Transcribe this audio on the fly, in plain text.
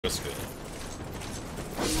Risk it.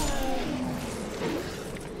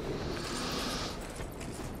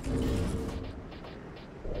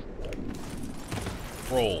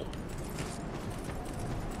 Roll.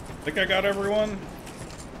 Think I got everyone?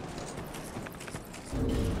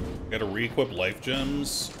 Gotta re-equip life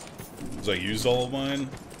gems. Because I used all of mine.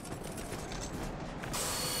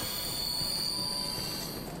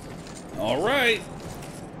 Alright.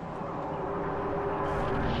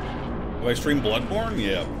 Have I streamed Bloodborne?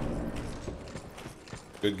 Yeah.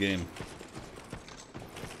 Good game.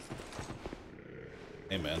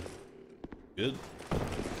 Hey, man. Good.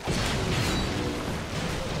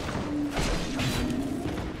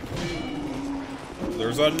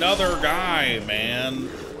 There's another guy, man.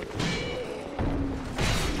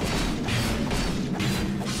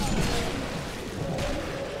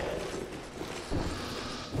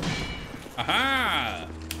 Aha!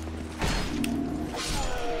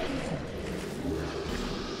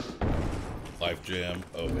 Life gem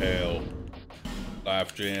of hell.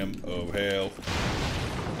 Life gem of hell.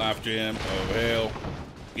 Life gem of hell.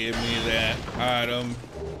 Give me that item.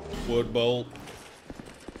 Wood bolt.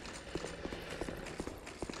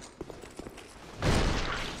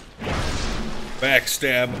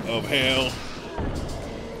 Backstab of hell.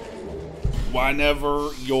 Why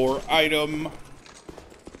never your item?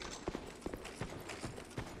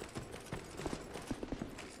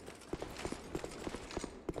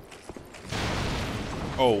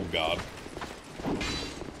 Oh God.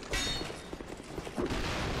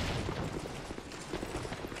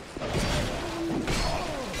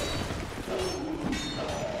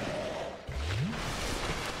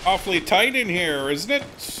 Awfully tight in here, isn't it?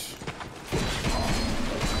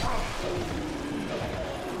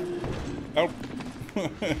 Oh.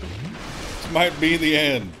 This might be the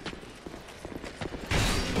end.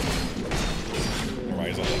 Never mind,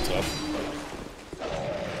 he's not that tough.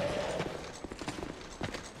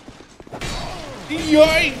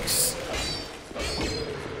 Yikes!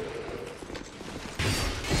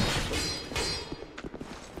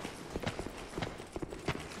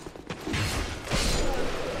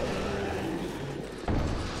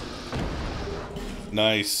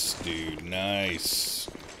 Nice, dude, nice.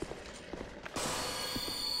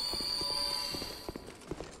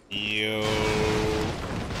 Yo.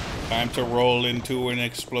 Time to roll into an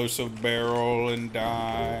explosive barrel and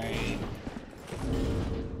die.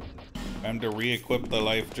 Time to re-equip the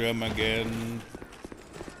life gem again.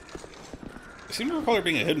 I seem to recall there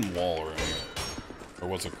being a hidden wall around here. Or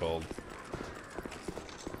what's it called?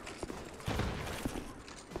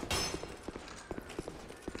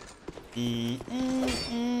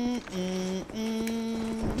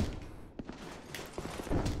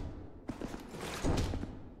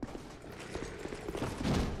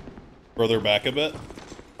 Further back a bit.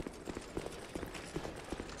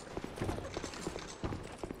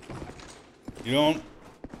 You don't...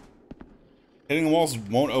 Hitting the walls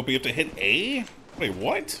won't open. You have to hit A? Wait,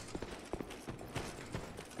 what?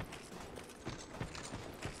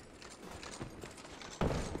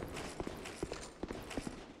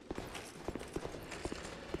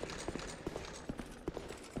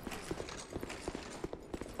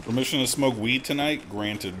 Permission to smoke weed tonight?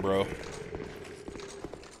 Granted, bro.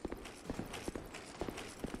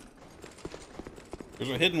 There's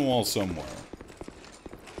a hidden wall somewhere.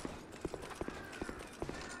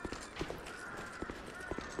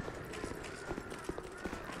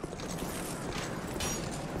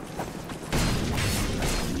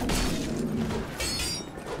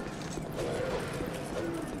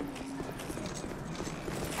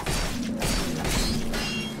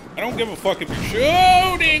 I don't give a fuck if you're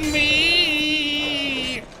shooting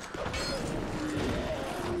me!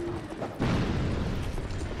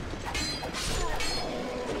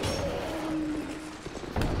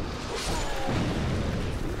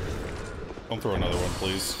 Don't throw another one,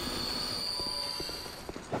 please.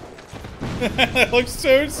 That looks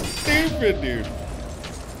so stupid, dude.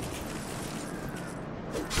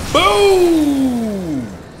 Boom!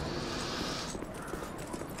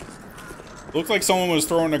 Looks like someone was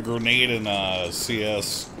throwing a grenade in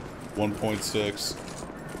CS 1.6.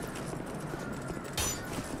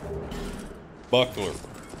 Buckler.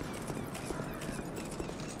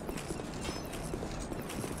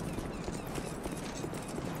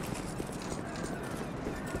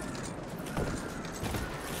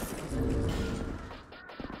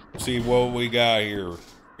 See what we got here.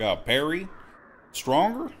 Got parry.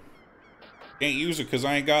 Stronger. Can't use it because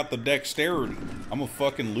I ain't got the dexterity. I'm a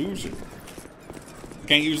fucking loser.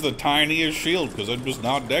 Can't use the tiniest shield because I'm just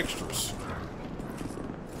not dexterous.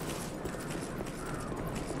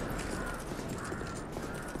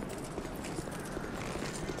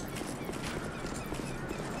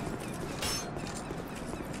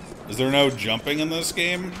 Is there no jumping in this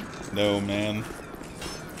game? No, man.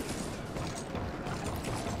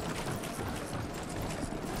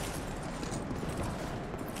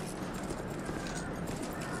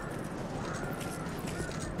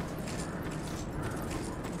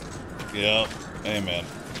 Yep. Amen.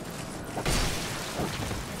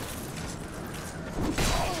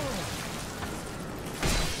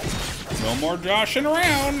 No more joshing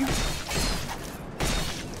around.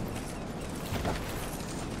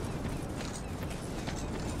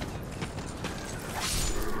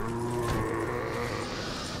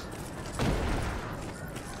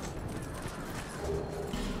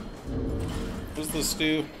 What's this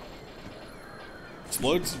do? It's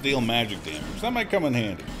loads to deal magic damage. That might come in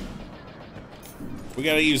handy. We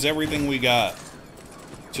gotta use everything we got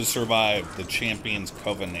to survive the Champion's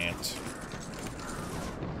Covenant.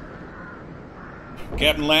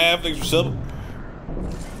 Captain Lav, thanks for subbing.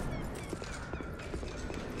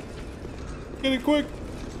 Get it quick.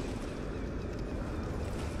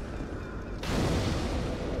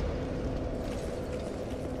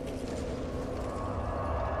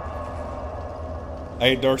 I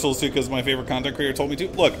hate Dark Souls 2 because my favorite content creator told me to.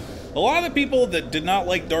 Look, a lot of the people that did not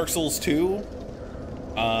like Dark Souls 2,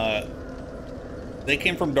 they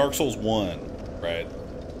came from Dark Souls 1, right?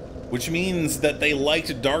 Which means that they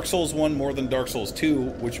liked Dark Souls 1 more than Dark Souls 2,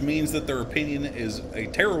 which means that their opinion is a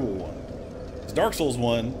terrible one. Because Dark Souls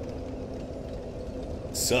 1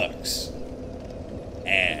 sucks.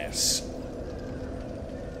 Ass.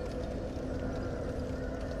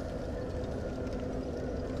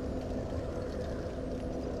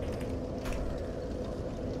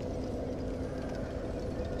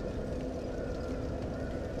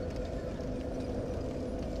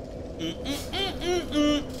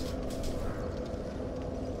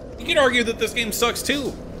 You could argue that this game sucks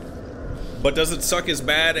too. But does it suck as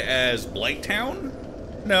bad as Blighttown?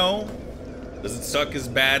 No. Does it suck as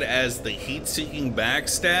bad as the heat-seeking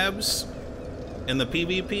backstabs in the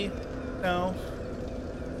PvP? No.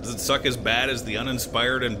 Does it suck as bad as the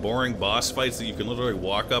uninspired and boring boss fights that you can literally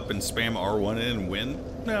walk up and spam R1 in and win?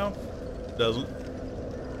 No. It doesn't.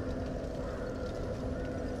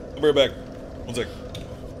 I'll be right back. One sec.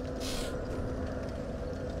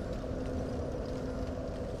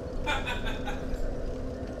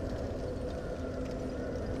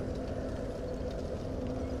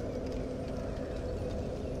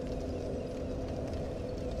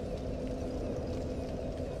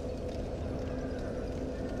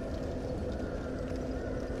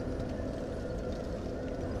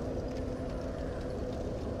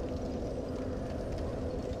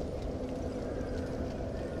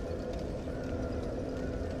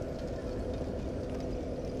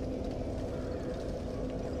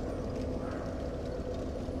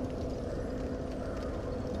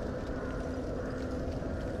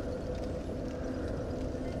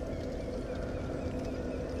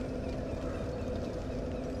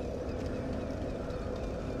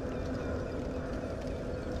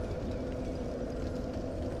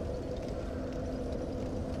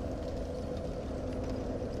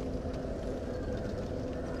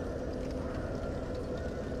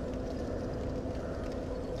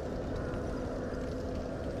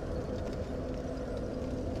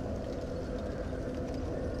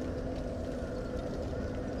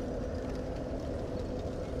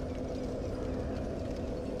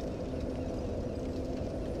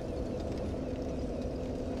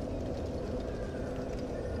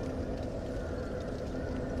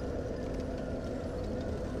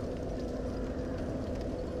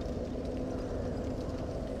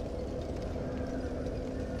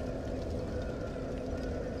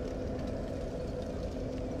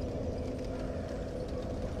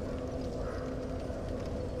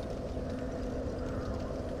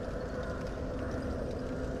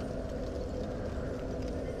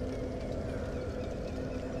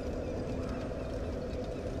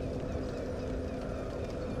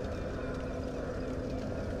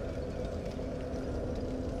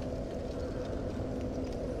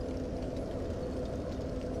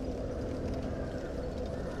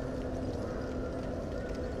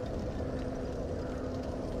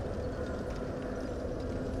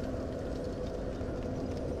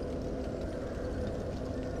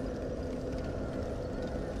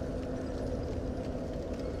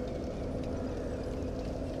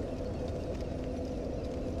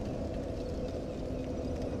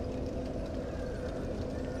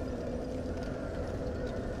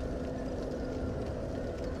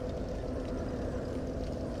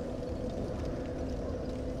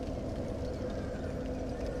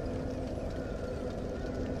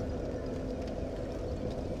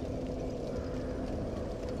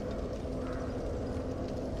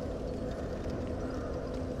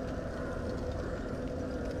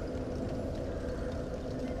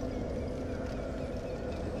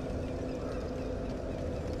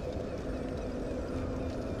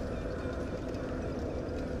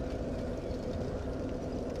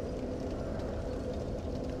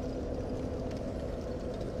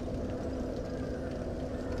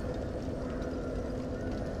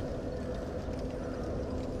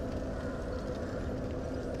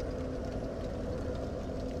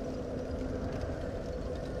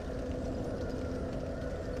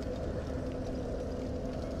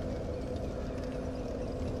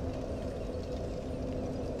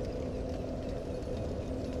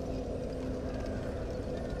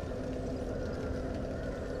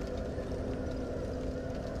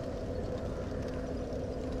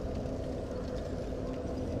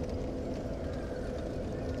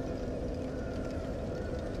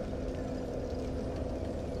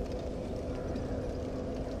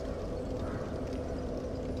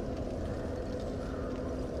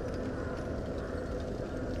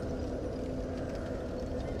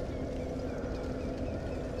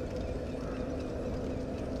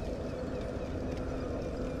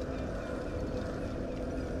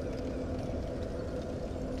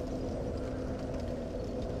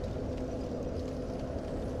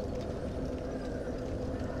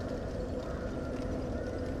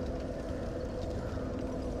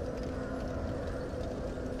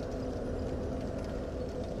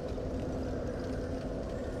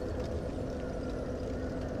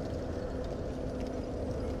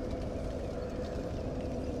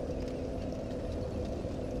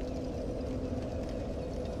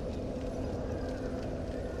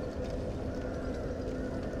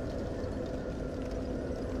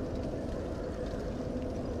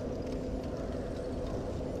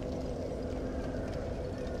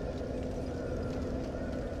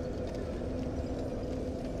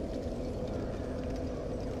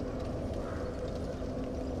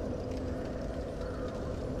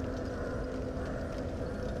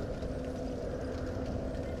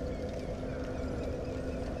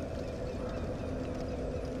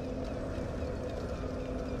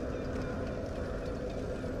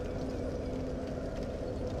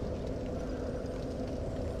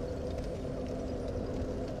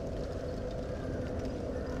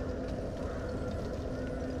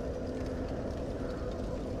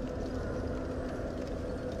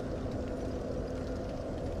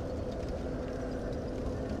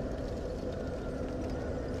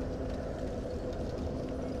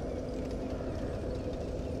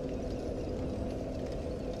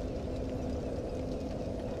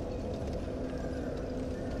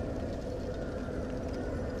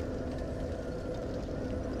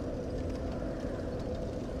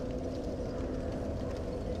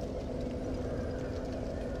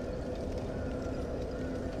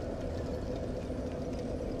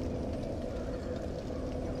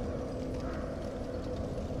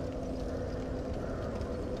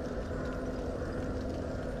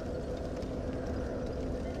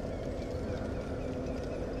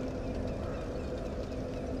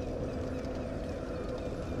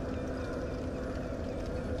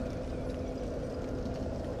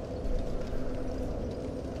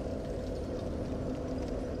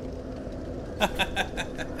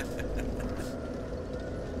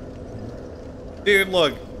 Dude,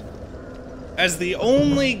 look. As the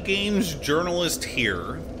only games journalist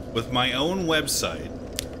here with my own website,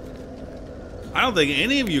 I don't think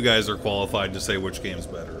any of you guys are qualified to say which game's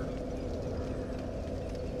better.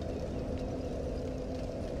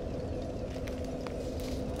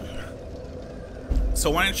 So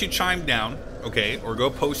why don't you chime down, okay, or go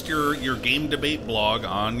post your game debate blog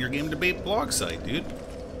on your game debate blog site, dude.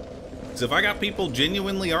 Because if I got people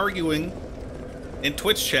genuinely arguing in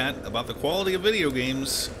Twitch chat about the quality of video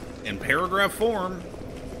games in paragraph form,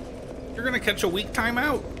 you're gonna catch a week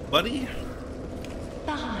timeout, buddy.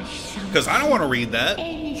 Because I don't want to read that.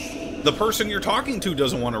 The person you're talking to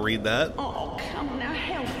doesn't want to read that. Oh, come now,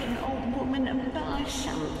 help an old woman and buy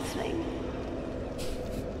something.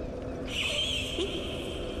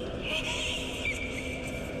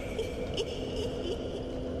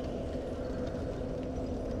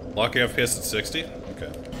 Lock FPS at 60?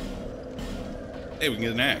 Okay. Hey, we can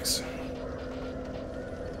get an axe.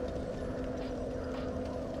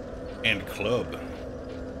 And club.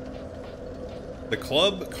 The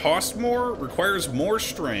club costs more, requires more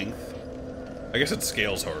strength. I guess it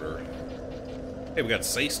scales harder. Hey, we got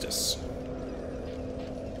Cestus.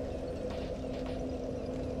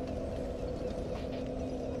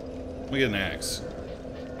 Let me get an axe.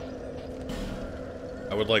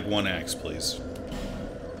 I would like one axe, please.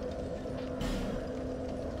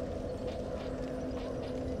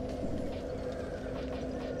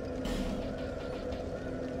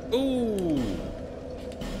 Ooh.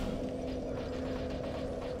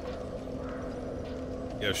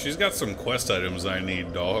 Yeah, she's got some quest items I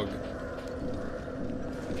need, dog.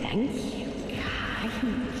 Thank you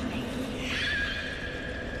kindly.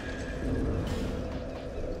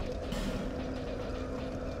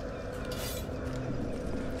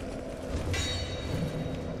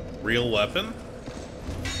 Real weapon?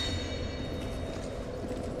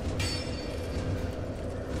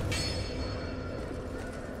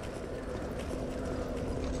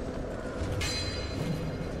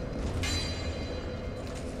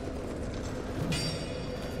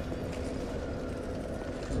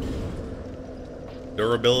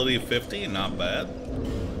 Durability 50, not bad.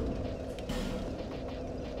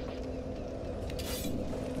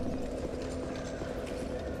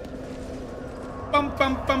 Bum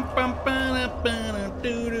bum bum bum ba ba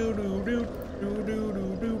do do do do do do do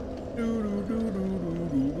do do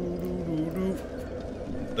do.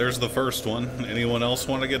 There's the first one. Anyone else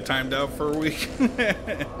want to get timed out for a week?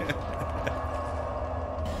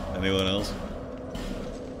 Anyone else?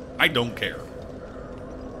 I don't care.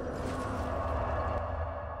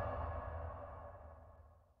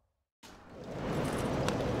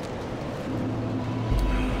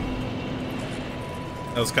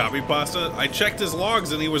 That was copy pasta? I checked his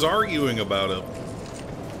logs and he was arguing about it.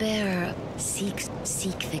 Bearer, seek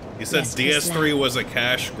the... He said DS3 was a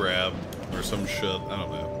cash grab or some shit. I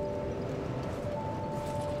don't know.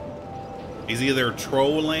 He's either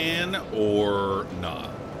trolling or not.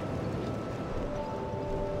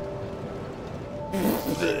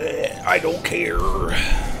 I don't care.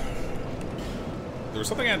 There was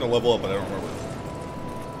something I had to level up, but I don't remember.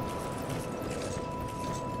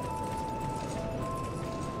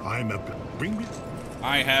 I'm up. Bring me.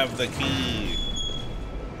 I have the key.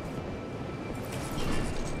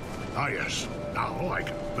 Ah, yes. Now I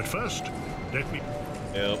can. But first, let me.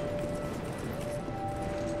 Yep.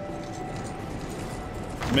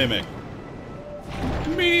 Mimic.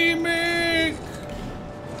 Mimic!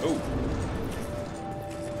 Oh.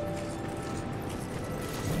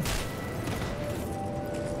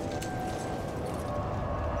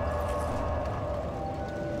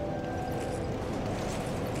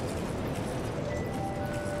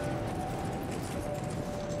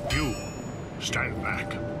 You, stand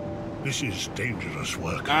back. This is dangerous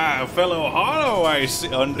work. Ah, fellow hollow, I see.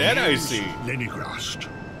 Undead, I see. Lenigrast.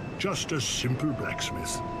 Just a simple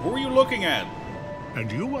blacksmith. Who are you looking at?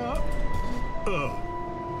 And you are?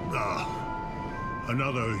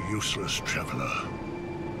 Another useless traveler.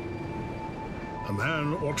 A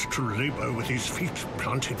man ought to labor with his feet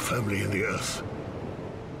planted firmly in the earth.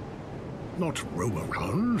 Not roam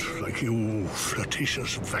around like you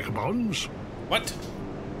flirtatious vagabonds. What?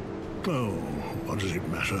 Oh, what does it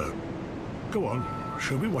matter? Go on,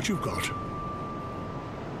 show me what you've got.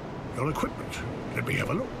 Your equipment. Let me have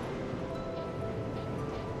a look.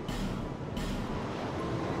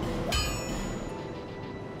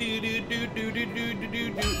 Get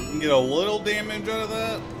a little damage out of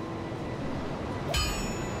that.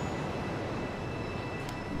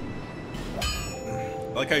 I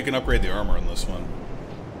like how you can upgrade the armor in this one.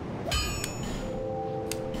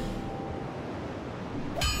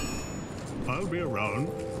 I'll be around.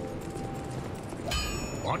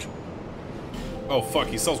 What? Oh, fuck,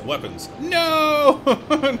 he sells weapons. No!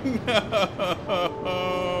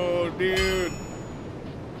 No, dude.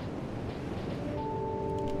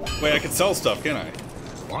 Wait, I can sell stuff, can I?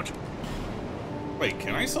 What? Wait,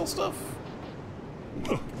 can I sell stuff?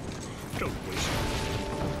 Oh, don't waste it.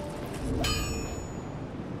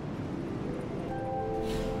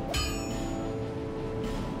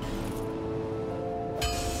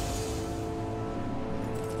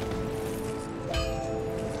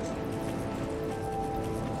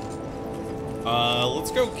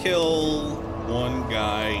 Let's go kill one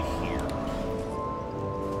guy here.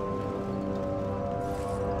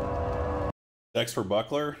 Dex for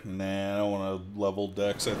Buckler? Nah, I don't want to level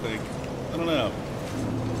Dex, I think. I don't know.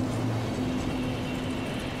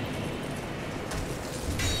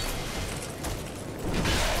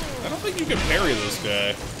 I don't think you can parry this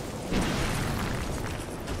guy.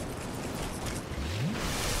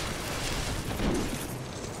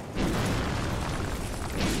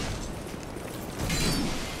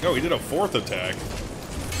 Oh, he did a fourth attack.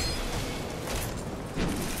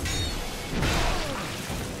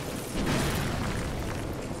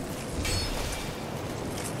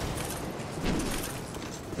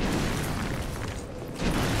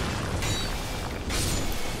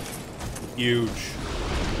 Huge.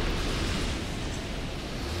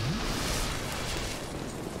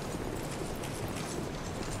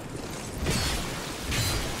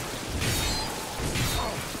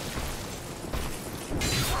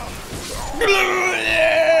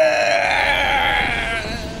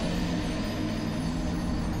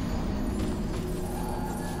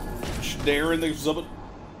 There in the summit.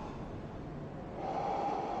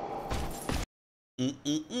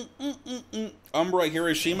 Umbra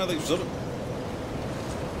Hiroshima, the summit.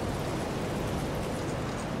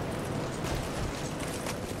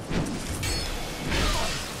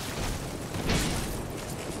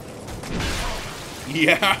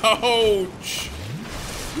 Ouch!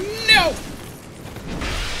 No!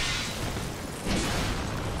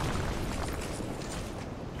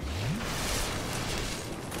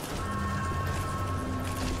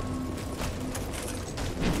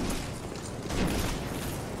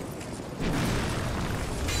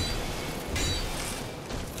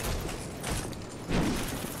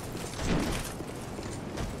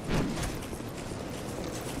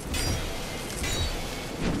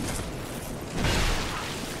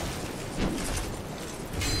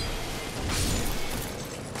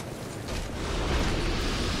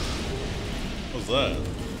 What's that?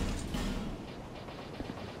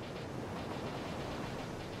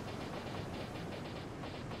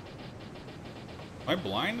 My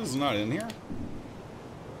blind is not in here?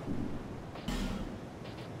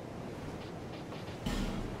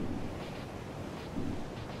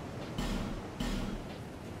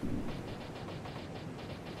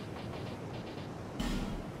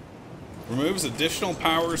 Removes additional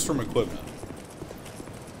powers from equipment.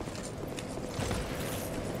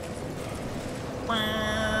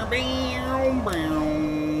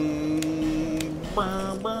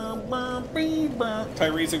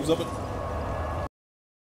 Tyrese was up at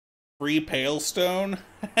free pale stone.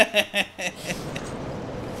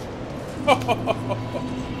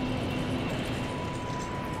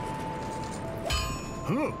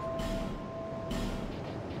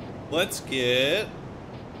 Let's get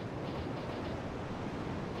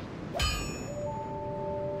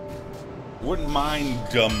wouldn't mind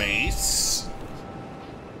da mace.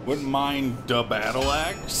 Wouldn't mind da battle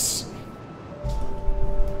axe.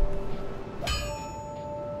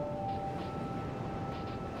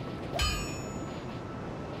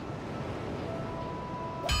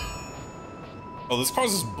 Oh, this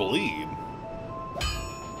causes bleed.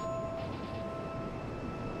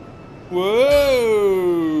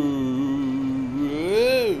 Whoa!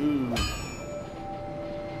 Whoa!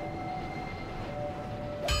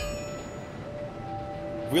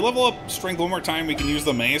 If we level up strength one more time, we can use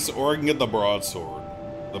the mace, or I can get the broadsword.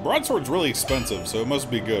 The broadsword's really expensive, so it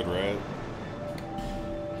must be good, right?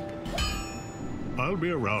 I'll be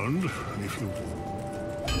around if you...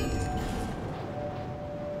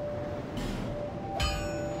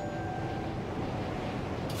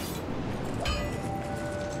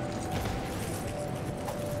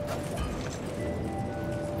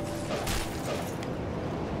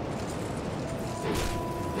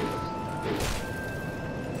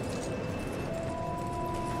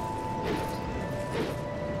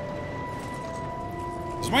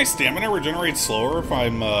 Does my stamina regenerate slower if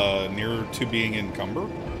I'm near to being encumbered?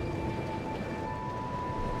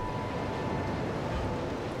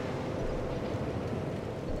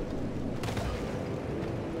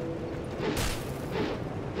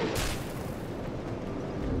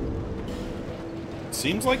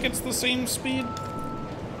 Seems like it's the same speed.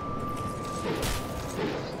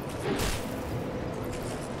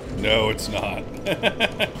 No, it's not.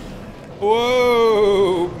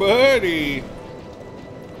 Whoa, buddy.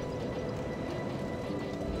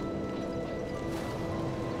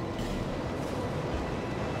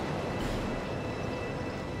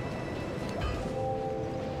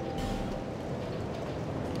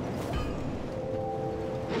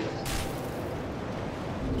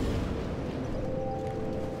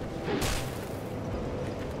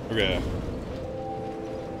 Okay.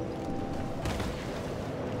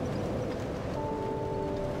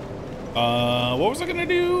 What was I gonna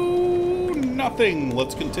do? Nothing.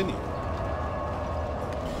 Let's continue.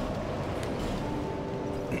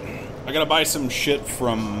 I gotta buy some shit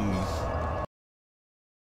from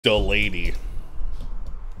the lady.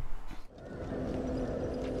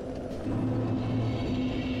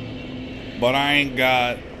 But I ain't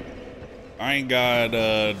got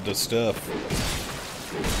the stuff.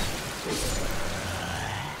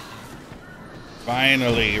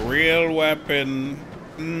 Finally, real weapon.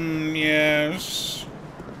 Yes.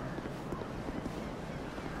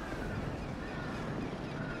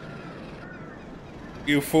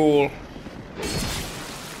 You fool.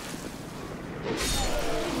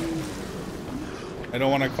 I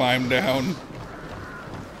don't want to climb down.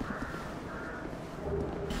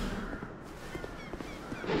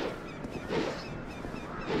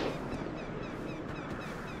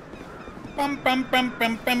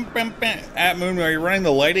 At Moon, are you running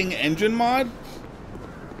the lighting engine mod?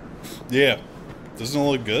 Yeah. Doesn't it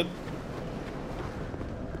look good?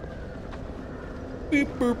 Beep,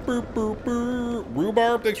 boop, boop, boop, boop.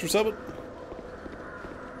 Rhubarb, thanks for subbing.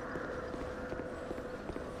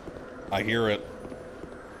 I hear it.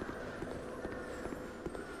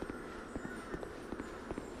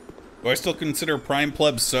 Do I still consider Prime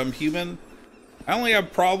Plebs subhuman? I only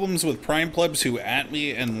have problems with Prime Plebs who at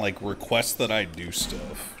me and, like, request that I do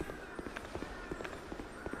stuff.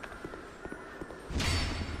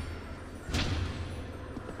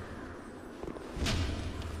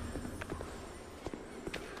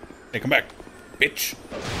 Hey, come back, bitch.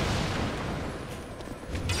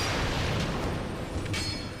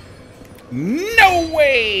 No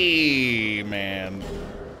way, man.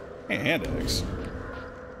 Hey, hand axe.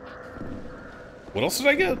 What else did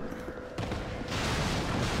I get?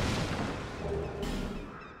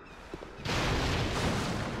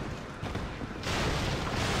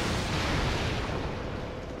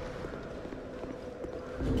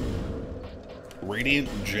 Radiant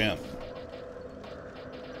gem.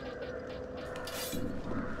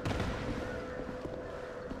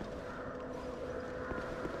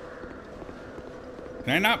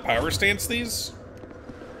 Can I not power stance these?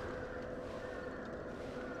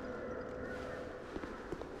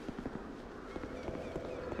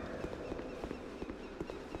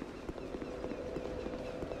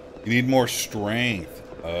 You need more strength.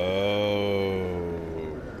 Oh.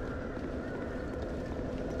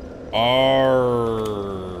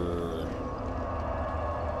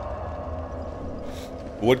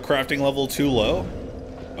 Wood crafting level too low?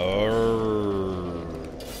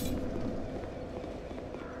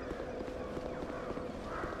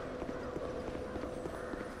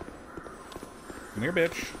 Come here,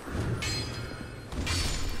 bitch.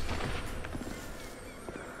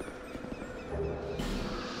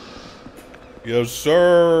 Yes,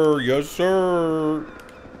 sir. Yes, sir.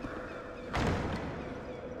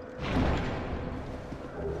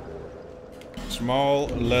 Small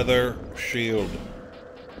leather shield.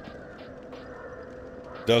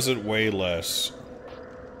 Does it weigh less?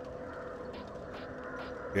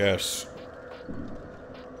 Yes.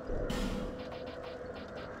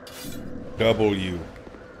 W.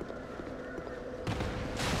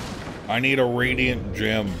 I need a radiant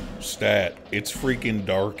gem stat. It's freaking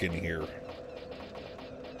dark in here.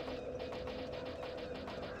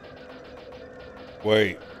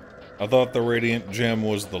 Wait. I thought the radiant gem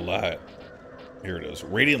was the light. Here it is.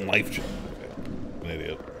 Radiant life gem. Okay. An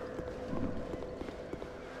idiot.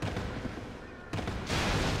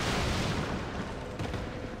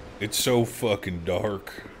 It's so fucking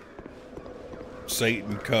dark.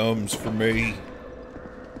 Satan comes for me.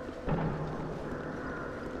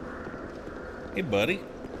 Hey, buddy.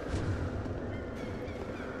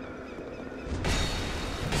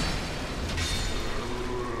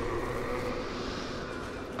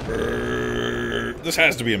 This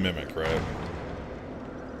has to be a mimic, right?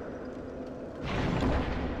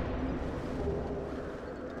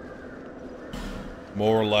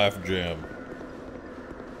 More life gem.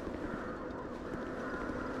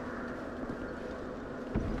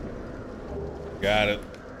 Got it.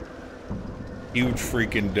 Huge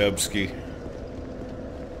freaking dubski.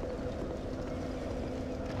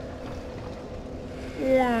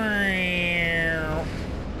 Wow.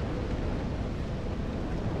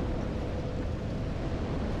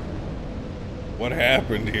 What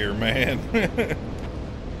happened here, man?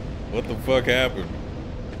 What the fuck happened?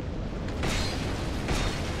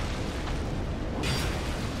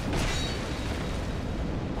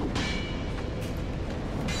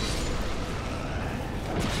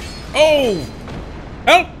 Oh!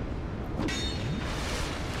 Help!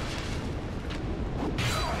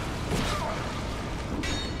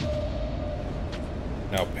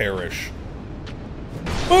 Now perish.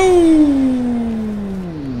 Boom!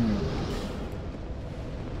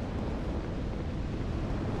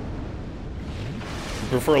 You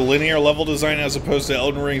prefer linear level design as opposed to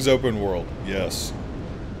Elden Ring's open world? Yes.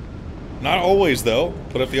 Not always, though.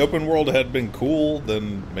 But if the open world had been cool,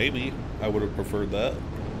 then maybe I would have preferred that.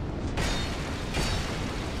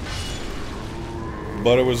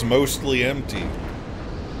 But it was mostly empty.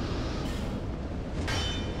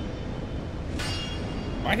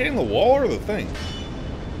 Am I hitting the wall or the thing?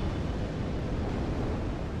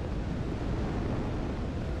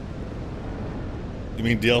 You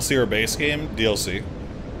mean DLC or base game? DLC.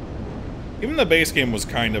 Even the base game was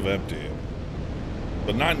kind of empty.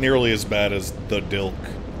 But not nearly as bad as the Dilk.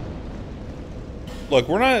 Look,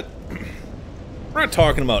 we're not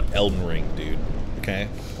talking about Elden Ring, dude. Okay?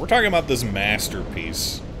 We're talking about this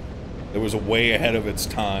masterpiece that was way ahead of its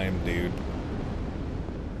time, dude.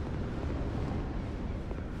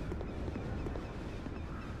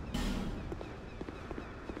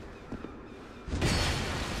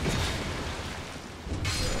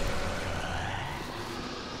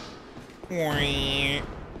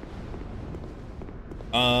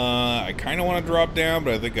 I kind of want to drop down,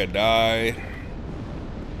 but I think I die.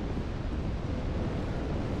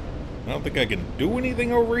 I don't think I can do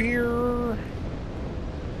anything over here.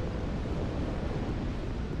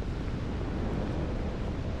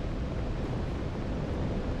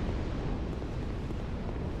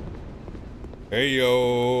 Hey,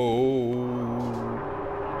 yo.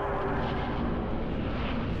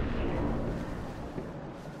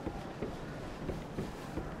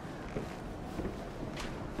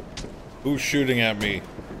 Who's shooting at me?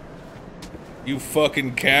 You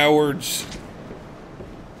fucking cowards.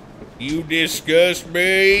 You disgust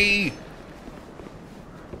me!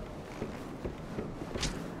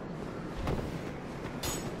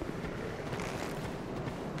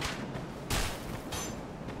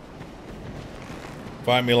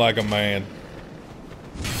 Fight me like a man.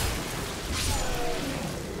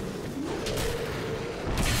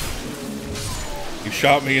 You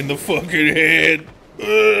shot me in the fucking head!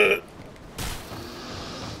 Ugh.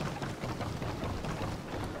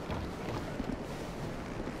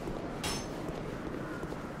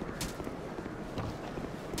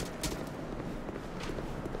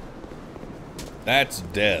 That's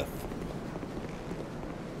death.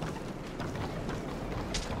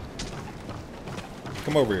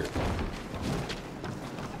 Come over here.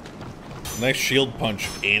 Nice shield punch,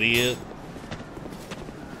 idiot.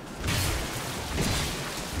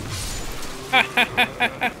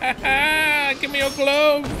 Give me your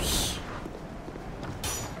gloves.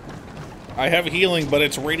 I have healing, but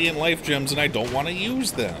it's radiant life gems and I don't want to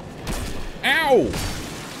use them. Ow!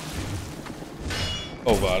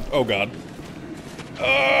 Oh god, oh god.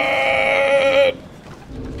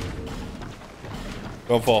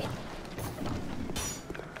 Don't fall.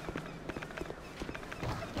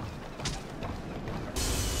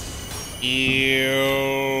 Ew.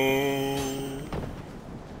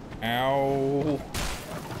 Ow.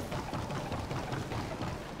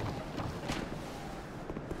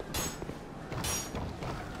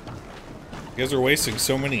 You guys are wasting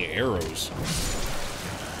so many arrows.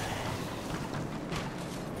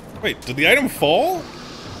 Wait, did the item fall?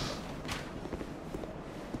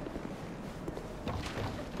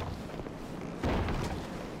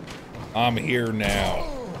 I'm here now.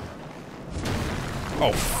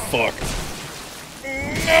 Oh, fuck.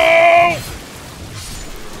 No!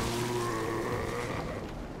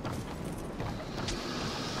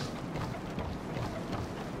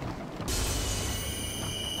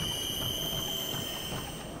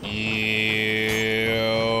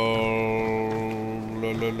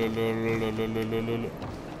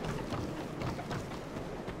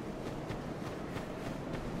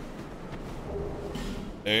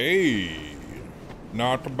 Hey,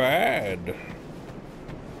 not bad.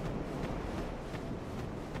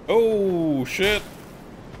 Oh, shit.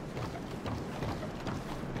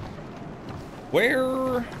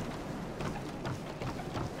 Where?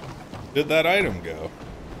 Did that item go?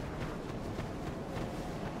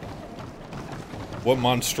 What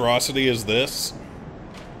monstrosity is this?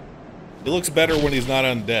 It looks better when he's not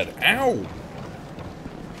undead. Ow!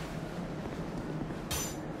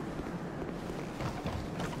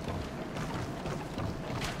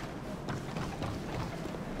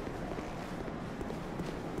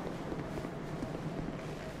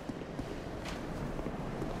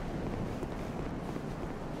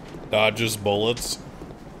 Dodges bullets.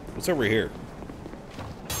 What's over here?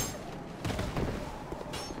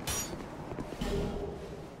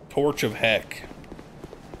 Torch of Heck.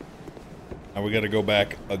 Now we gotta go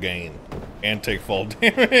back again. And take fall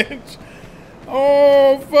damage.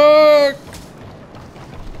 Oh, fuck!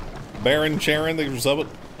 Baron Charon, thank you for subbing.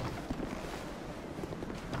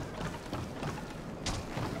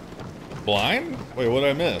 Blind? Wait, what did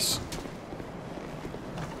I miss?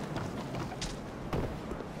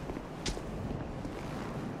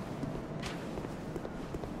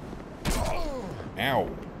 Ow.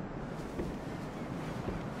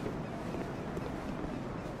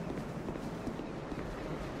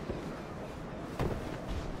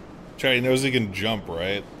 Chad, he knows he can jump,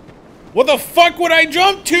 right? What the fuck would I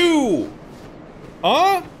jump to?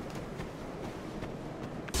 Huh?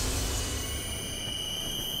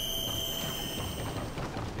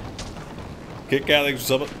 Kit Kat, thanks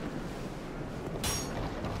for subbing.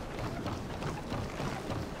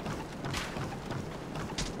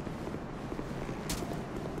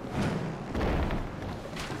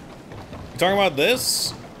 Talking about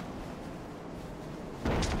this?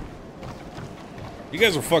 You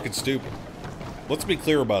guys are fucking stupid. Let's be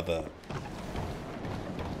clear about that.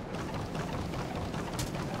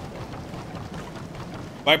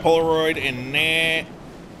 Bipolaroid and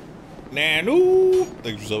Nanu.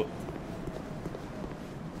 Thanks for so.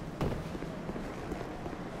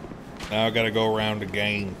 Now I gotta go around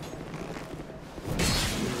again.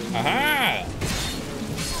 Aha!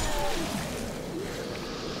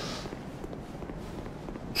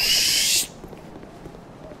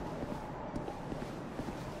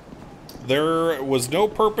 There was no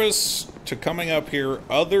purpose to coming up here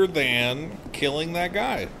other than killing that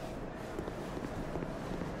guy.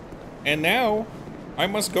 And now, I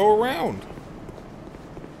must go around.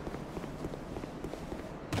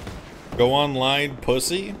 Go online,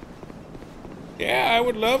 pussy? Yeah, I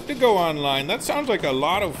would love to go online. That sounds like a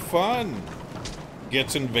lot of fun.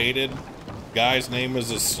 Gets invaded. Guy's name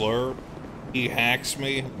is a slur. He hacks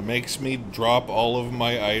me, makes me drop all of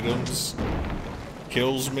my items,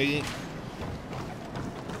 kills me.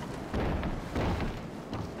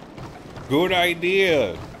 Good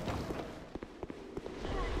idea.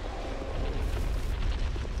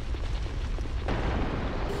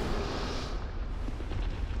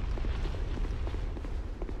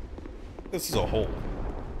 This is a hole.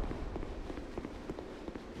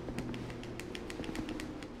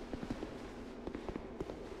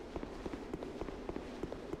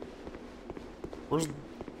 Where's...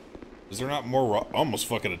 Is there not more rock? Almost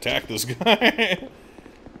fucking attack this guy.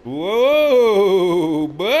 Whoa,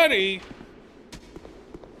 buddy.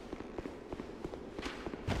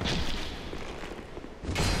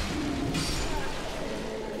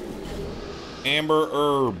 Amber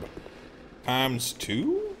herb times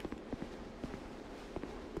 2?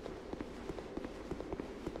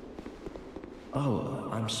 Oh,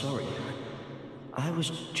 I'm sorry. I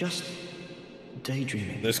was just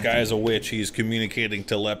daydreaming. This guy is a witch. He's communicating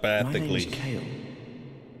telepathically. My name is Kale.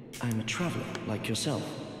 I'm a traveler like yourself.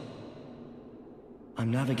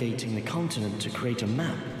 I'm navigating the continent to create a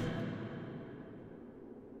map.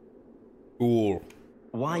 Cool.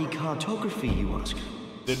 Why cartography, you ask?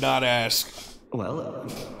 Did not ask. Well,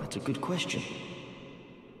 that's a good question.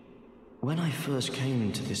 When I first came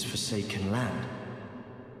into this forsaken land,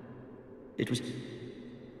 it was...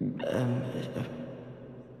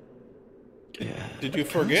 Did you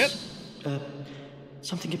forget?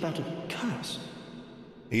 Something about a curse.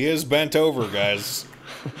 He is bent over, guys.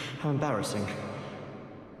 How embarrassing.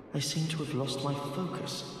 I seem to have lost my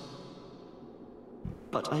focus.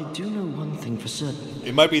 But I do know one thing for certain.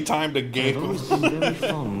 It might be time to gape. I've always been very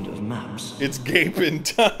fond of maps. It's gaping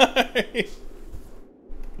time.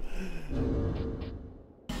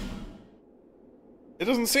 It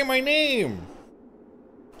doesn't say my name.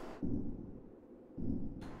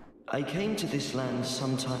 I came to this land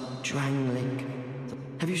sometime...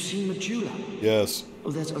 Drangling. Have you seen Majula? Yes.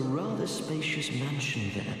 Oh, there's a rather spacious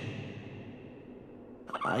mansion there.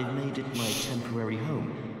 I've made it my temporary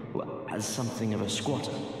home. Well, as something of a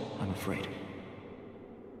squatter, I'm afraid.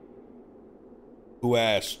 Who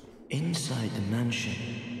asked? Inside the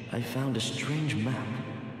mansion, I found a strange map,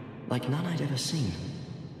 like none I'd ever seen.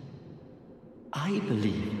 I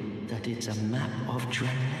believe that it's a map of Dren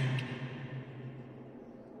Lake.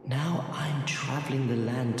 Now I'm traveling the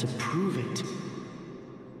land to prove it.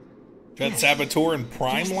 Jet Saboteur and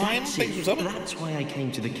Prime Yes, Line? that's Things it. was up. That's why I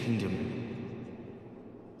came to the kingdom.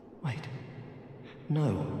 Wait.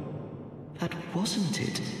 No. That wasn't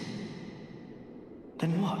it.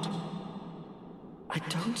 Then what? I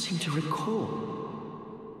don't seem to recall.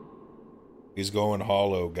 He's going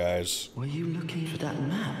hollow, guys. Were you looking for that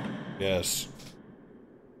map? Yes.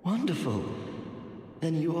 Wonderful.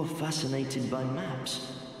 Then you're fascinated by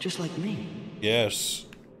maps, just like me. Yes.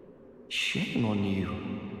 Shame on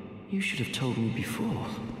you. You should have told me before.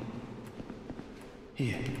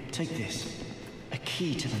 Here, take this. A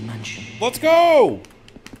key to the mansion. Let's go!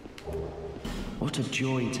 What a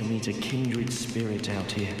joy to meet a kindred spirit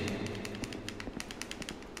out here.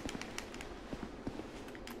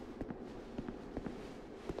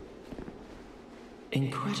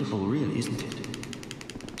 Incredible, really, isn't it?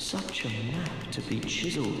 Such a map to be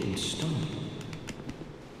chiseled in stone.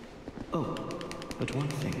 Oh, but one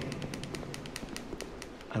thing.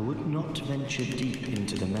 I would not venture deep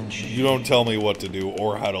into the mansion. You don't tell me what to do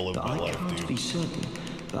or how to live my I life, can't dude. be certain,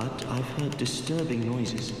 but I've heard disturbing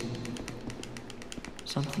noises.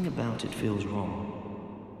 Something about it feels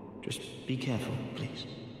wrong. Just be careful, please.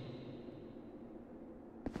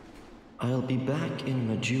 I'll be back in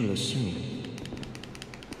Majula soon.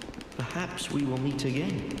 Perhaps we will meet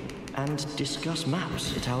again and discuss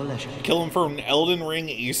maps at our leisure. Kill him for an Elden Ring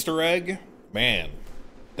Easter egg? Man,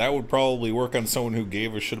 that would probably work on someone who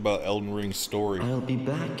gave a shit about Elden Ring's story. I'll be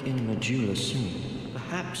back in Majula soon.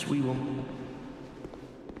 Perhaps we will...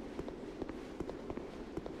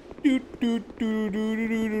 I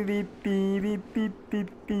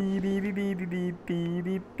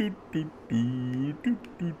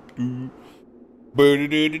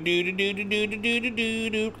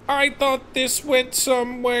thought this went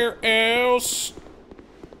somewhere else.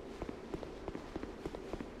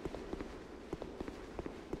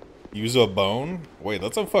 Use a bone? Wait,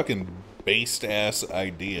 that's a fucking based ass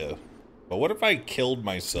idea. But what if I killed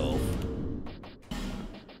myself?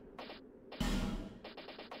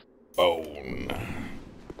 Bone.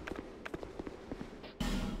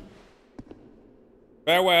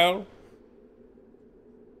 Farewell.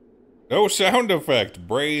 No sound effect.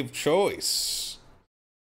 Brave choice.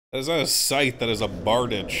 That is not a sight, that is a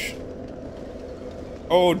bardage.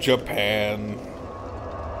 Oh, Japan.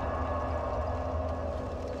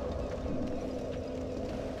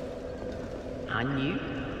 And you?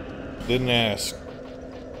 Didn't ask.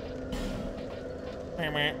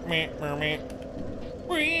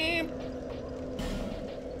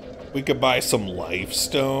 We could buy some life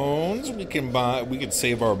stones. We could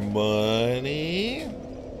save our money.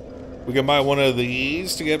 We can buy one of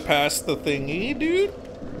these to get past the thingy, dude.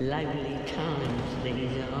 Lovely times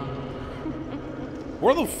these are.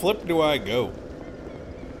 Where the flip do I go?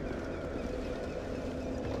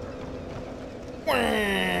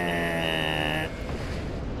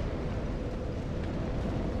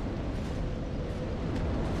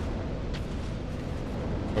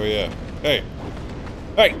 Oh yeah. Hey.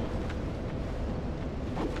 Hey!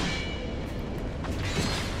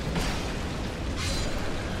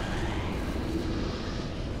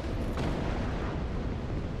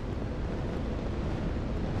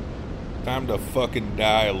 Time to fucking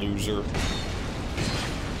die, loser.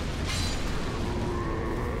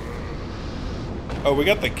 Oh, we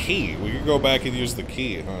got the key. We could go back and use the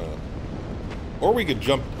key, huh? Or we could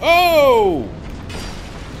jump... Oh!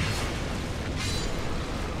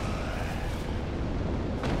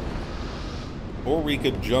 Or we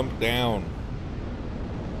could jump down.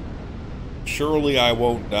 Surely I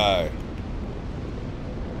won't die.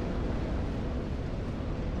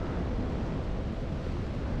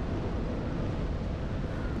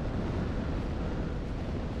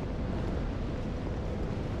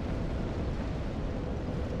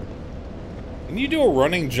 Can you do a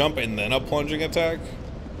running jump and then a plunging attack?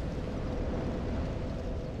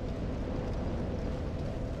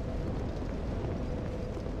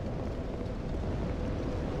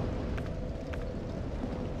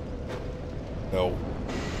 No.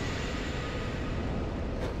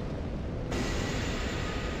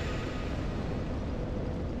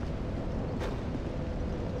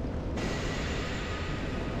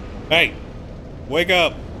 Hey! Wake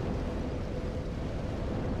up!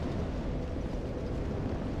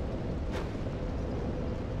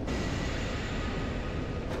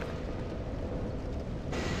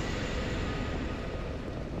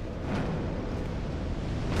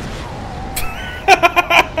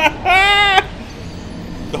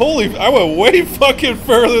 Holy, I went way fucking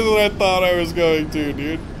further than I thought I was going to,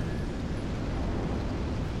 dude.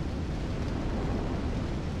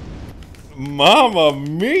 Mamma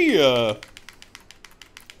mia!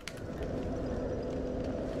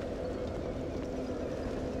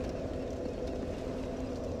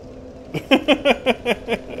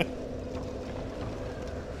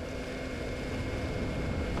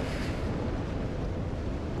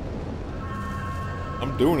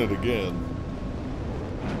 I'm doing it again.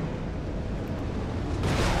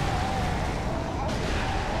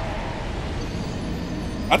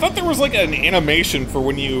 I thought there was like an animation for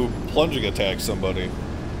when you plunging attack somebody.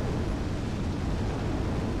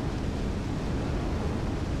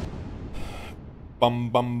 Bum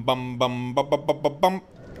bum bum bum bum bum bum bum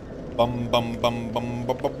bum bum bum bum bum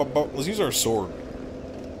bum bum bum. Let's use our sword.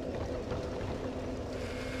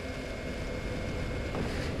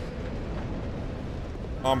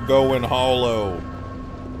 I'm going hollow.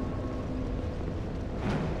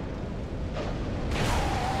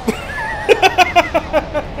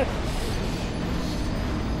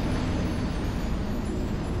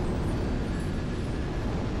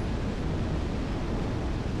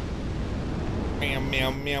 Meow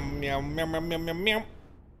meow meow meow meow meow meow meow meow.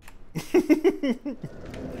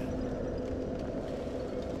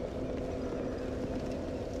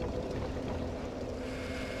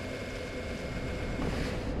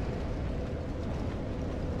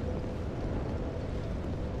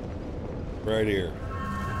 Right here.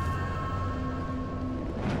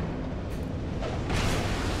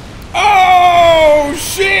 Oh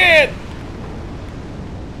shit!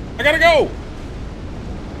 I gotta go.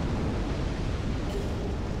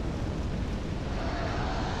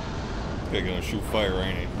 They're gonna shoot fire,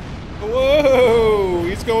 ain't he? Whoa!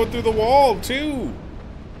 He's going through the wall too.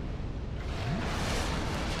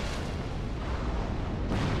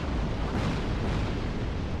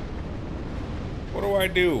 What do I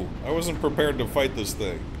do? I wasn't prepared to fight this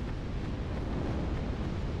thing.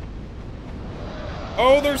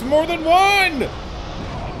 Oh, there's more than one!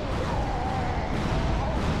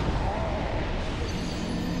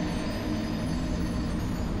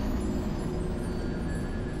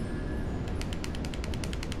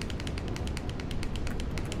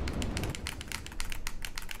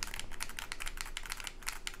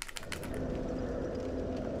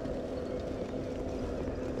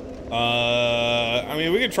 I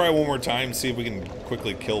mean, we could try one more time, see if we can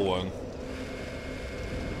quickly kill one.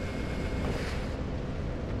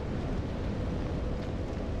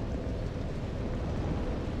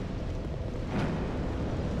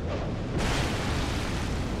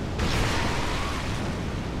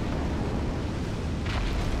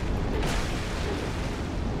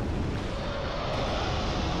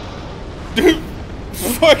 Dude,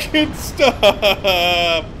 fucking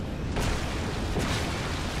stop!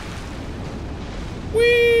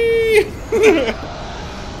 Whee!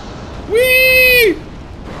 Whee!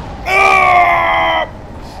 Ah!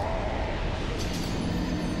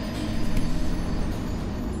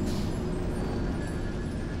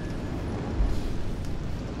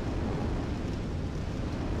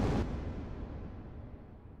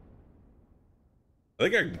 I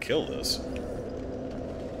think I can kill this.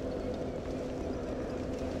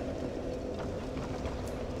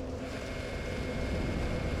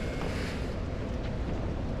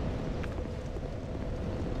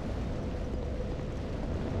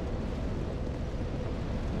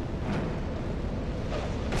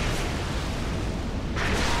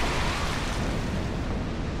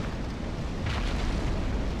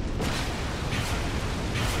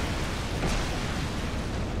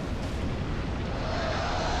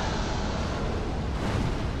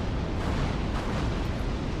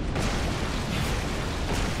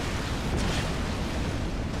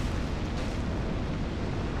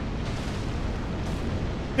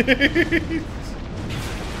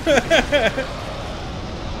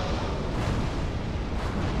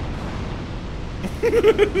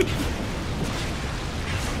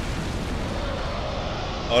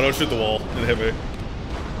 Oh, don't shoot the wall. It hit me.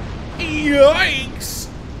 Yikes!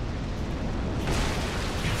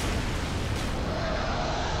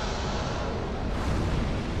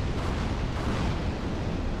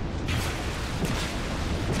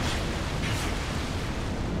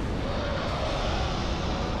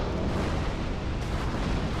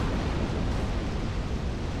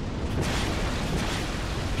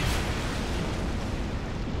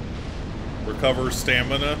 Recover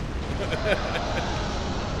stamina.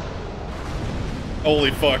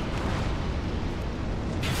 Holy fuck.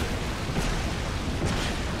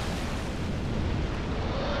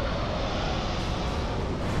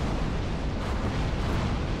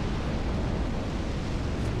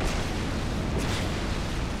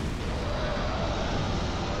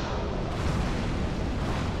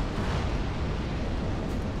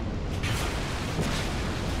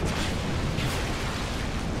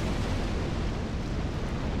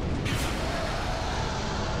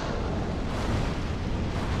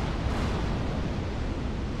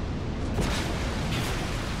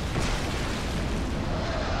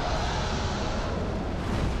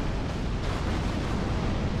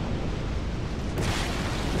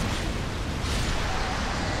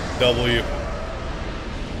 W.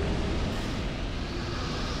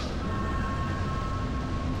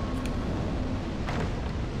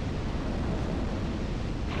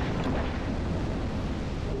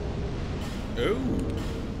 Ooh.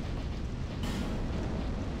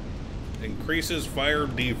 Increases fire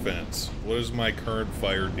defense. What is my current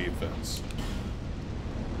fire defense?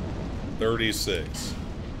 36.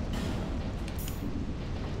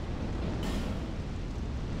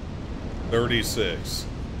 $36.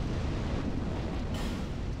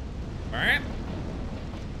 Alright.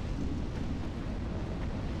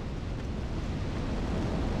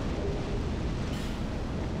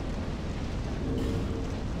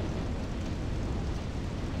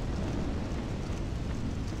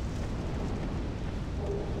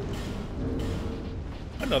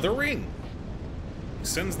 Another ring.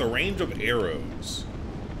 Extends the range of arrows.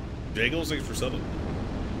 Jaggle 6 for 7.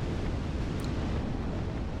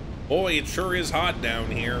 Boy, it sure is hot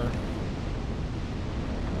down here.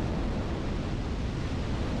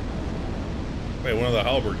 Wait, one of the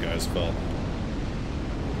halberd guys fell.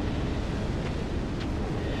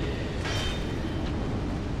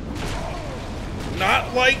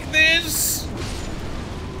 Not like this!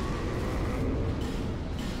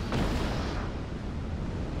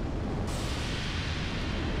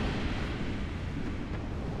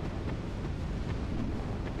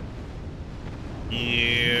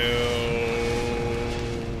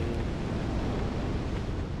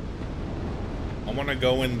 I want to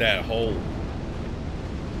go in that hole.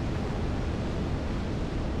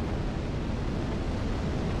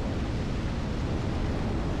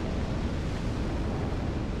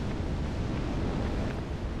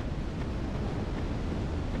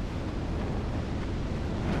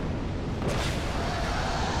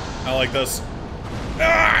 I like this.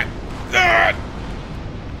 Ah! Ah!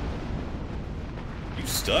 You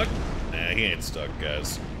stuck? Nah, he ain't stuck,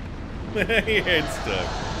 guys. He ain't stuck.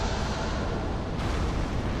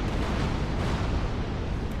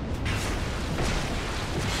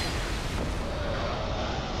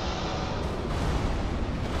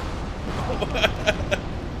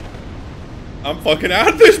 I'm fucking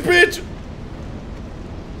out of this bitch!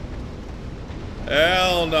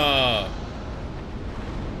 Hell nah.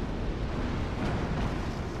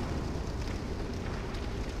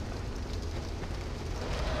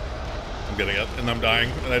 I'm getting it, and I'm dying,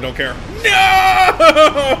 and I don't care. No!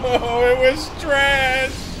 It was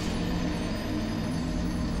trash!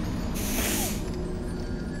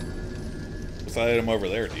 What's that item over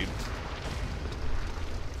there, dude?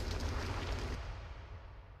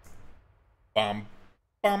 Bum,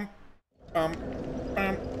 bum, bum,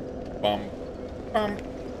 bum, bum, bum.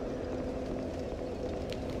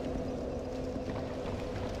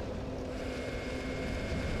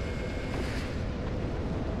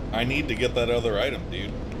 I need to get that other item,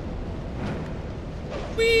 dude.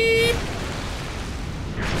 Beep.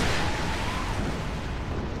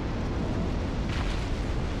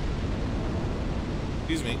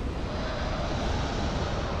 Excuse me.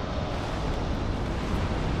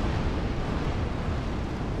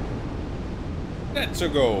 Let's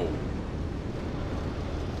go.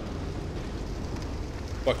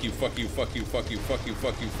 Fuck you, fuck you, fuck you, fuck you, fuck you,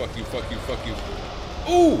 fuck you, fuck you, fuck you, fuck you.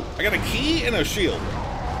 Ooh! I got a key and a shield.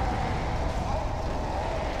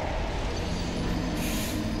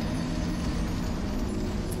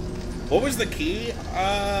 What was the key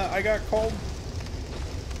I got called?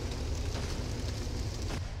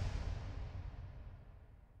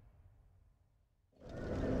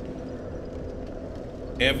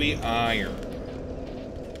 Heavy iron.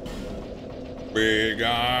 Big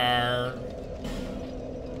iron.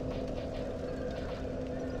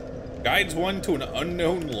 Guides one to an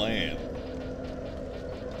unknown land.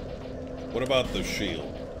 What about the shield?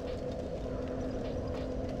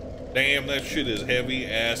 Damn, that shit is heavy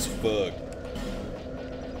as fuck.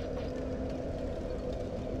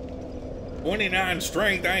 29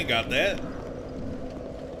 strength, I ain't got that.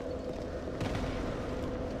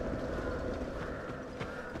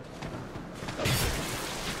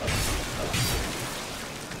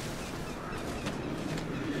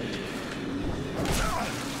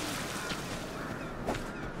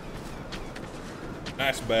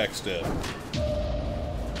 Nice backstep.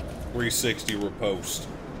 360 riposte.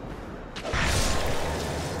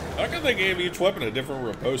 How come they gave each weapon a different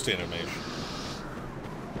riposte animation?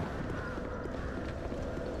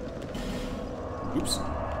 Oops.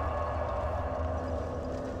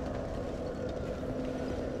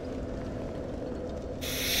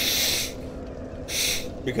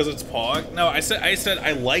 Because it's Pog? No, I said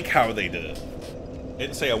I like how they did it. I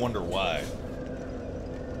didn't say I wonder why.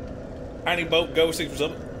 Tiny boat, go 6 or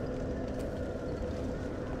something.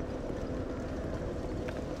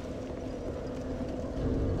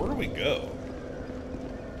 go.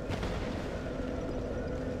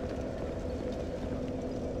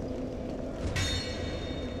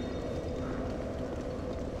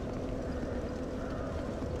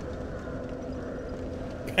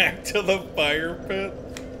 Back to the fire pit?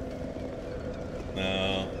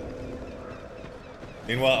 No.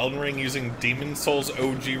 Meanwhile, Elden Ring using Demon Souls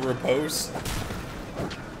OG repose.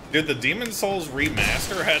 Dude, the Demon Souls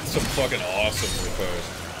remaster had some fucking awesome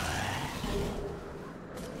repose.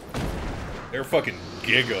 They're fucking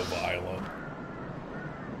giga violent.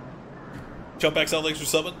 Jump XL, thanks for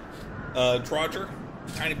subbing. Troger,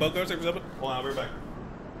 Tiny Boko, thanks for subbing. Hold on, I'll be right back.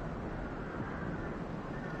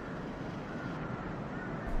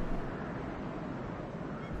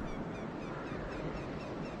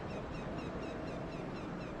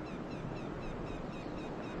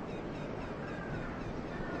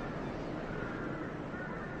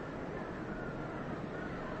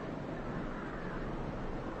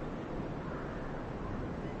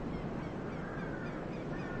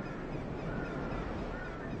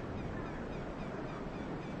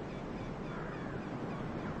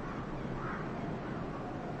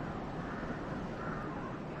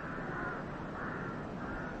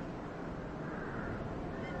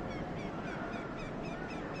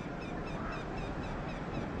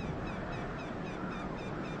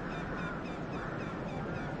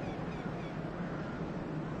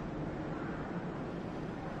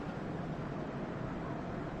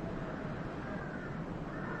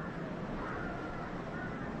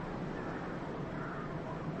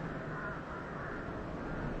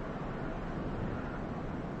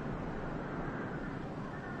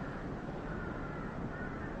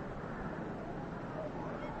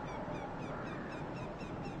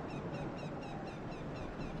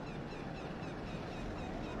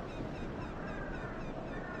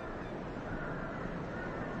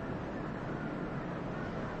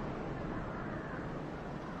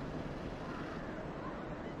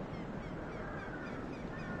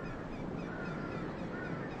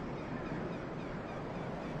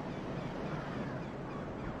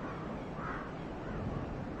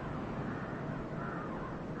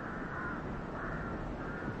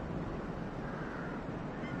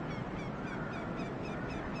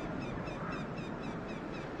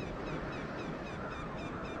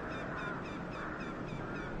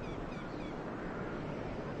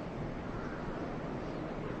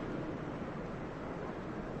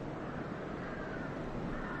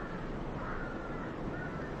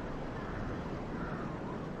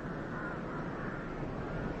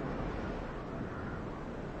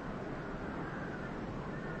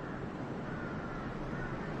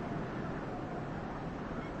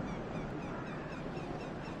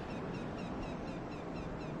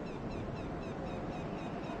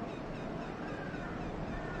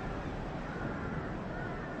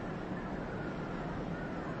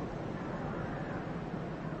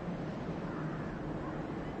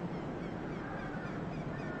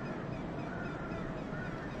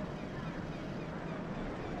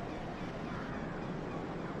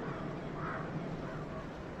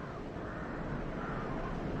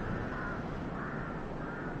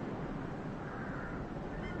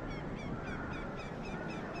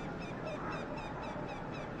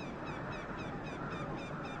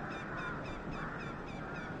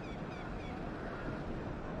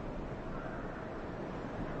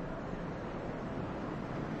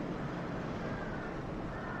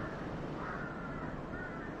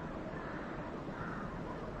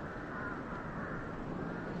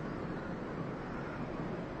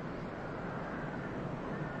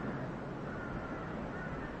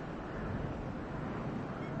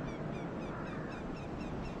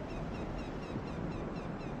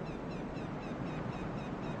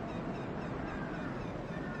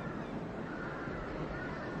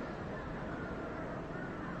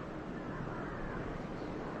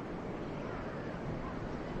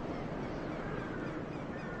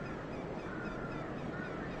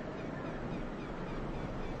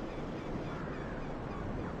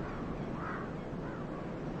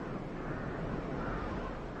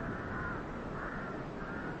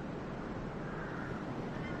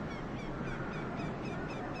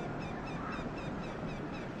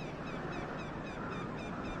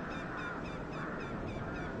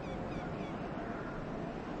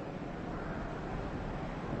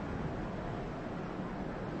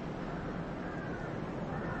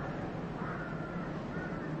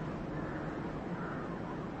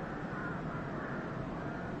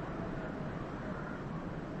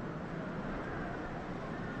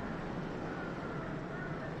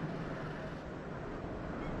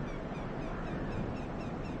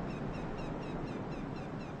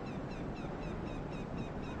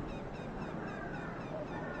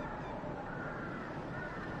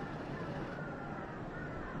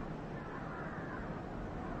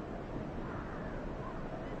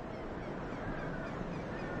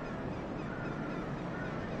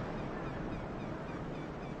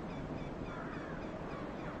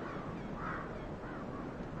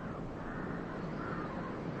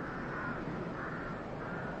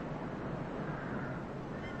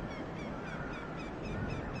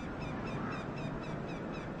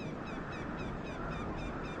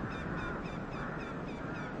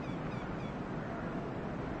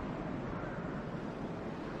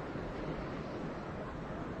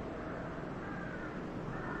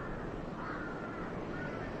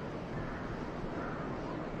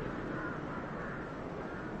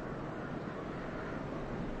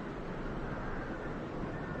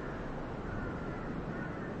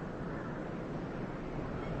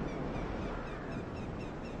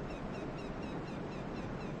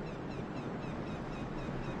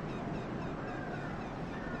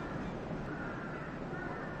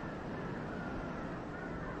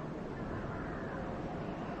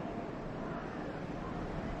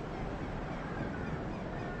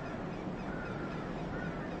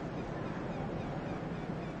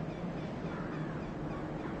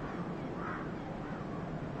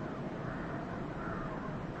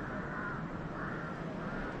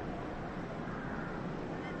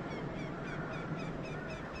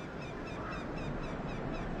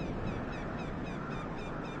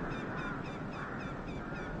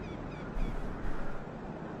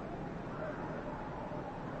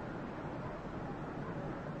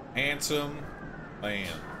 Handsome man.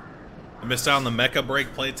 I missed out on the Mecha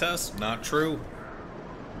Break playtest? Not true.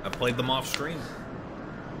 I played them off stream.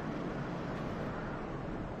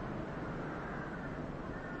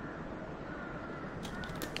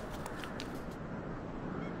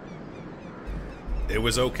 It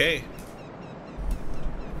was okay.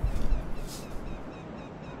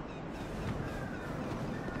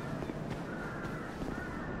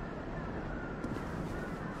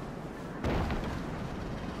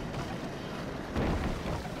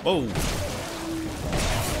 Oh,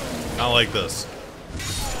 not like this.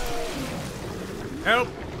 Help!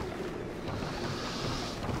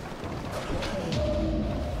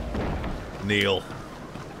 Kneel.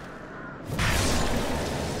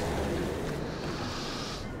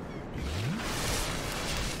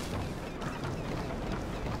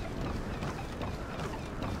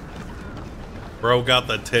 Bro got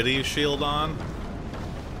the titty shield on?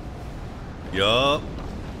 Yup.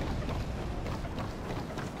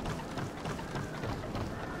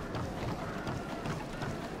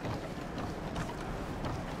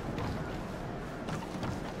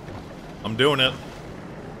 I'm doing it.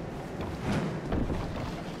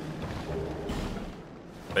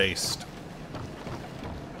 Based.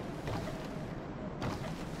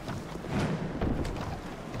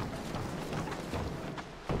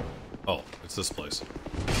 Oh, it's this place.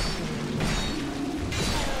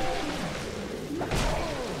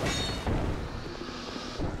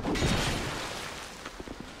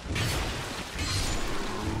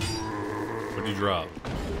 What'd you drop?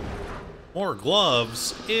 More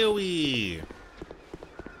gloves? Ewy!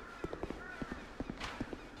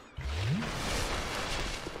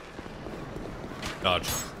 Dodge.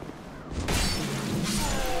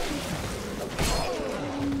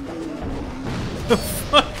 The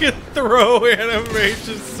fucking throw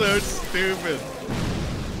animation's so stupid.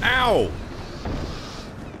 Ow!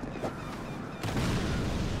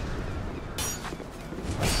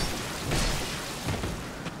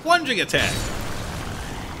 Plunging attack.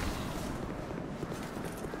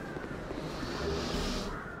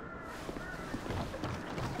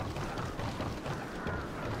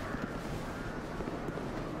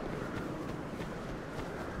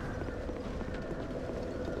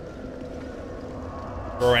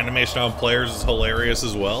 Bro, animation on players is hilarious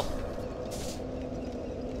as well.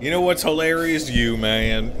 You know what's hilarious? You,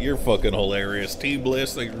 man. You're fucking hilarious.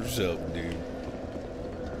 T-Bliss, thank you for subbing, dude.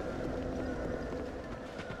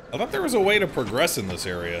 I thought there was a way to progress in this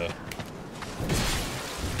area.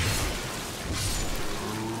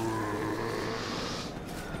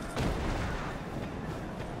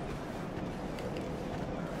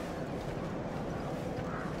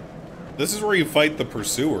 This is where you fight the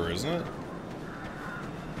pursuer, isn't it?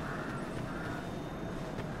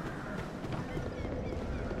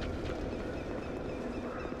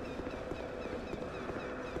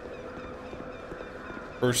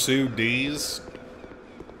 Pursue D's?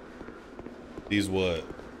 D's what?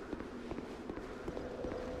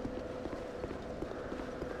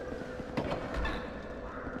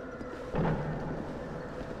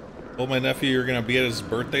 Told my nephew you're gonna be at his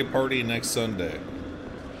birthday party next Sunday.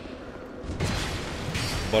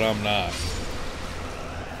 But I'm not.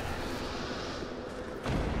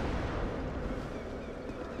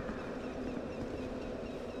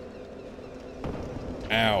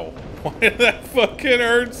 Ow. Why did that fucking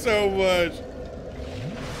hurt so much?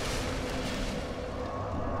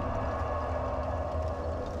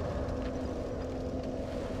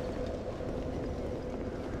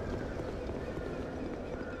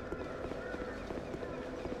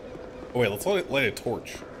 Oh wait, let's light a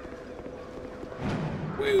torch.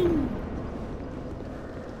 Woo!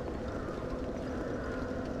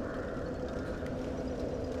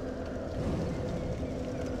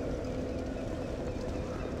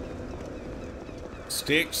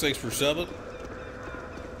 Stick, 6 for 7.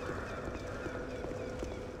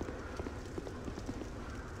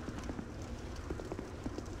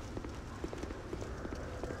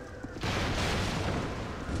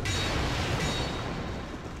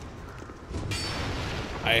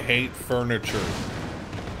 I hate furniture.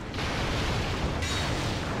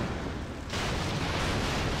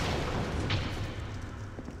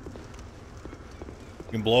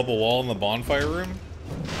 You can blow up a wall in the bonfire room?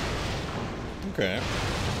 Okay.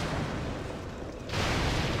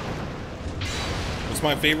 What's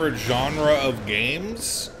my favorite genre of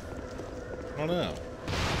games? I don't know.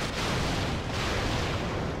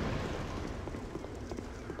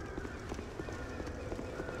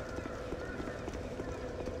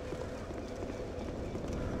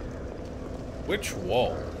 Which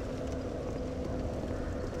wall?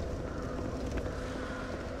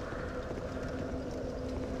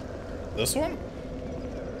 This one?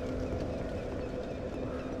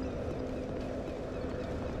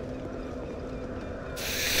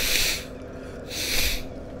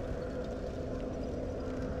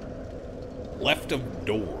 Left of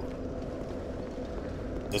door.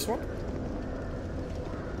 This one?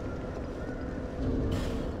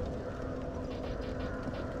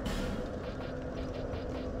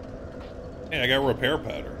 Hey, I got a repair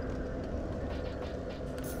pattern.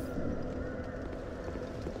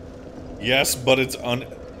 Yes, but it's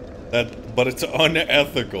unethical.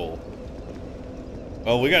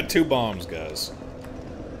 Well, we got 2 bombs, guys.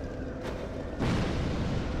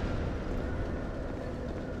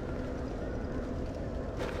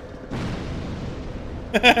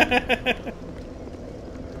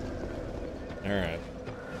 Alright.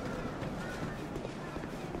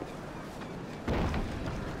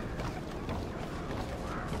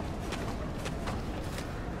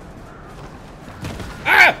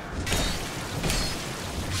 Ah!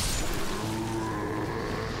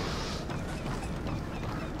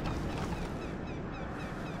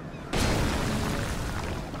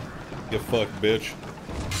 Get fucked, bitch.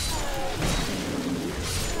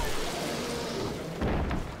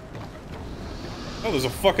 Oh, there's a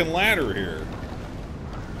fucking ladder here.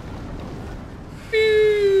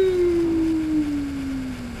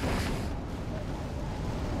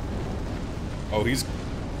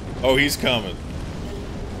 Oh, he's coming.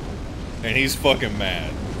 And he's fucking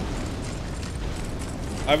mad.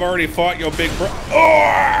 I've already fought your big bro-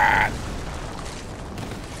 Oh!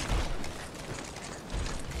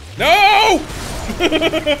 No!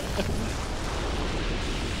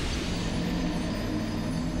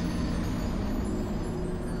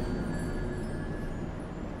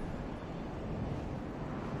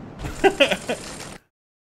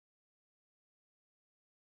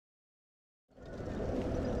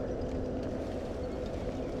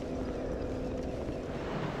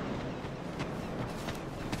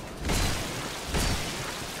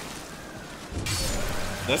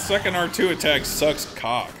 That second R2 attack sucks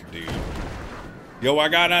cock, dude. Yo, I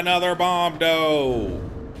got another bomb, though.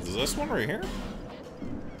 Is this one right here?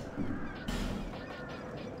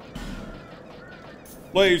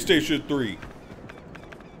 PlayStation 3.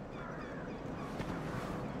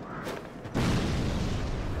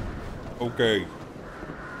 Okay.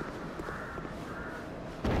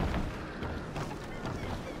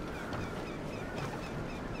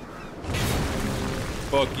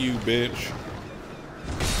 Fuck you, bitch.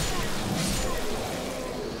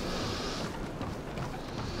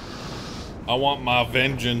 I want my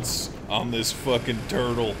vengeance on this fucking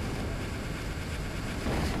turtle.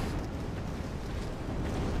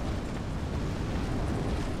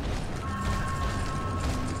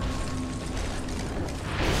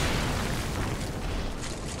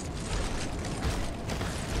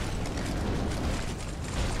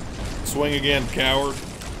 Swing again, coward.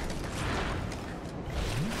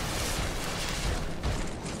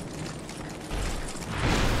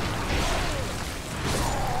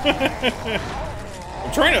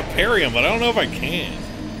 I'm trying to parry him, but I don't know if I can.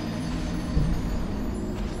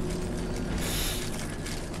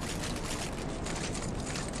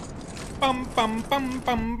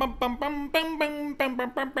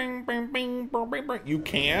 You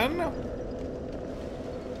can?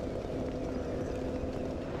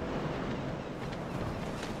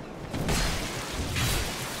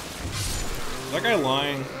 Is that guy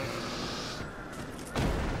lying?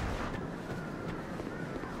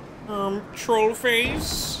 Troll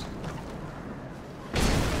face.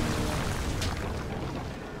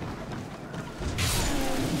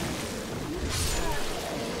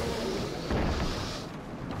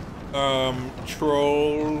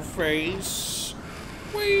 Troll face.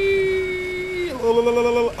 Whee! I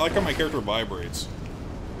like how my character vibrates.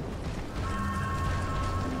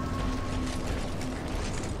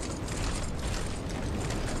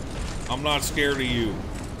 I'm not scared of you.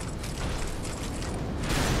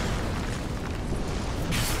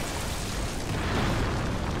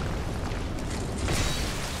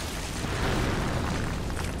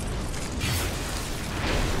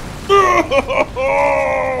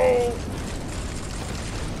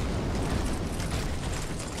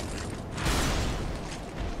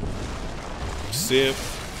 Sip.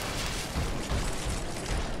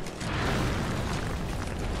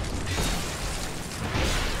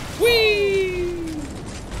 Whee!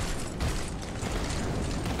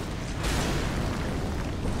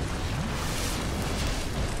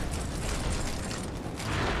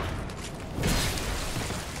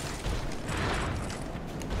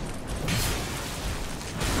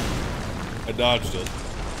 I dodged it.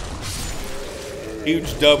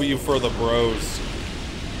 Huge W for the bros.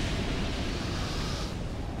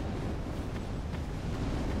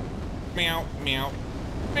 meow, meow.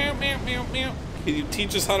 Meow, meow, meow, meow. Can you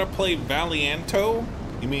teach us how to play Valianto?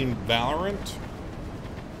 You mean Valorant?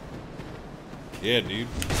 Yeah, dude.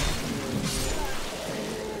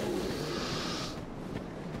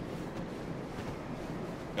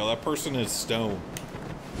 Yeah, that person is stone.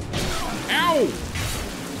 Ow!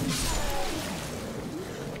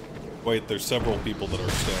 Wait, there's several people that are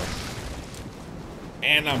stone.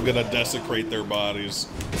 And I'm gonna desecrate their bodies.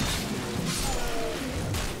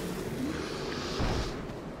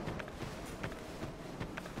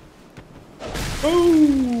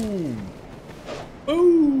 Boom!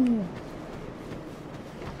 Boom!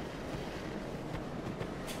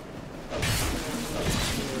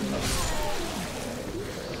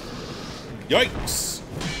 Yikes!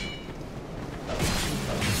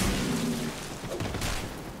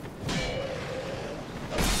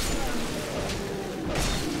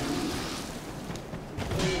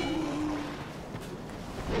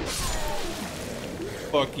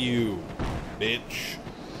 Fuck you, bitch.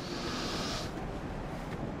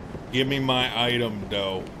 Give me my item,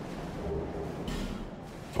 dough.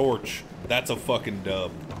 Torch. That's a fucking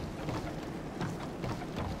dub.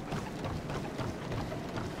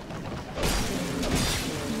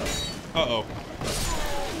 Uh-oh.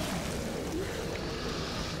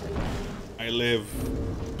 I live.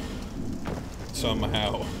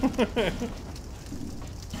 Somehow.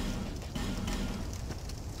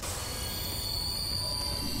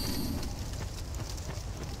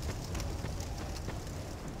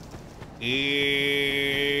 Ew.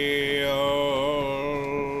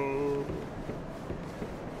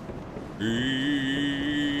 Ew.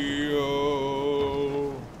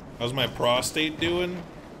 How's my prostate doing?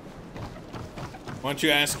 Why don't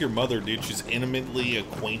you ask your mother, dude? She's intimately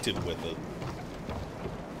acquainted with it.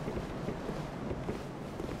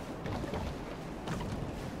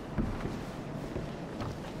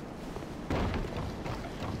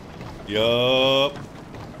 Yup.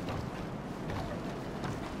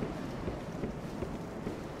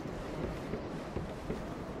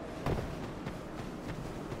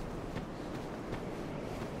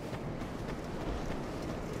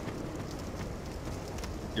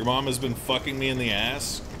 Your mom has been fucking me in the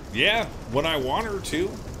ass? Yeah, when I want her to.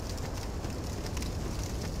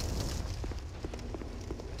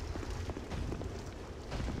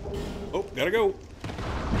 Oh, gotta go.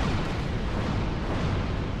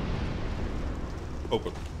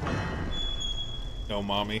 Open. No,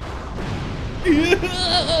 mommy.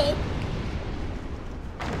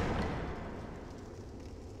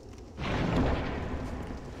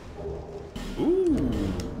 Ooh.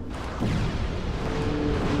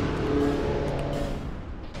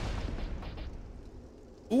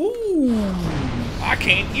 Ooh. I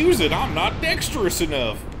can't use it. I'm not dexterous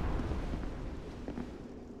enough.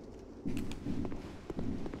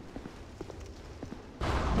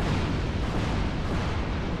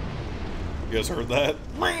 You guys heard that?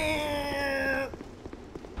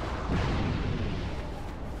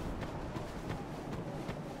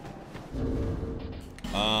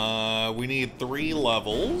 We need 3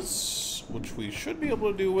 levels, which we should be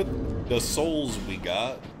able to do with the souls we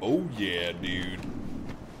got. Oh yeah, dude.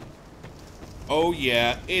 Oh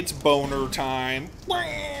yeah, it's boner time.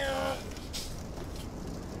 Well,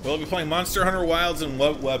 I'll be playing Monster Hunter Wilds and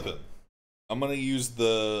what weapon? I'm gonna use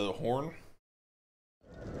the horn.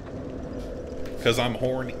 Because I'm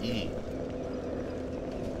horny.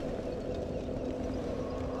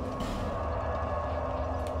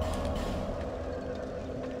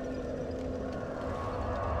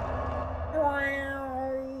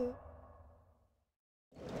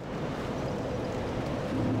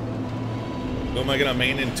 Who am I gonna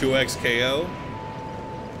main in 2x KO?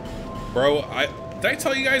 Bro, did I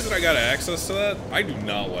tell you guys that I got access to that? I do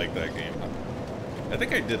not like that game. I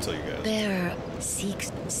think I did tell you guys. Bearer, seek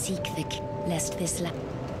the lest this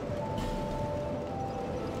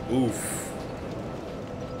Oof.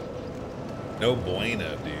 No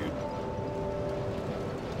bueno, dude.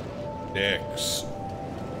 Dex.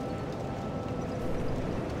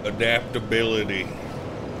 Adaptability.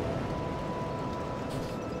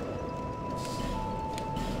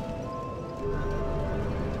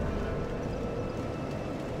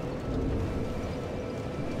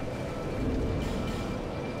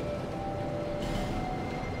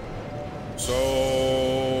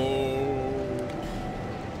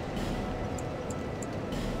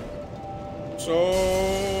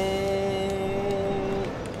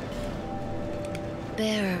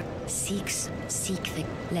 Bearer seek the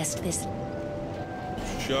lest this.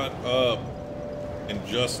 Shut up and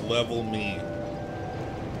just level me.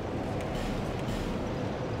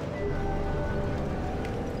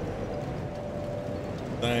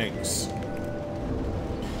 Thanks.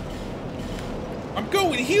 I'm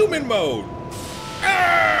going human mode!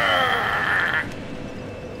 Ah!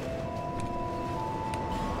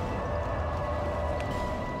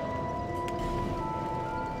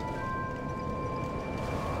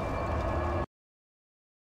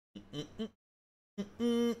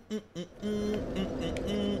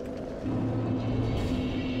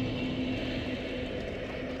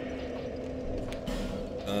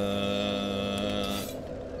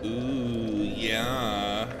 Ooh,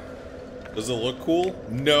 yeah. Does it look cool?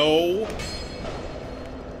 No.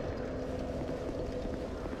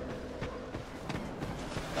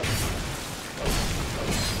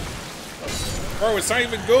 Bro, it's not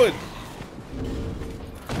even good.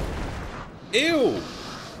 Ew.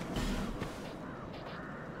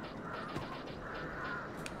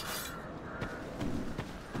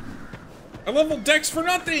 I leveled Dex for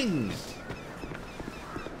nothing.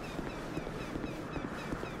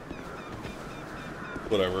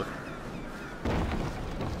 Whatever.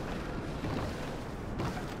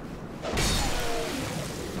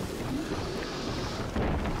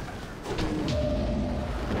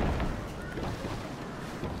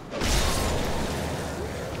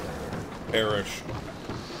 Perish.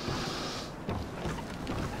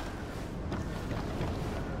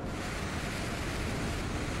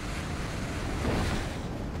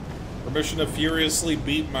 Permission to furiously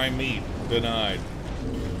beat my meat. Denied.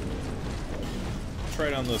 Try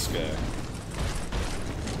it on this guy.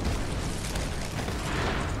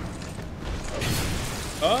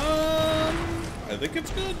 I think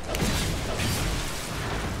it's good.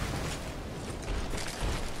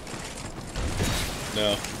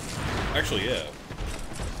 No. Actually, yeah.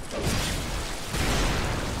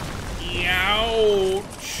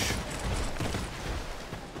 Ouch.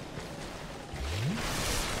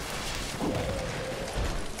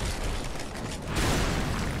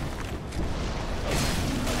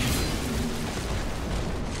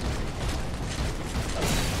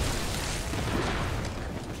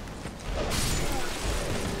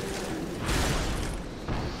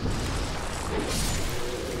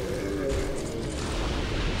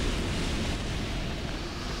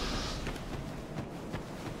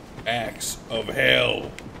 Axe of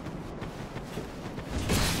hell.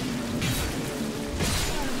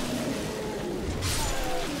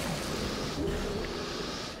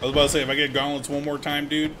 I was about to say, if I get gauntlets one more time,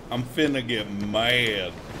 dude, I'm finna get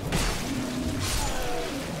mad.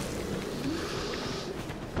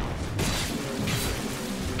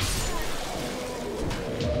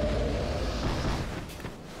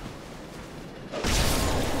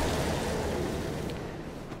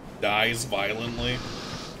 Dies violently.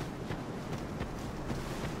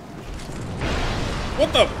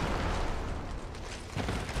 What the?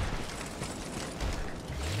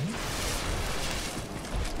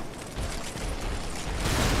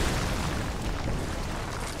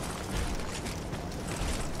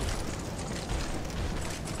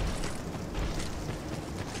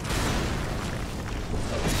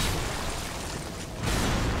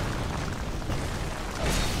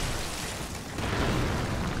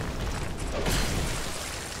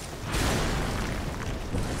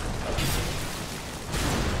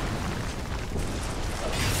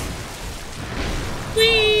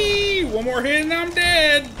 Whee! One more hit and I'm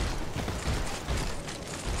dead.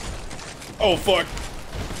 Oh, fuck.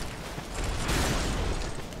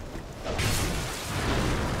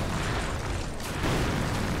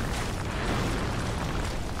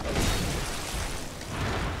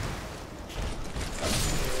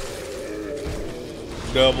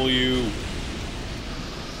 W.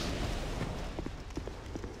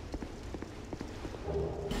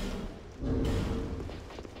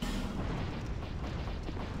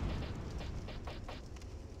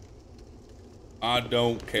 I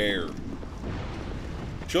don't care.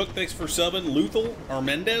 Chuck, thanks for subbing. Luthal or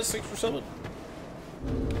Mendez, thanks for subbing.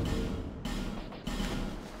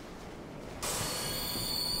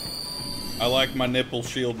 I like my nipple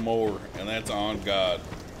shield more, and that's on God.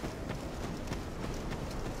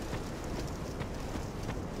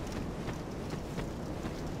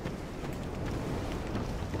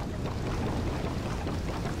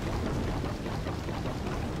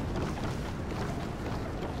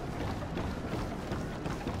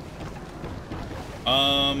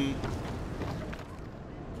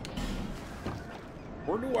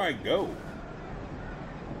 Where do I go?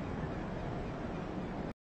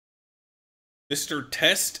 Mr.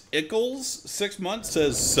 Test Ickles, 6 months,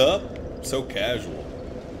 says sub. So casual.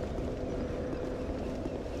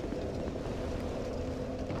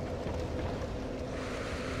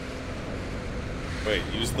 Wait,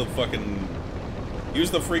 use the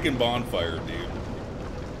freaking bonfire, dude.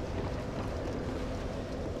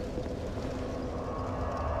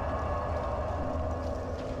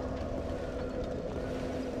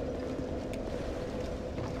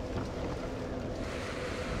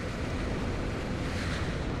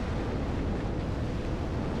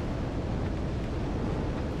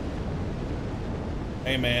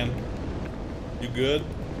 Hey, man. You good?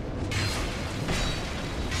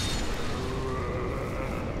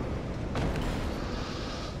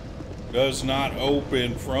 Does not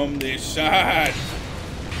open from this side.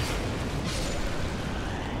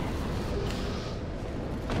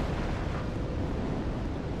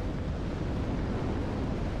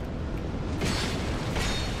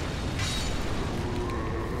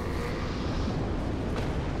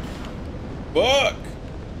 Fuck!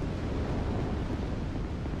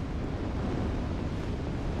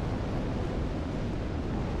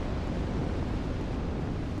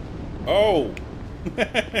 Oh!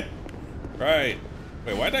 Right.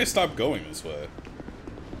 Wait, why did I stop going this way?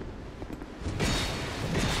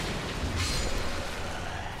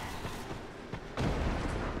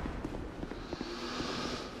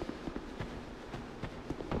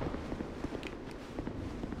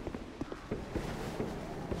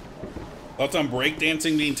 Thoughts on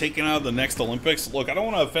breakdancing being taken out of the next Olympics? Look, I don't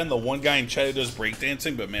want to offend the one guy in chat who does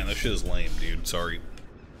breakdancing, but man, this shit is lame, dude. Sorry.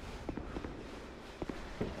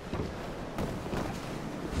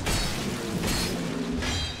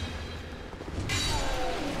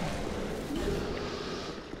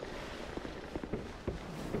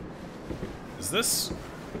 Is this...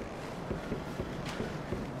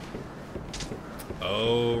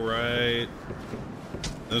 Oh, right.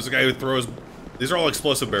 There's a guy who throws... These are all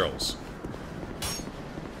explosive barrels.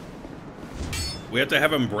 We have to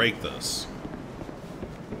have him break this.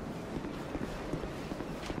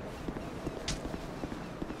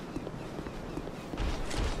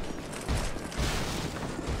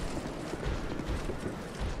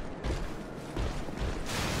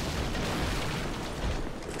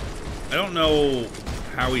 I don't know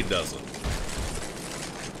how he does it.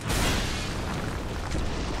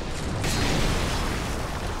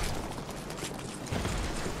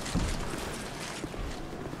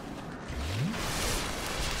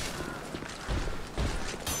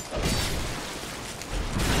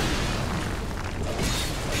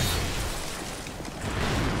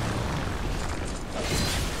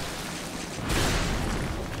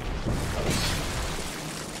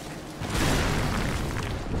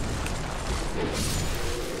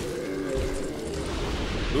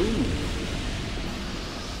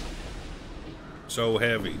 So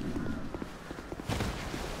heavy.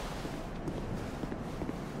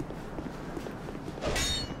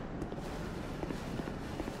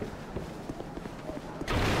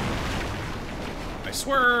 I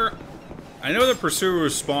swear, I know the pursuer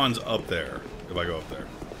spawns up there if I go up there.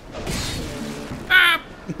 Ah!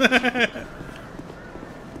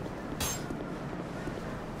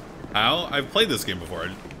 How? I've played this game before.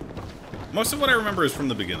 Most of what I remember is from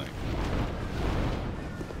the beginning.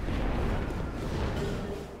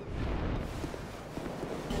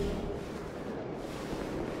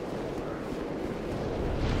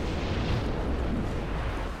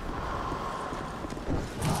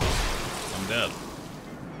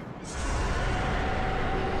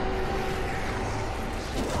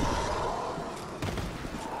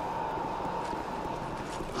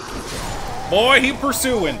 Boy, he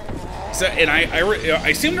pursuing. So, and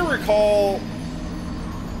I seem to recall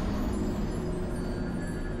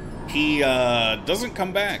he doesn't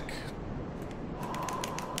come back.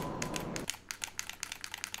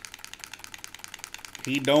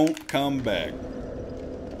 He don't come back.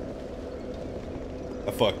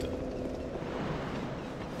 I fucked it.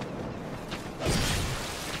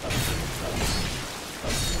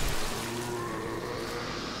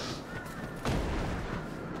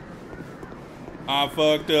 I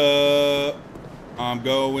fucked up. I'm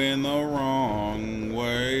going the wrong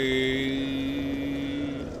way.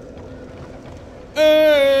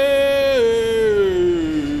 Hey!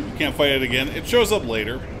 You can't fight it again. It shows up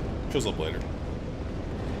later. It shows up later.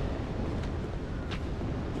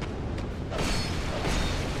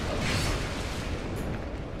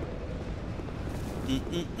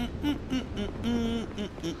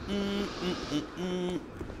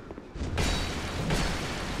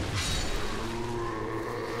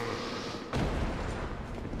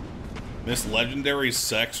 This legendary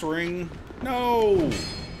sex ring? No!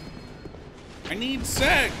 I need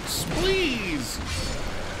sex, please!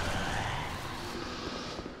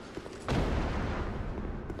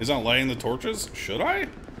 Is not lighting the torches? Should I?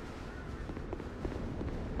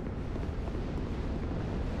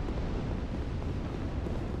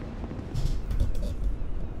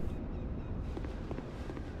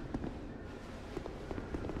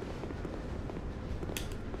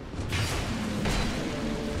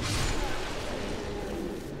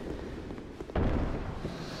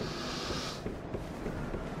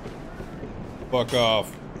 Fuck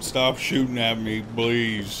off. Stop shooting at me,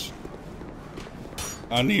 please.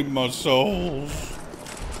 I need my souls.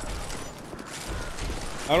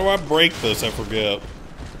 How do I break this? I forget.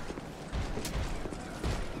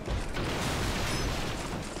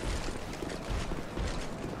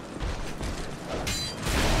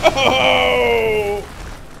 Oh!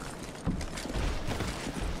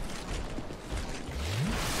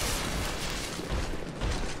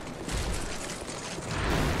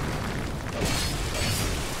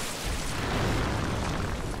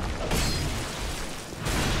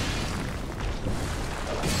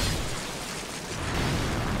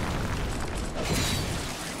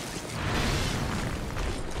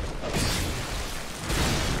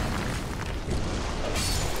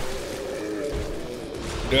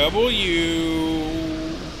 W.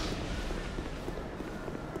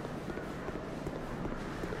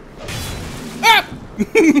 Ah!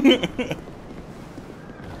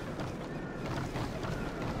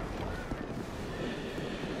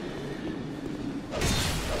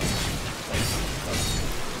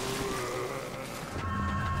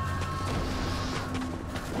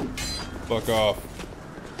 Fuck off.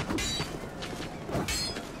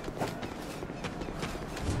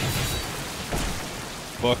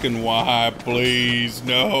 Fucking why, please?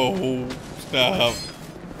 No. Stop.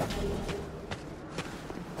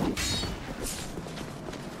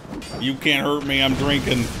 You can't hurt me, I'm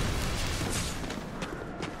drinking.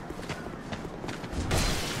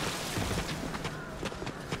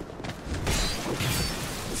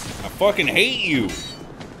 I fucking hate you.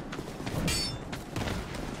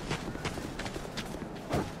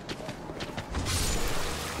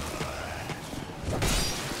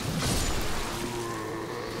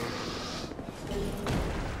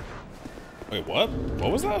 Wait, what?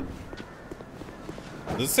 What was that?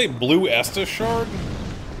 Does it say blue Estus shard?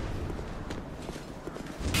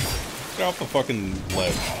 Get off the fucking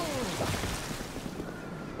ledge.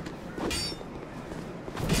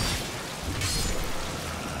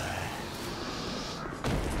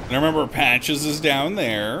 And I remember Patches is down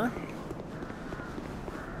there.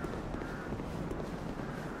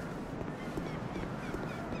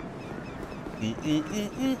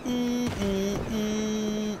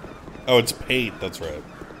 Oh, it's Pate, that's right.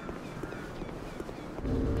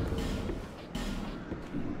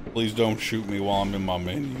 Please don't shoot me while I'm in my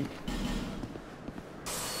menu.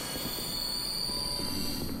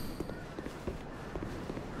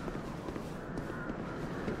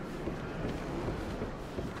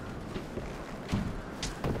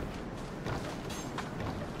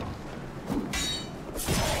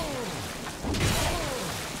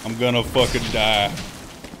 I'm gonna fucking die.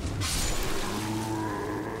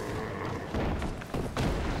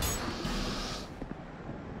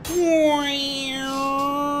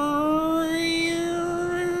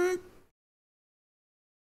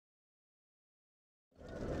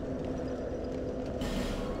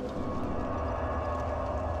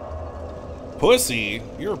 Pussy?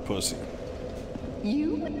 You're a pussy.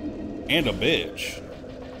 You? And a bitch.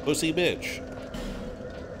 Pussy bitch.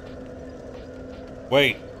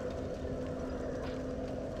 Wait.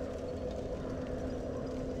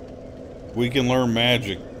 We can learn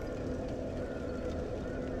magic.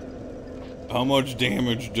 How much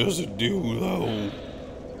damage does it do, though?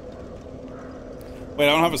 Wait,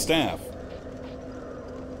 I don't have a staff.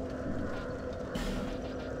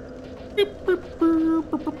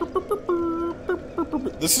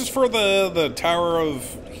 This is for the Tower of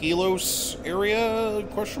Helos area,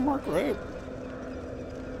 question mark, right?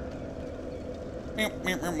 Give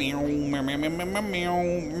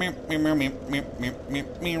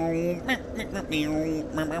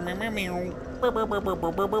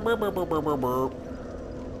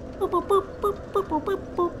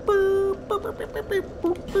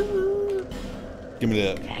me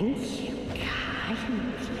that. Thank you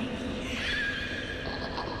kindly.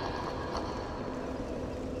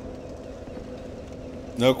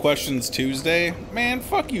 No questions Tuesday? Man,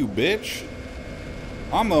 fuck you, bitch.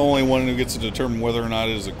 I'm the only one who gets to determine whether or not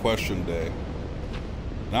it is a question day.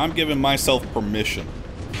 And I'm giving myself permission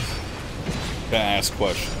to ask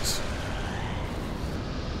questions.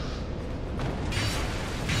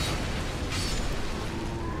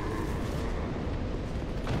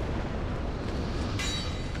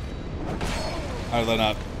 How did that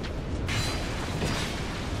not?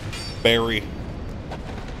 Barry.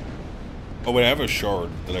 Oh wait, I have a shard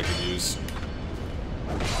that I could use.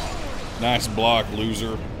 Nice block,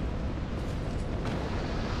 loser.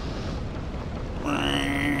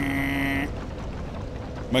 I'm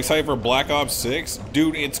excited for Black Ops 6.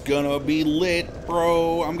 Dude, it's gonna be lit,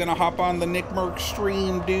 bro. I'm gonna hop on the Nick Merc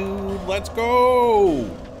stream, dude. Let's go.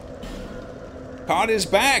 COD is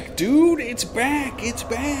back, dude. It's back. It's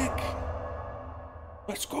back.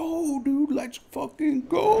 Let's go, dude. Let's fucking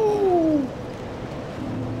go.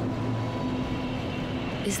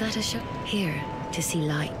 Is that a shot? Here, to see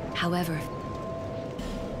light. However...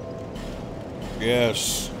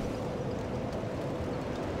 Yes.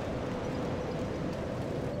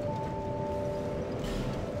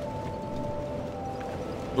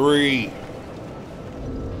 Three.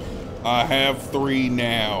 I have 3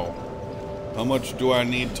 now. How much do I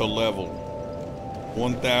need to level?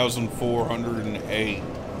 1,408.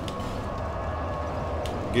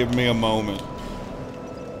 Give me a moment.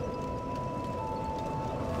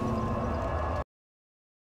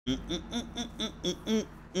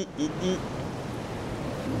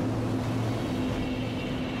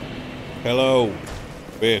 Hello,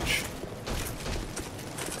 bitch.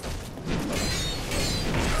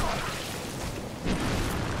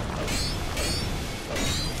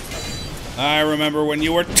 I remember when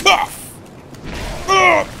you were tough.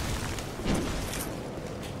 Ugh!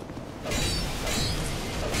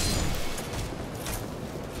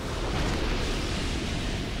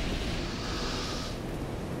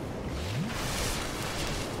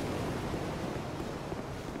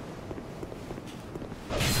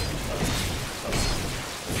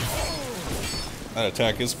 That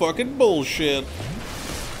attack is fucking bullshit.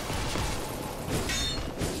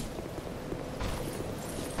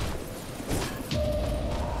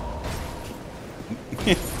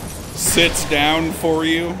 Sits down for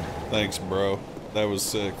you. Thanks, bro. That was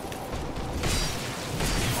sick.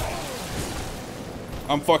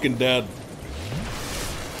 I'm fucking dead.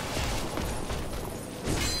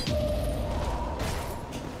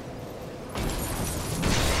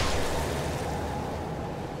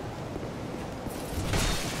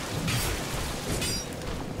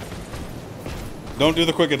 Don't do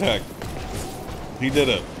the quick attack. He did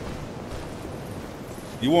it.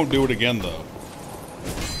 You won't do it again, though.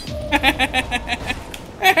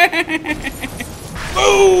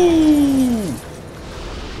 Ooh!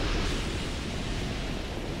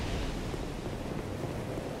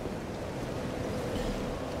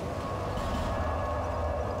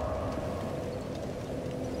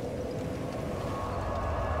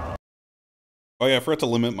 Oh yeah, I forgot to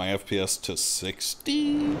limit my FPS to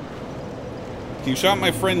 60. You shot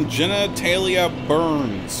my friend Jenna Talia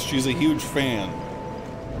Burns. She's a huge fan.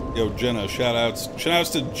 Yo, Jenna,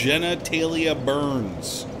 shoutouts to Jenna Talia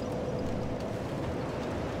Burns.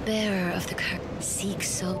 Bearer of the curse, seek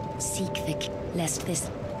the lest this.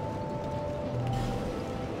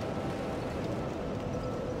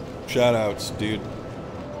 Shoutouts, dude.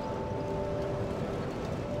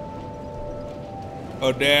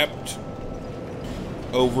 Adapt.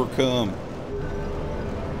 Overcome.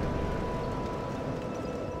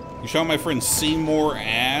 You shot my friend Seymour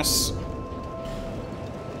ass.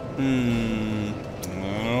 I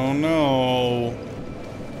don't know.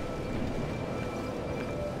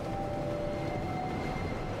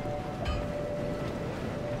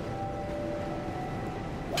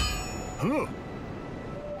 Huh.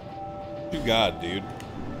 You got, dude.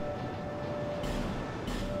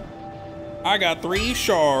 I got 3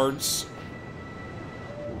 shards.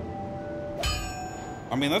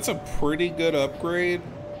 I mean, that's a pretty good upgrade.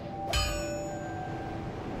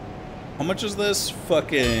 How much is this?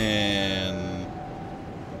 Fucking...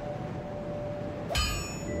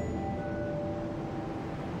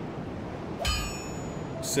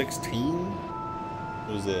 $16?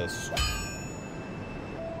 What is this?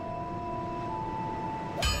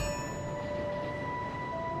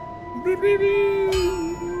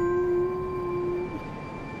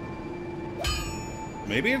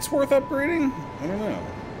 Maybe it's worth upgrading? I don't know.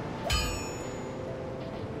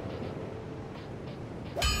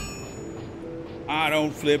 I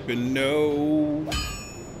don't flippin' know.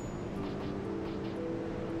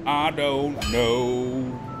 I don't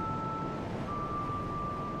know.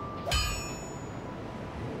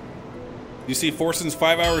 You see Forson's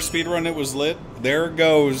 5-hour speedrun, it was lit. There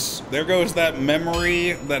goes that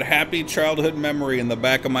memory, that happy childhood memory in the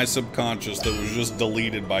back of my subconscious that was just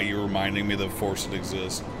deleted by you reminding me that Forson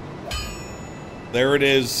exists. There it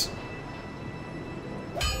is.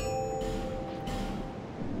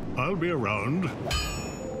 I'll be around.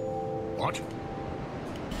 What?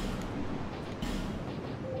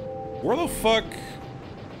 Where the fuck?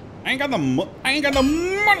 I ain't got the money.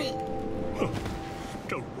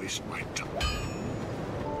 Don't waste my time.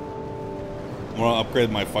 I'm gonna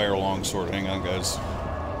upgrade my fire longsword. Hang on, guys.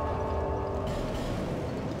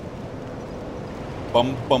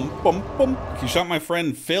 Bum bum bum bum. You shot my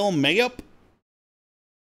friend Phil Mayup.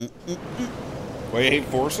 Why you hate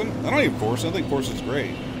Forson? I don't hate Forson. I think Forson's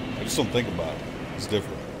great. I just don't think about it. It's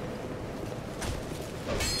different.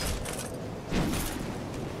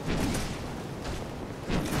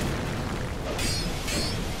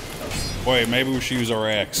 Wait, maybe we should use our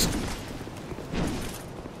axe.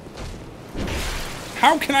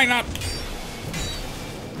 How can I not?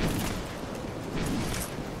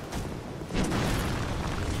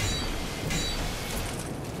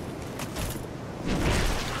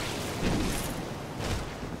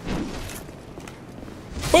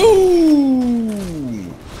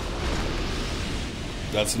 Boom!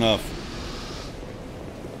 That's enough.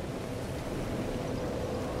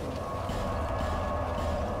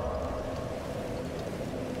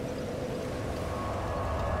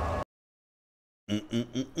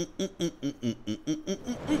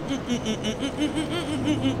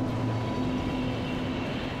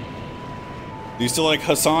 Do you still like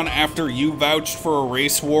Hassan after you vouched for a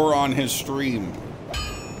race war on his stream?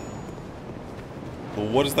 Well,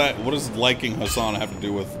 what is that? What does liking Hassan have to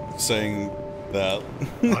do with saying that?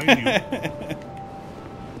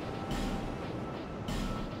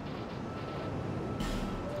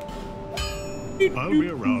 I'll be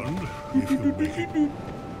around if you make it.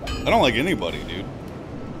 I don't like anybody, dude.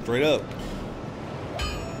 Straight up.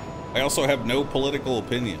 I also have no political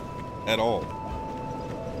opinion at all.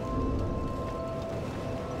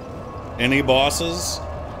 Any bosses?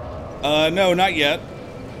 No, not yet.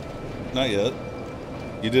 Not yet.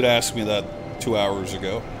 You did ask me that 2 hours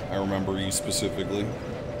ago. I remember you specifically.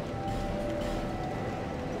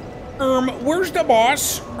 Where's the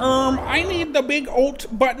boss? I need the big alt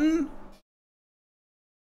button.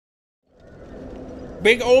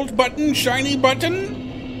 Big old button, shiny button.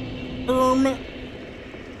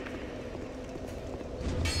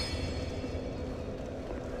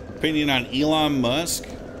 Opinion on Elon Musk?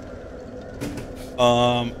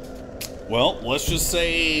 Well, let's just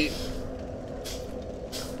say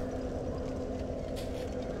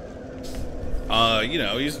you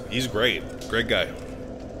know, he's great. Great guy.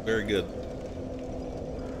 Very good.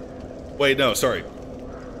 Wait, no, sorry.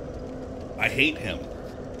 I hate him.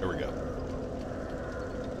 There we go.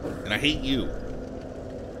 And I hate you.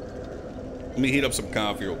 Let me heat up some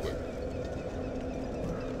coffee real quick.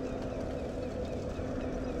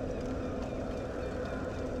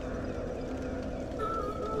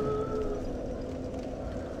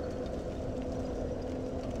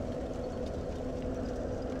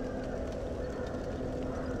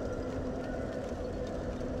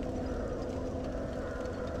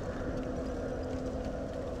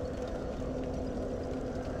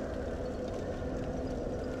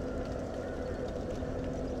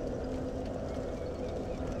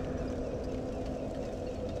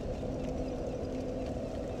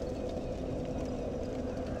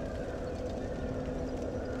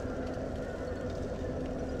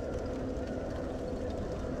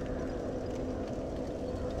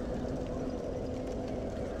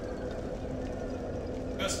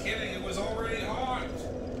 Just kidding, it was already hot.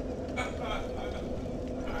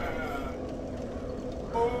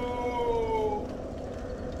 Oh.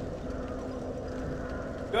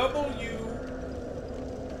 W.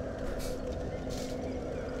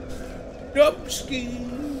 Dubski.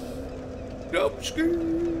 Dubski.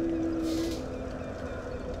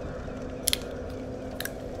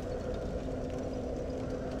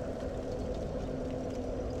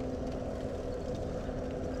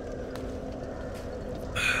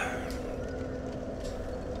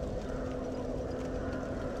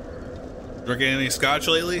 Drinking any scotch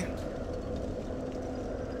lately?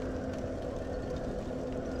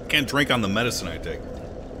 Can't drink on the medicine I take.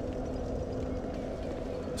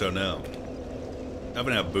 So no. I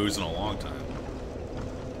haven't had booze in a long time.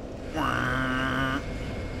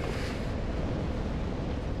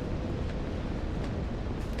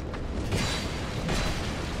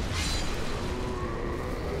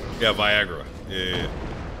 Yeah, Viagra. Yeah.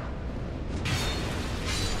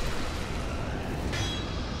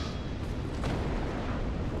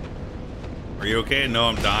 Are you okay? No,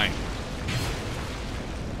 I'm dying.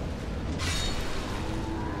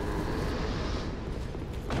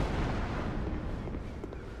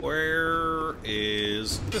 Where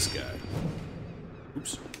is this guy?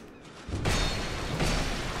 Oops.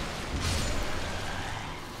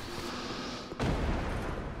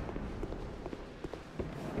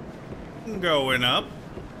 Going up.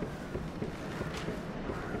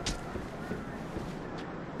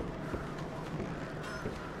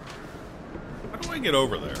 How do I get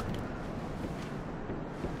over there?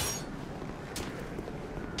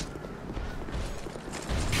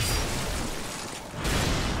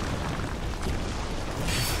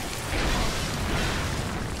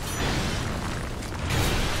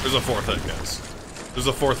 There's a fourth hit, guys. There's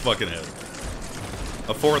a fourth fucking hit.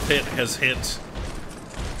 A fourth hit has hit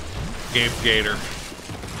Gabe Gator.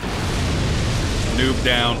 Noob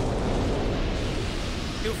down.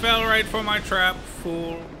 You fell right for my trap,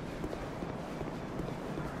 fool.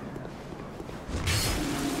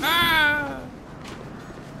 Ah!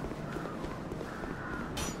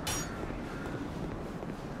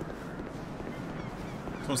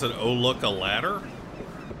 Someone said, oh, look, a ladder?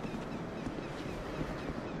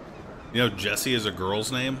 You know, Jessie is a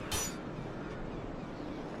girl's name.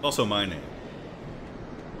 Also my name.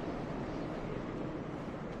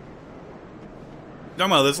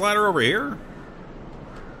 Talking about this ladder over here?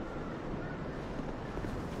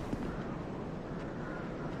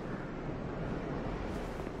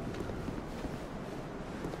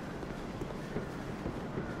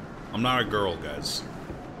 I'm not a girl, guys.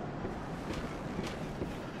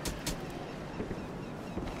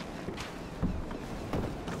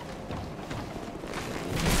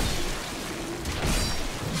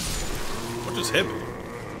 What just hit me?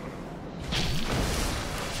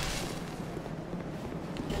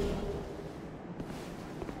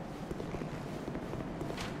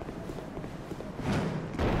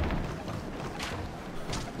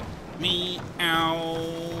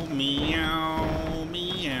 Meow, meow,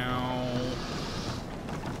 meow.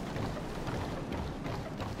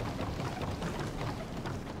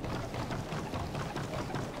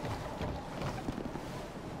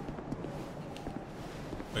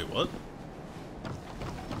 Wait, what?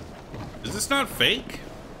 Is this not fake?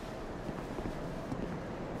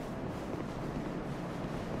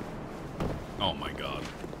 Oh my god.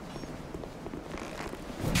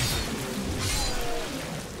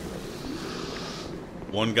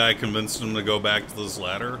 One guy convinced him to go back to this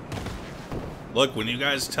ladder. Look, when you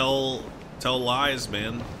guys tell lies,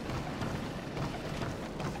 man.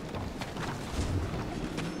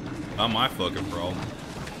 Not my fucking problem.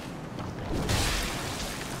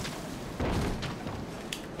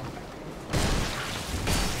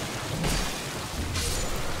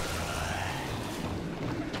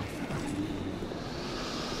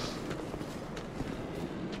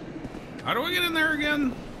 How do I get in there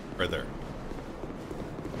again? Right there.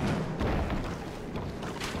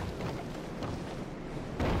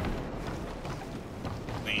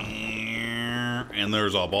 And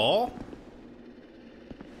there's a ball.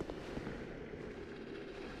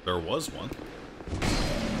 There was one.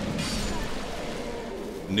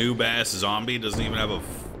 Noob ass zombie doesn't even have a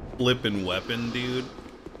flippin' weapon, dude.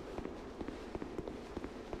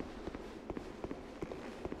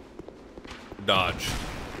 Dodge.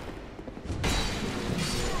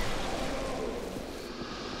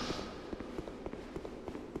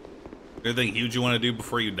 Anything huge you want to do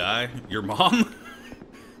before you die? Your mom?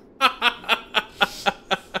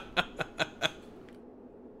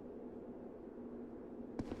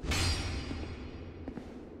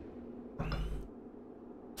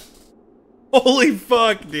 Holy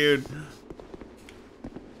fuck, dude.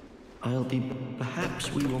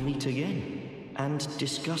 Perhaps we will meet again and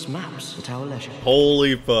discuss maps at our leisure.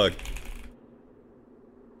 Holy fuck.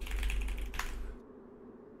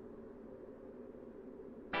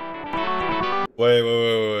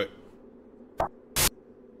 Wait.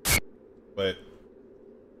 Wait.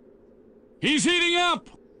 He's heating up!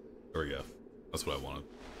 There we go. That's what I wanted.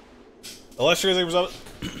 Illustrious was up.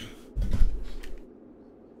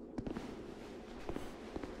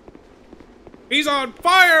 He's on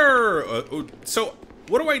fire! So,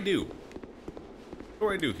 what do I do? What do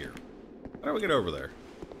I do here? How do I get over there?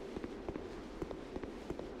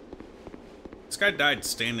 This guy died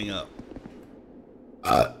standing up.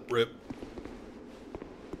 Rip.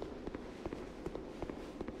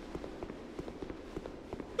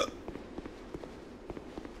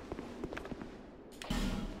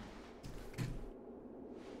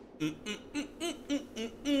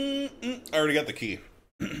 I already got the key.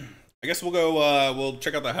 I guess we'll go, we'll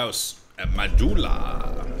check out the house at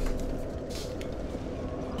Majula.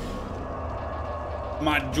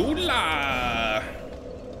 Majula!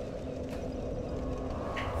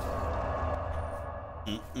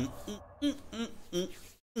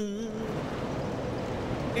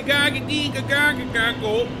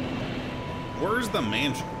 Where's the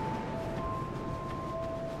mansion?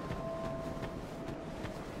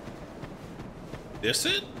 This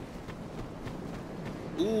it?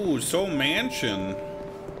 Ooh, so mansion.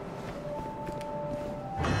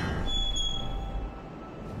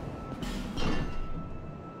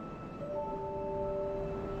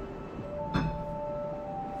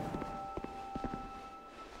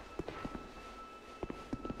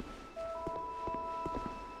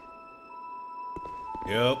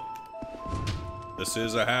 Yep. This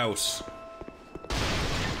is a house.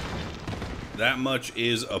 That much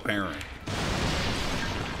is apparent.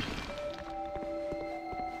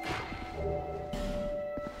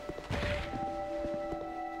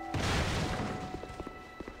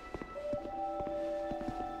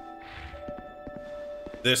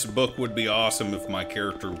 This book would be awesome if my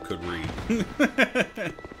character could read.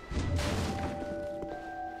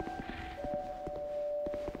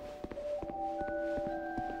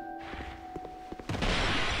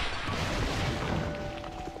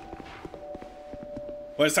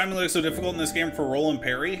 Why does timing look so difficult in this game for roll and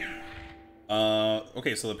parry?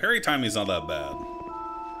 Okay, so the parry timing is not that bad.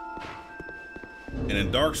 And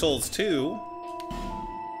in Dark Souls 2,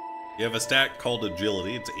 you have a stat called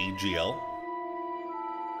agility. It's AGL.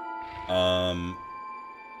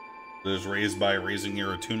 It is raised by raising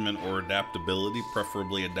your attunement or adaptability,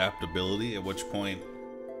 preferably adaptability, at which point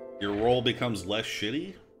your roll becomes less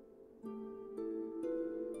shitty.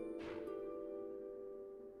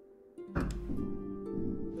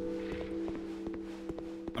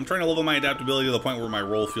 I'm trying to level my adaptability to the point where my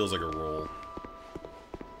roll feels like a roll.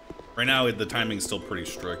 Right now, the timing's still pretty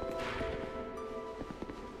strict.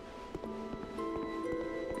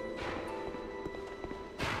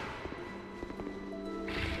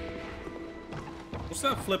 What's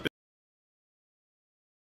that flipping?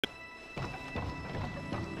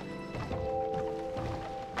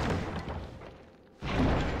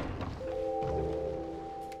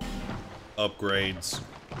 Upgrades.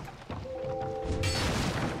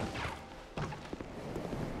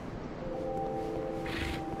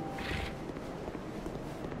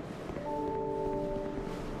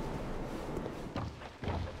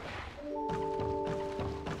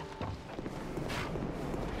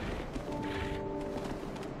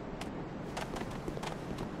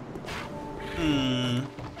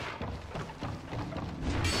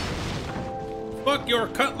 Fuck your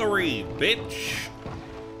cutlery, bitch.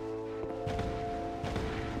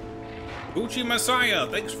 Gucci Messiah,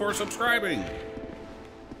 thanks for subscribing.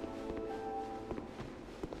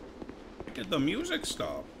 Did the music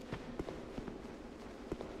stop?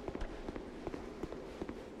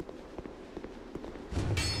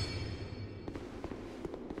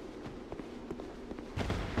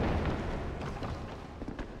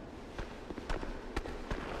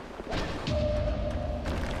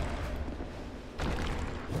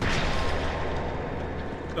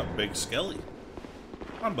 Big Skelly.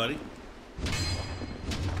 Come on, buddy.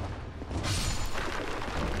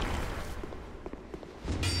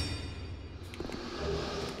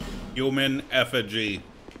 Human effigy.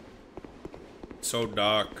 So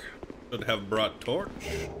dark. Should have brought torch.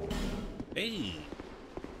 Hey.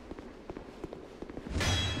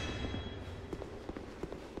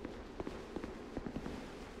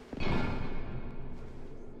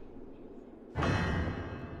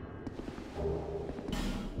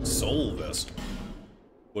 Soul vest.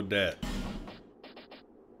 What that?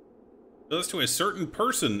 Does to a certain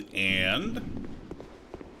person and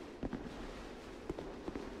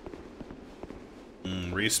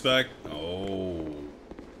respect. Oh.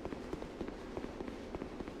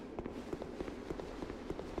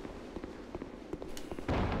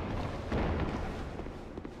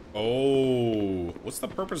 Oh. What's the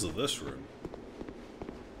purpose of this room?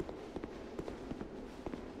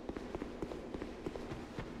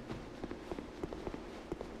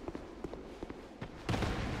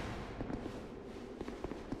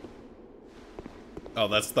 Oh,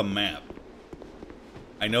 that's the map.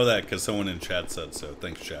 I know that because someone in chat said so.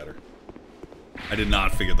 Thanks, chatter. I did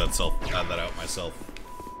not figure that out myself.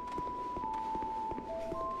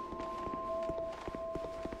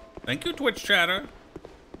 Thank you, Twitch chatter.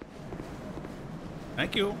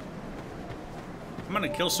 Thank you. I'm gonna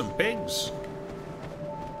kill some pigs.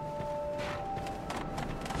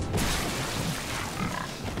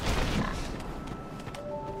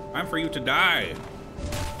 Time for you to die.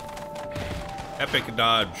 Epic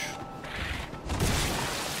dodge.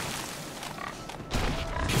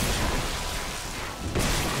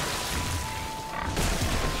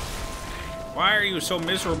 Why are you so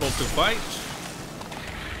miserable to fight?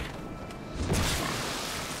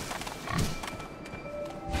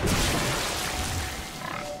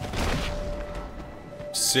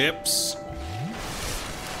 Sips.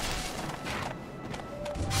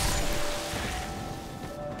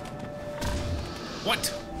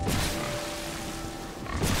 What?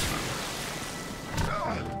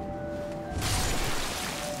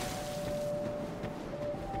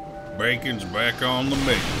 Bacon's back on the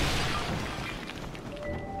menu.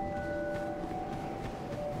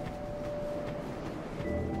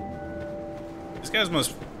 These guys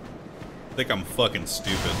must think I'm fucking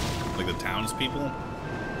stupid. Like the townspeople.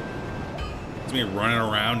 It's me running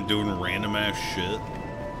around doing random ass shit.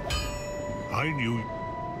 I knew.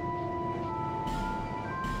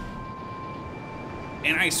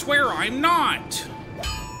 And I swear I'm not!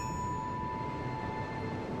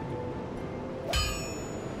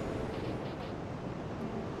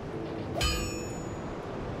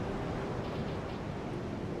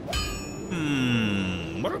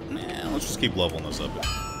 keep leveling this up.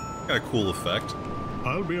 Got a cool effect.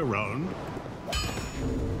 I'll be around.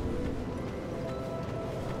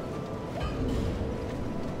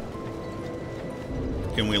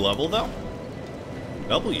 Can we level though?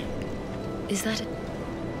 W. Is that it?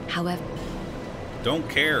 However, Don't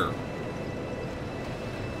care.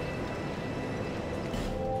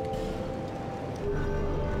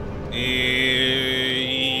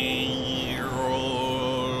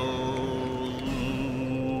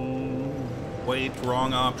 Wait,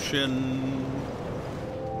 wrong option.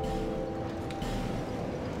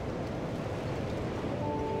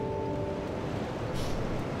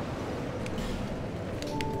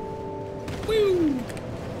 Woo!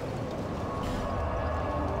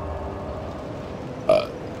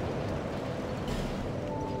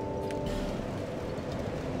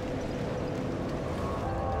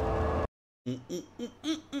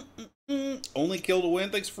 Only kill to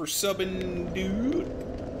win. Thanks for subbing, dude.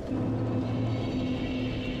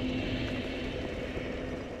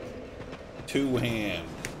 Two hand.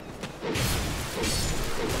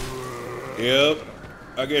 Yep.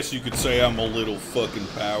 I guess you could say I'm a little fucking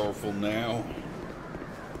powerful now.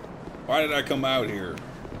 Why did I come out here?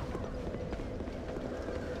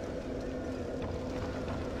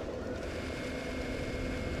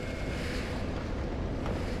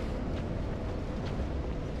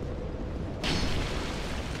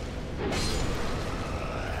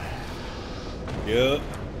 Yep.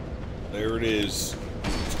 There it is.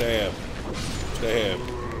 Stab. Stab.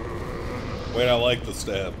 Wait, I like the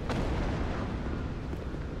stab.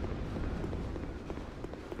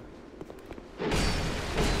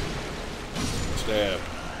 Stab.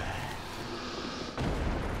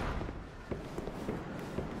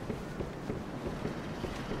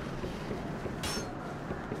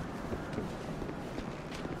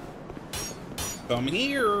 Come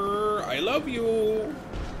here. I love you.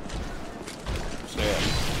 Stab.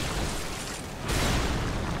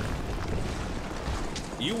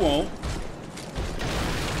 You won't.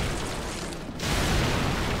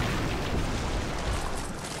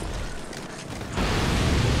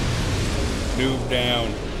 Noob down.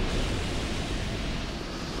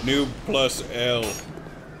 Noob plus L.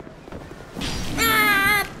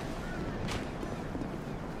 Ah!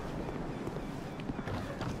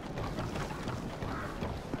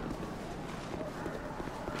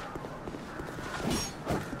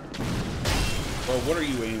 Bro, what are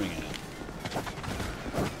you aiming at?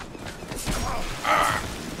 Ah!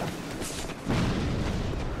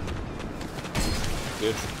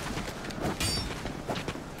 Bitch.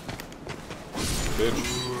 Bitch.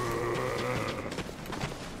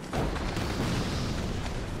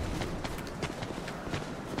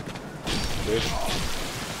 Bitch.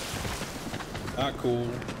 Not cool.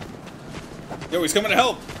 Yo, he's coming to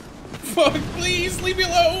help. Fuck, please, leave me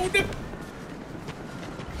alone.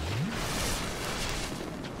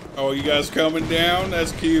 Oh, you guys coming down?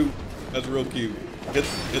 That's cute. That's real cute.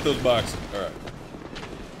 Hit those boxes. Alright.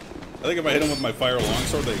 I think if I hit them with my fire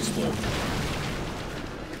longsword, they explode.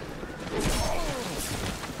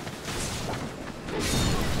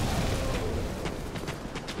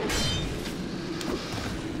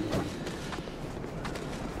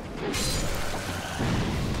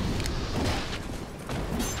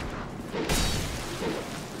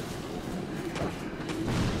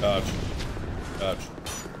 Dodge. Dodge.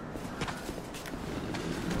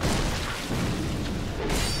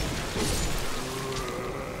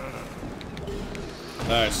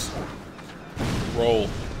 Nice. Roll.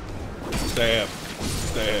 Stab.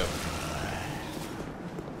 Stab.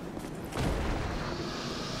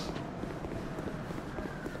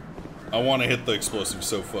 I want to hit the explosive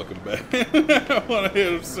so fucking bad. I want to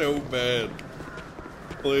hit him so bad.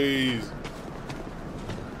 Please.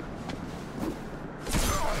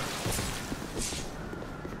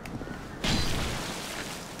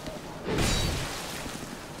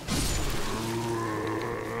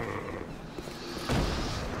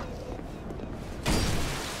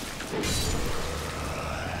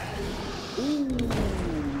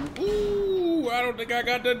 I don't think I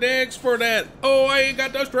got the dex for that. Oh, I ain't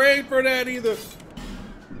got the strength for that either.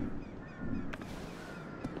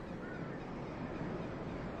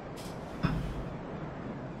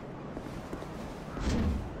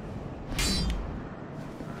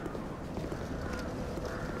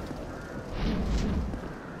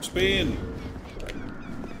 Spin.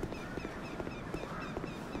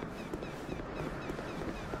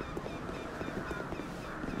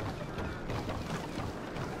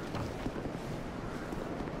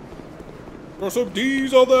 Throw some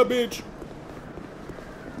D's on that bitch.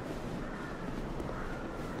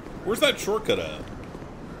 Where's that shortcut at?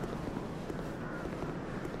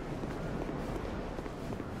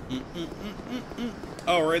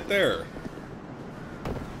 Oh, right there.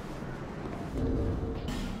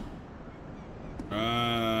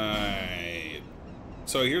 Right.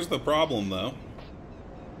 So here's the problem, though.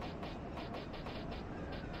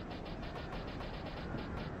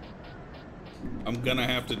 I'm gonna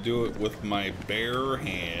have to do it with my bare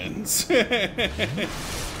hands.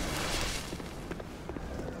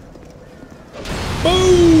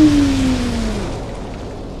 Boom!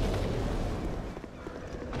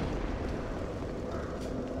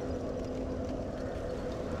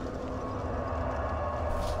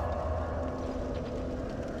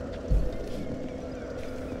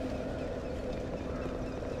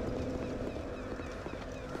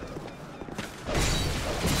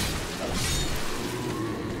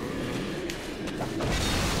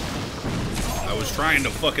 I was trying to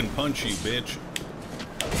fucking punch you, bitch.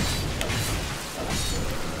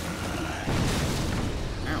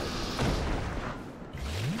 Ow.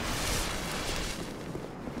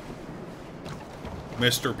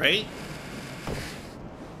 Mr. Pate?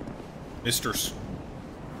 Mr.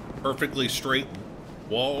 Perfectly straight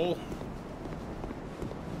wall?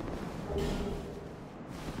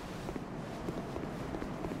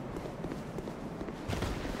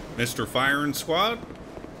 Mr. Firing Squad?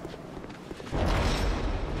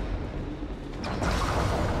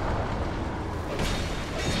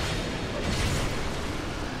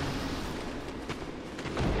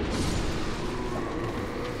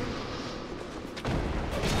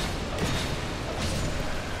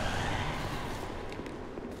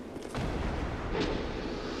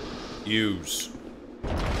 Use.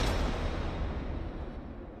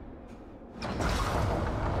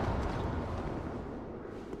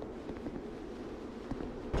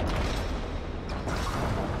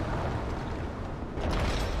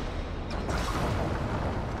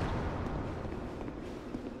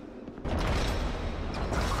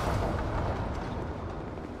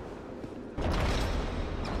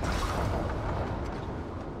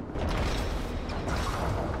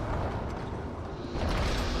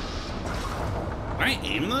 Can I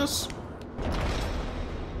aim this?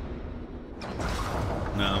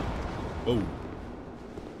 No. Oh.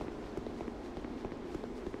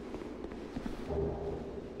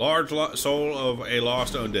 Large soul of a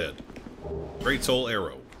lost undead. Great soul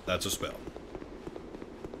arrow. That's a spell.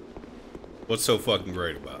 What's so fucking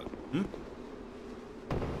great about it? Hmm?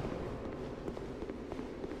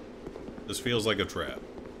 This feels like a trap.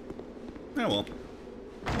 Oh well.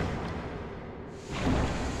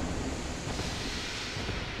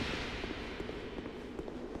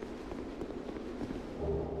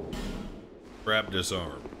 Trap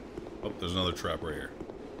disarm. Oh, there's another trap right here.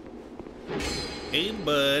 Hey,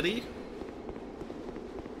 buddy.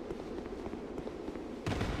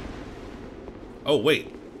 Oh,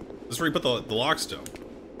 wait. This is where you put the lockstone.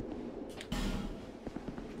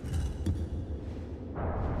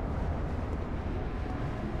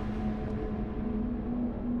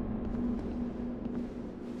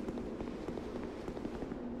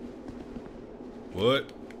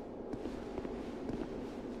 What?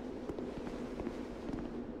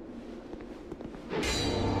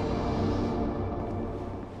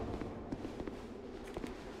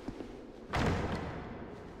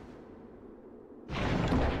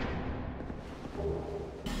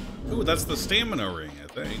 Ooh, that's the stamina ring, I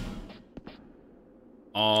think.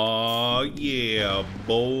 Aw, yeah,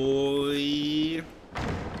 boy.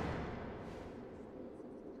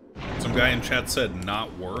 Some guy in chat said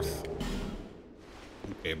not worth.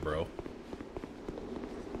 Okay, bro.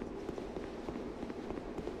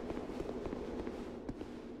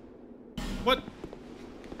 What?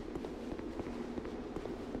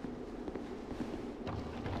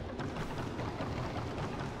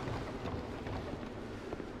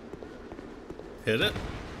 Hit it?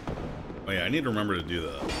 Oh yeah, I need to remember to do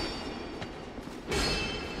that.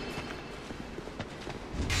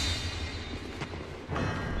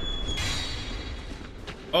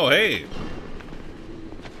 Oh, hey!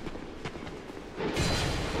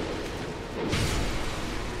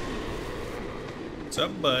 What's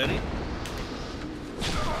up, buddy?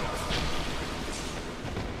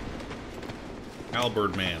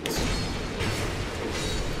 Halberd Mans.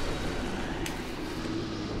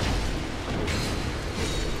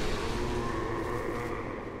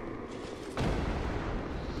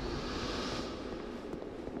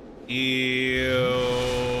 Ew.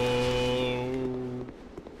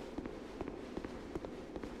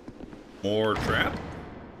 More trap?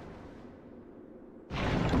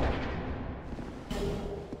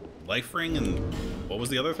 Life ring and what was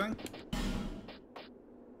the other thing?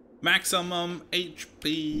 Maximum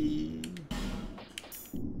HP.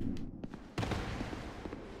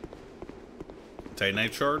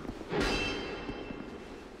 Titanite shard.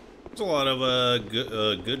 There's a lot of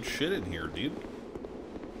good shit in here, dude.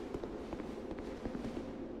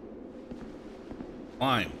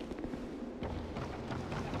 Fine.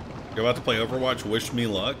 You're about to play Overwatch, wish me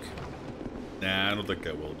luck? Nah, I don't think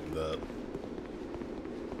I will do that.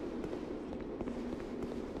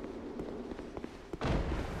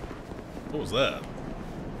 What was that?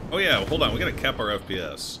 Oh yeah, hold on, we gotta cap our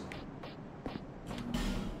FPS.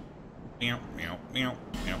 Meow, meow, meow,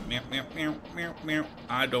 meow, meow, meow, meow, meow, meow.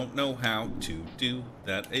 I don't know how to do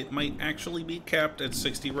that. It might actually be capped at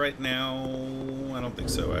 60 right now. I don't think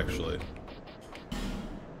so, actually.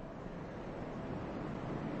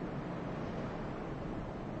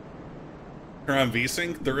 Turn on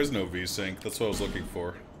VSync? There is no VSync. That's what I was looking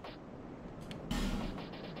for.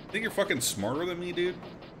 Think you're fucking smarter than me, dude?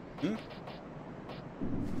 Hmm?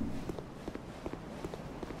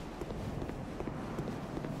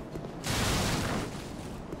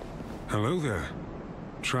 Hello there.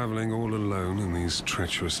 Traveling all alone in these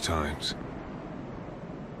treacherous times.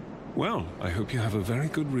 Well, I hope you have a very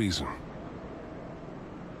good reason.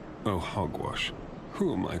 Oh, hogwash.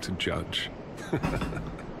 Who am I to judge?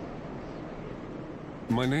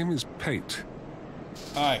 My name is Pate.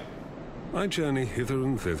 Hi. I journey hither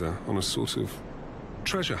and thither on a sort of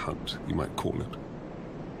treasure hunt, you might call it.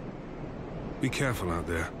 Be careful out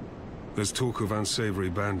there. There's talk of unsavory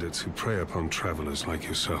bandits who prey upon travelers like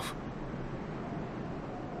yourself.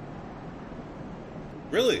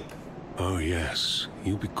 Really? Oh yes,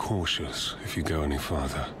 you be cautious if you go any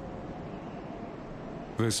farther.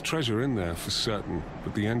 There's treasure in there for certain,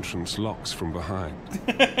 but the entrance locks from behind.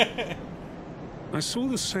 I saw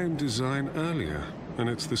the same design earlier, and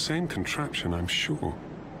it's the same contraption, I'm sure.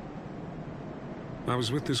 I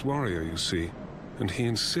was with this warrior, you see, and he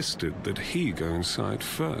insisted that he go inside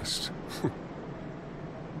first.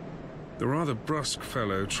 The rather brusque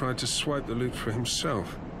fellow tried to swipe the loot for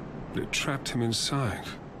himself, but it trapped him inside.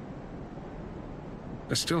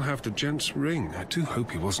 I still have the gent's ring. I do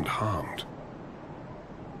hope he wasn't harmed.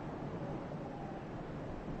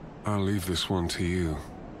 I'll leave this one to you.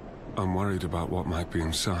 I'm worried about what might be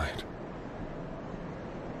inside.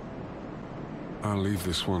 I'll leave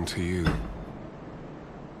this one to you.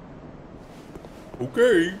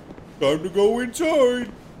 Okay, time to go inside.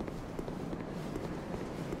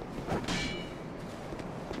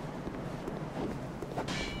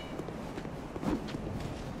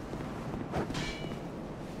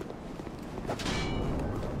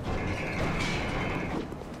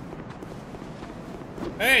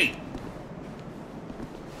 Hey!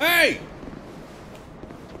 Hey!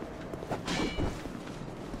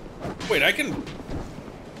 Wait, I can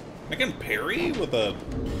parry with a...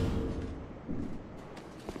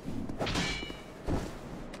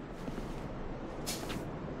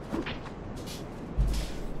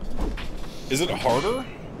 Is it harder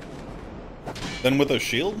than with a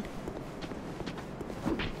shield?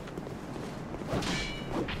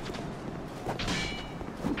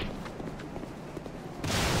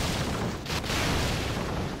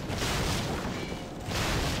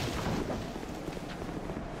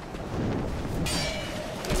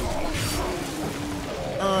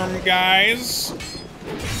 Guys.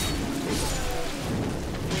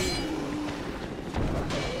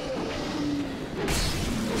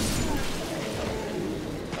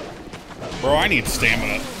 Bro, I need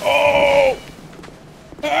stamina. Oh!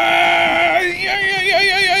 Ah!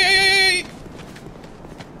 Yeah.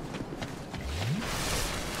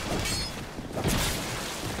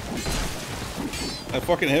 That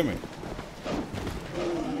fucking hit me.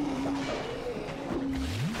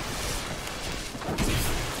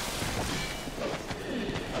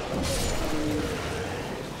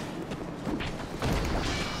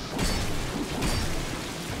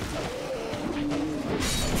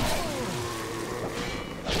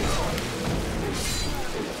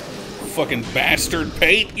 Fucking bastard,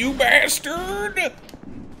 Pate, you bastard!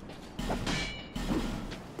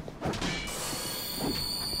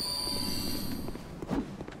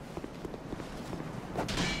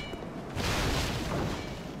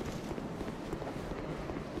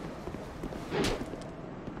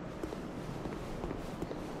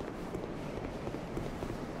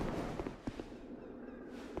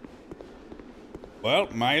 Well,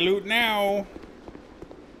 my loot now.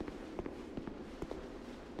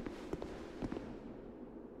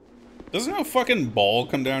 Doesn't a fucking ball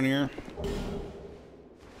come down here?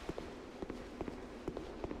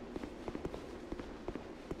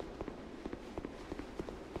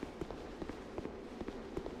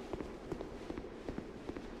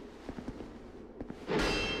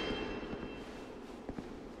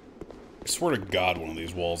 I swear to God one of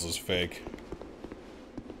these walls is fake.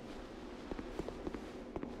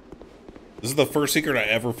 This is the first secret I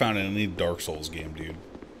ever found in any Dark Souls game, dude.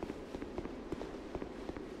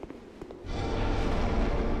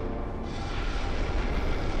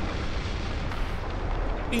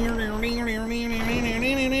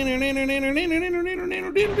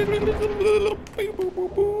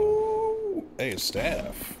 Hey,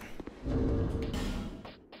 staff.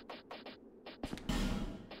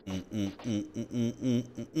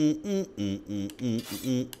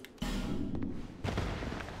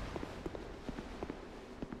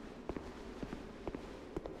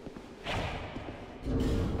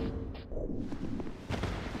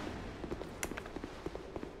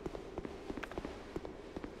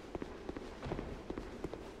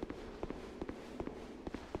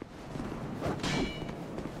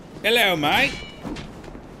 Hello, mate.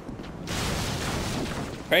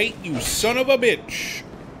 Hey, you son of a bitch.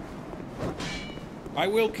 I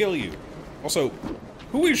will kill you. Also,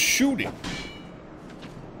 who is shooting?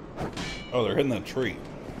 Oh, they're hitting that tree.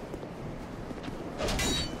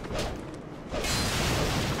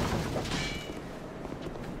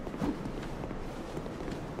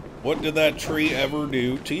 What did that tree ever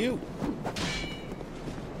do to you?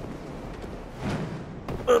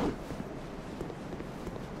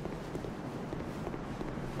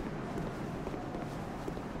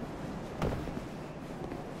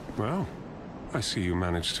 Well, I see you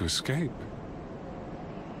managed to escape.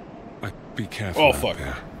 Be careful out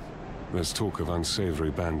there. There's talk of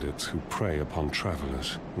unsavory bandits who prey upon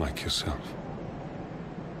travelers like yourself.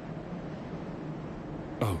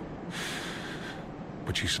 Oh,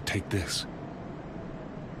 but you should take this.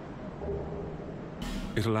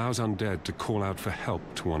 It allows undead to call out for help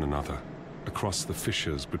to one another across the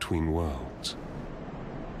fissures between worlds.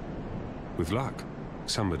 With luck,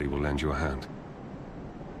 somebody will lend you a hand.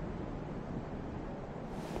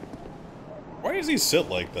 Why does he sit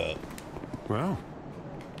like that? Well,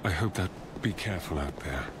 I hope that... Be careful out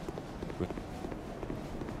there.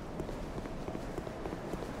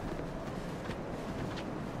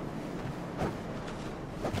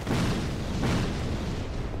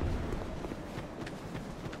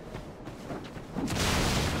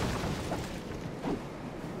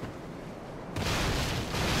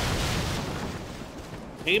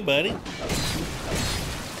 Hey, buddy.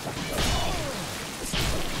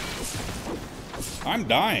 I'm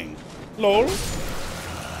dying. Lol.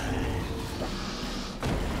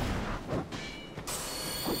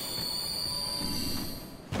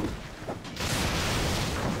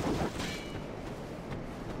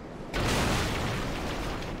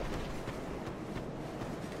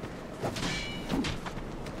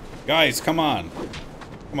 Guys, come on.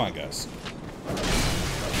 Come on, guys.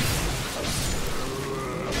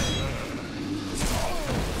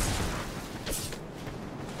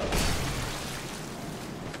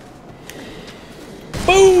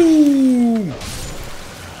 Boom!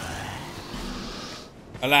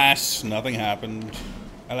 Alas, nothing happened.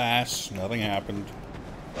 Alas, nothing happened.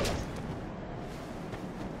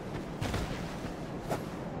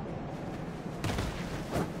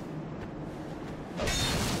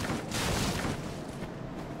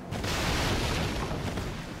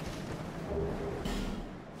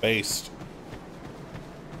 Based.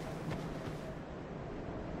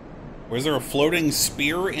 Was there a floating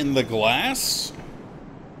spear in the glass?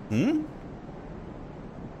 Hmm?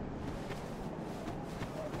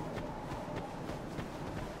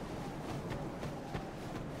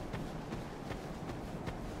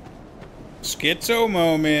 Schizo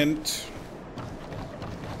moment.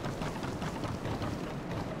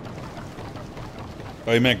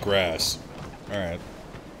 Oh, he meant grass. Alright.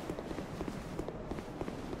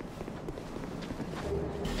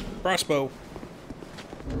 Crossbow.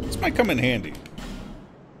 This might come in handy.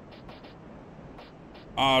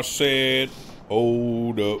 I said,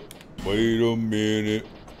 hold up, wait a minute.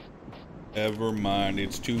 Never mind,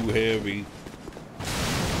 it's too heavy.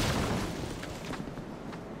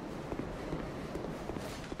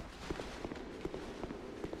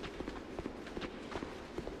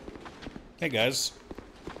 Hey guys.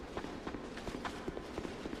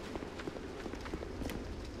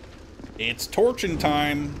 It's torching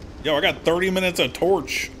time. Yo, I got 30 minutes of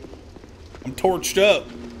torch. I'm torched up.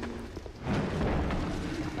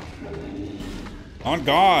 On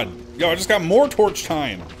God. Yo, I just got more torch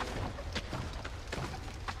time.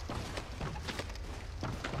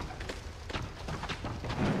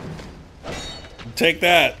 Take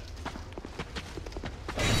that.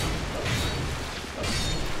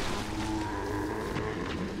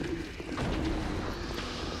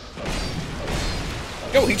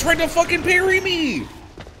 Yo, he tried to fucking parry me!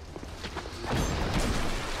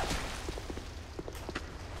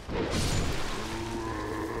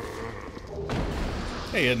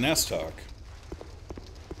 Hey, a nest talk.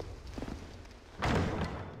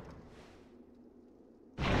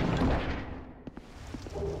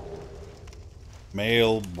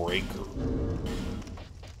 Mail breaker.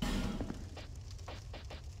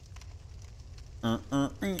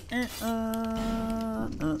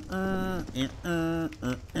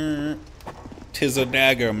 Tis a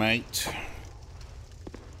dagger, mate.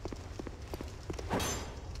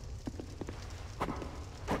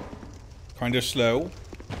 Kinda slow.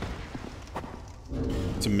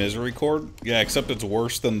 It's a misery cord? Yeah, except it's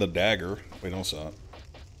worse than the dagger. Wait, don't stop.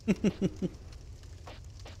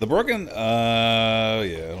 The broken, yeah,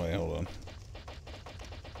 wait, hold on.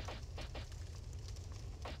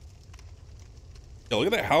 Yeah, look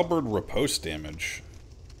at that halberd riposte damage.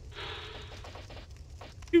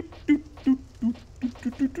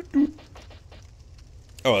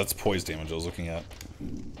 Oh, that's poise damage I was looking at.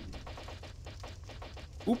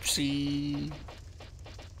 Oopsie.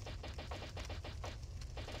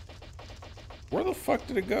 Where the fuck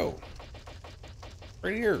did it go?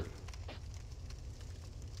 Right here.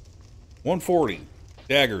 140.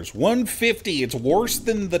 Daggers. 150. It's worse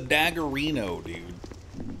than the Daggerino, dude.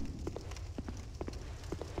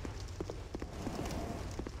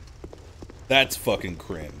 That's fucking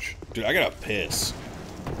cringe. Dude, I gotta piss.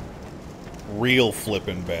 Real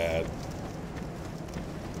flippin' bad.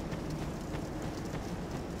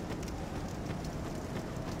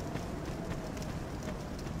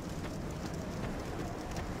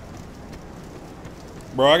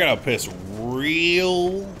 Bro, I gotta piss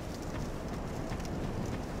real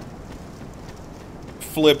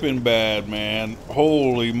flippin' bad, man.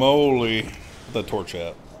 Holy moly. The torch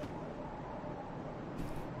at.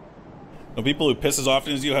 No, people who piss as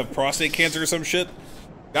often as you have prostate cancer or some shit.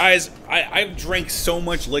 Guys, I've drank so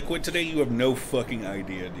much liquid today, you have no fucking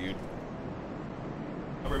idea, dude.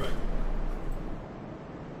 I'll be right back.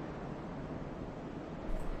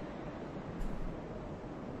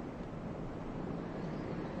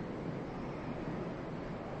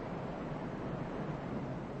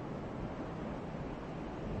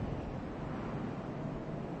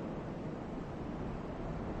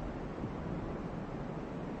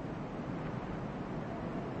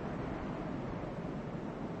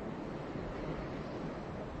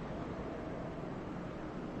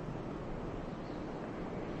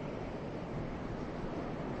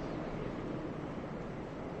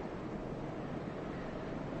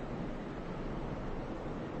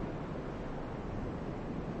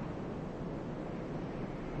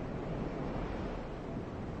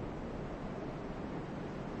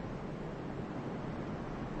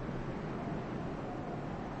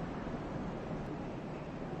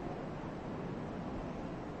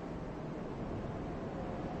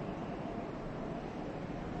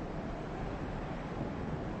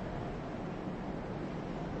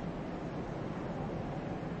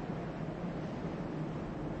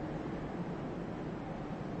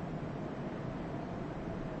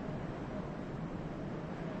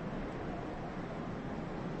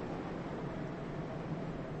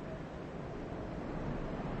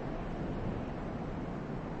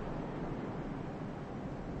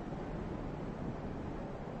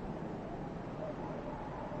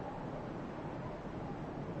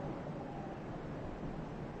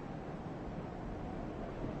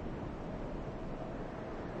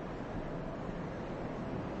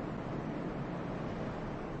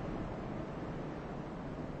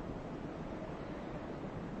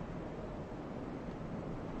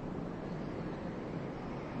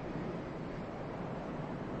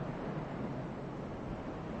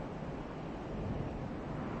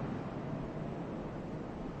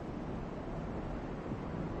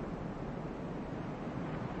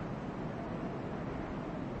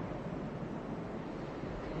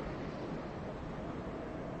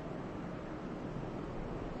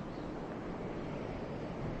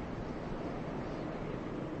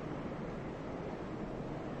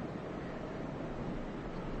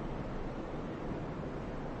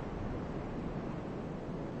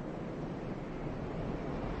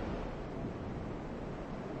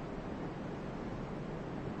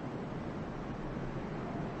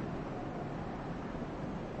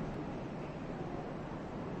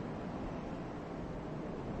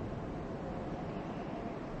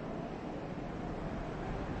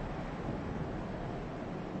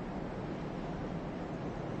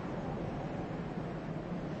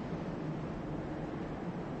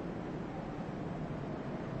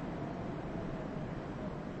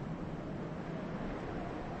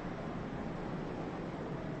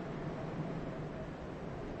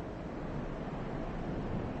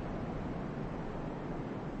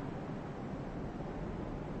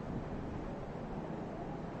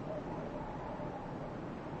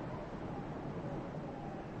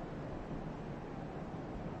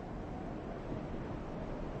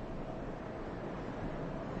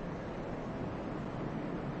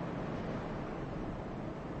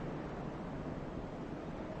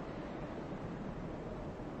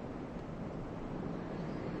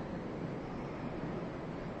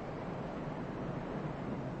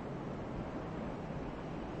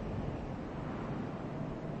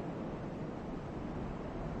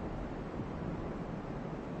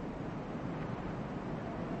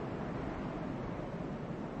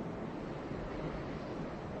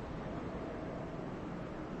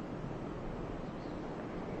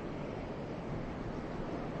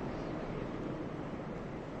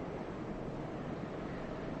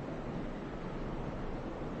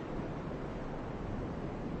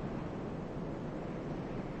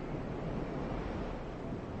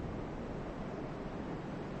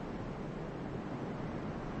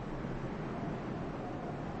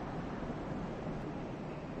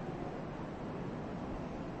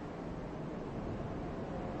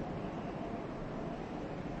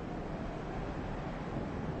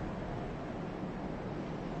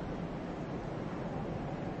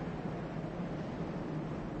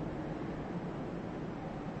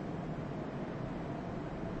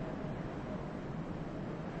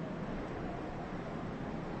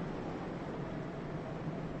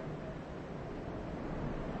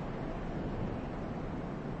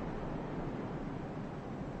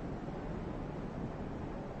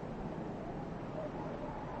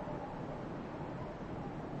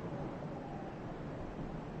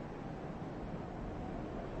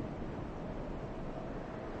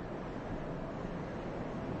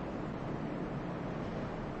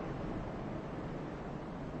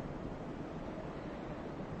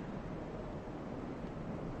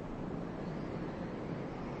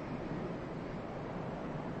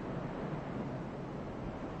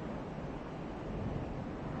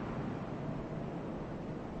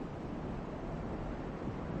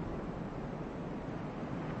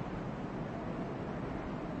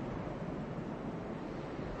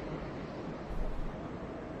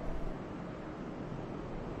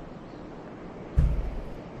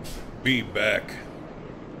 Be back.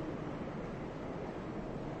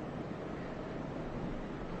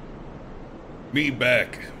 Me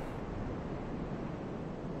back.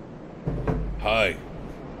 Hi.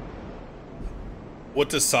 What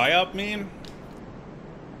does PSYOP mean?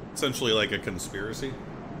 Essentially like a conspiracy.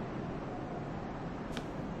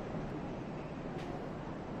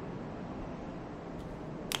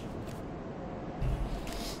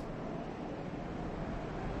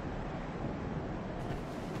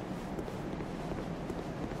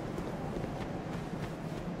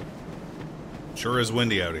 Sure is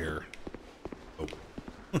windy out here. Oh.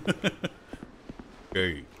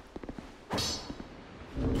 Okay.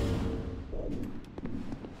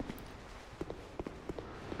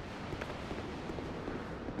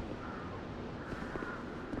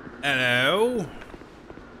 Hello?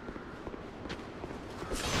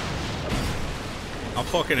 I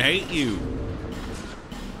fucking hate you.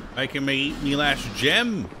 Making me eat me last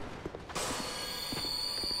gem.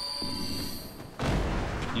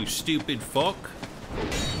 You stupid fuck.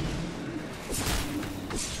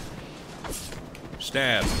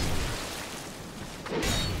 Stab.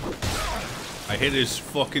 I hit his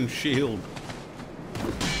fucking shield.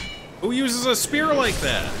 Who uses a spear like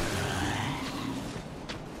that?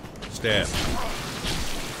 Stab.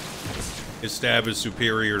 His stab is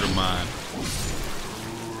superior to mine.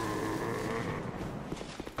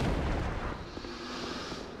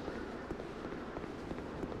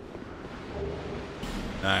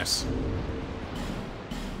 Nice.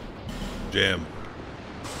 Gem.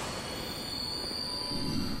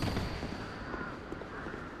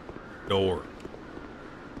 Door.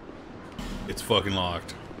 It's fucking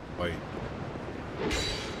locked. Wait.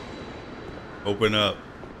 Open up.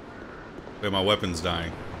 Wait, my weapon's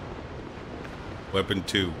dying. Weapon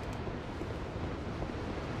 2.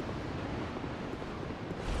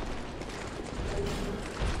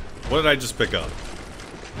 What did I just pick up?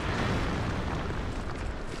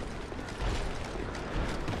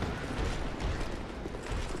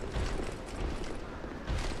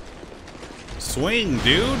 Swing,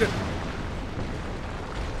 dude!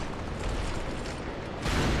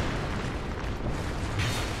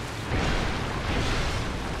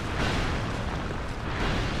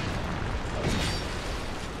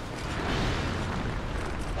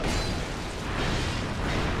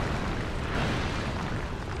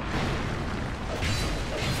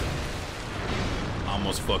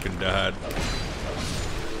 Almost fucking died.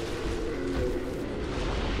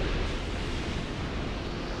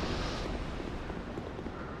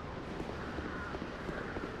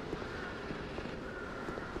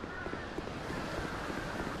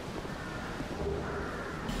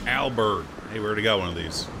 Albert. Hey, we already got one of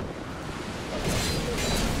these.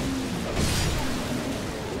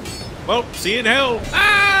 Well, see you in hell.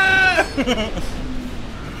 Ah!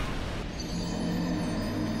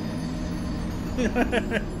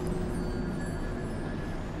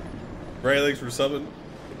 Right, thanks for subbing.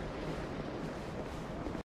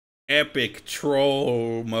 Epic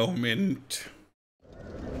troll moment.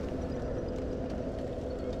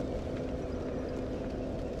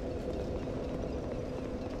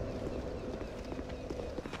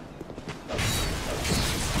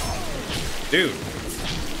 Dude.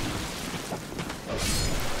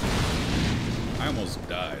 I almost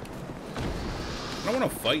died. I don't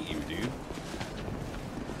want to fight you, dude.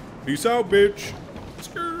 Peace out, bitch.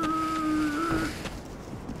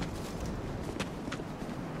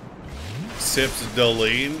 Sips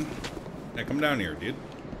Deline. Hey, come down here, dude.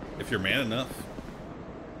 If you're man enough.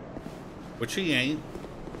 Which he ain't.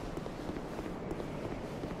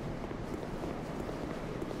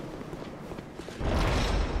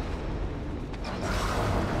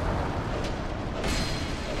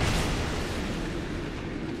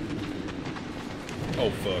 Oh,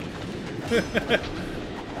 fuck.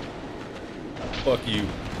 Fuck you.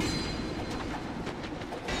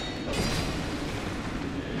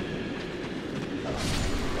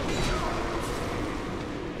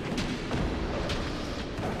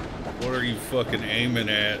 What are you fucking aiming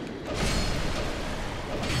at?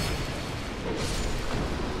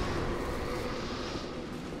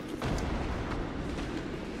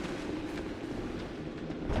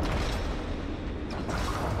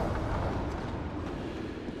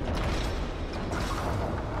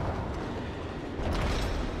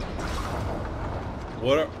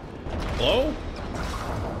 What are... Hello?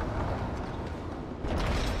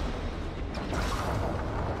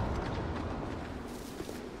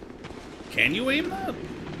 Can you aim that?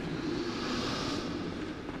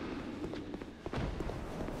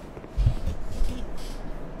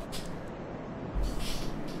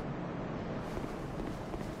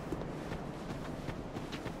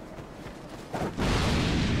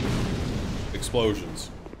 explosions.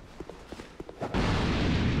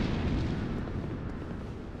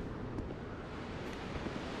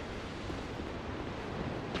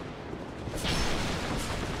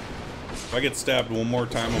 If I get stabbed one more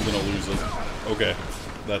time, I'm gonna lose it. Okay,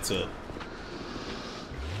 that's it.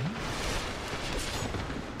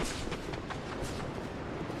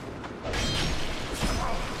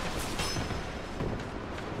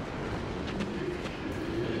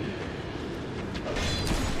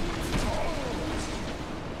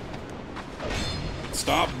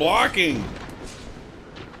 Stop blocking!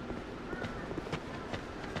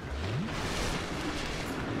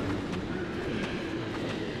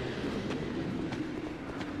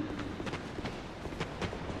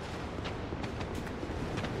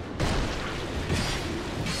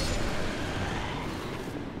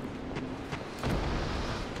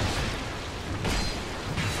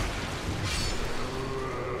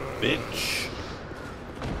 Bitch.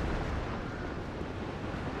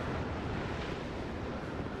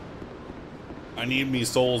 I need me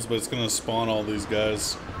souls, but it's gonna spawn all these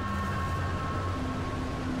guys.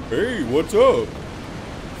 Hey, what's up?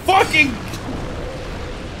 Fucking!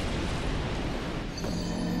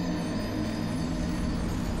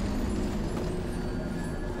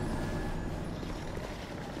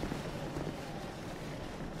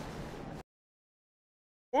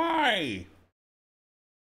 Why?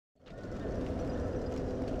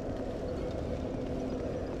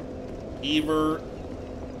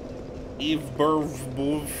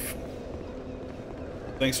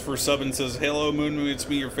 Thanks for subbing. Says, hello, MOONMOON, it's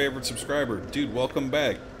me, your favorite subscriber. Dude, welcome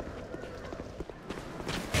back.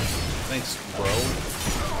 Thanks, bro.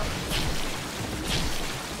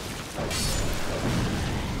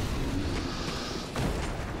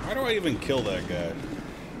 Why do I even kill that guy?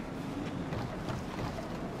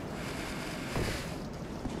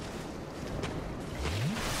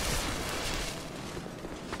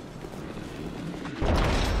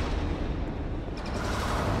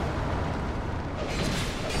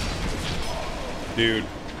 Dude.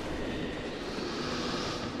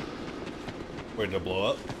 Wait to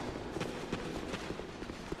blow up.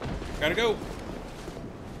 Gotta go.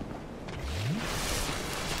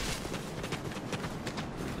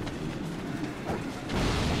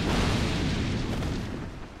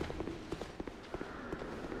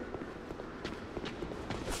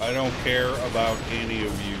 I don't care about any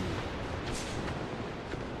of you.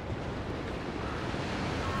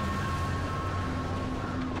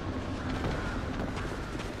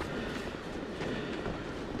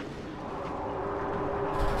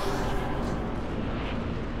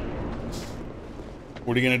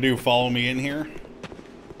 What are you gonna do? Follow me in here?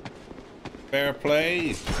 Fair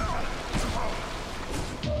play.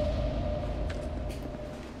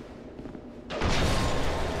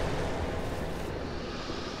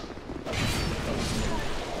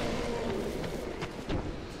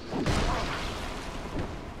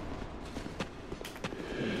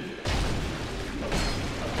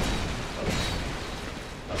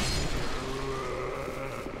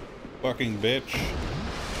 Fucking bitch.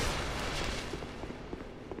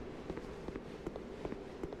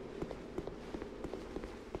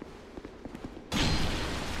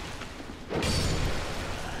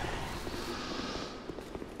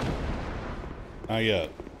 Not yet.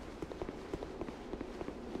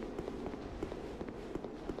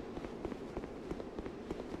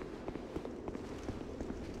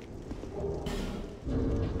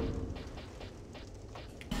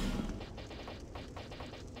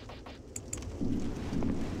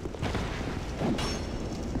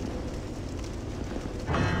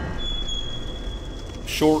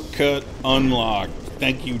 Shortcut unlocked.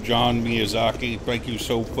 Thank you, John Miyazaki. Thank you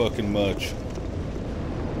so fucking much.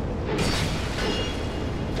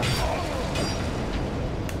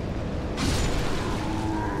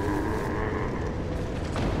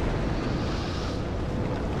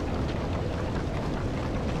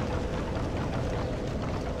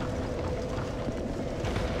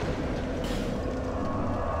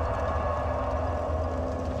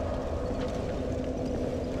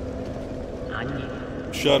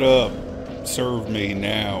 Shut up. Serve me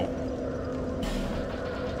now.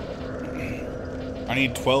 I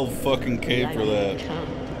need 12 fucking K for that.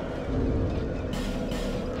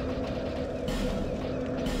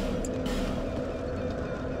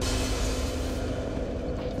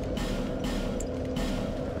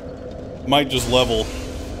 Might just level.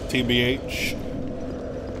 TBH.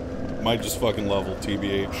 Might just fucking level.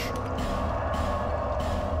 TBH.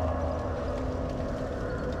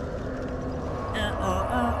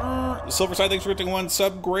 Silverside, thanks for getting one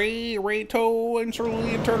sub. Gray, Rayto, and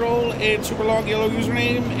Cerulean Turtle, and Super Long Yellow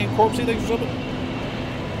username, and Corpsey, thanks for subbing.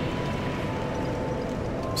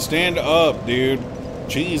 Stand up, dude.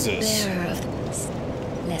 Jesus. Bearer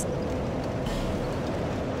of less.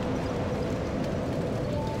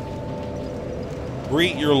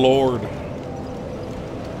 Greet your lord.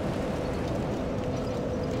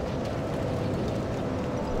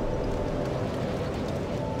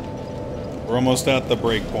 We're almost at the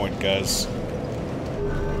break point, guys.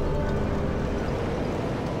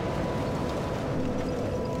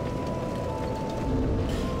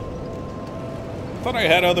 I thought I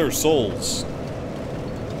had other souls.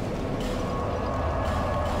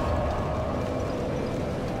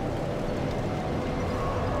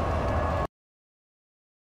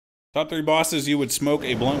 Top 3 bosses you would smoke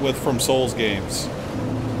a blunt with from Souls games.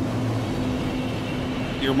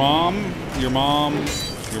 Your mom, your mom,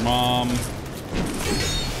 your mom.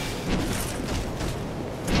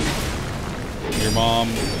 Your mom.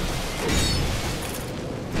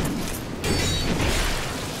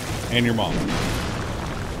 And your mom.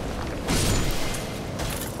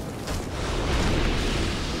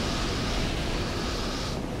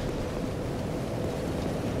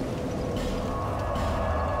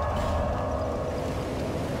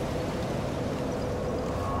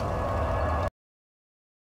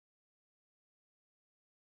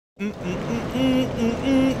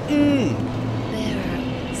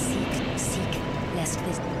 Bearer, seek, lest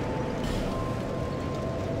this.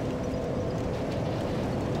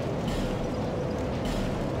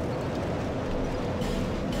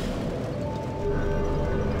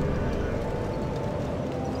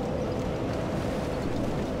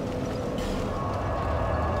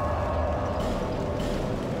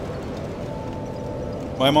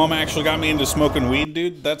 My mom actually got me into smoking weed,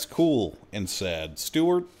 dude. That's cool and sad.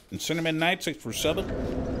 Stuart and Cinnamon Knight, 6 for 7.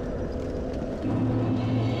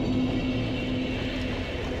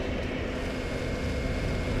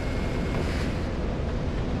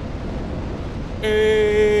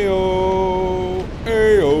 Ayo,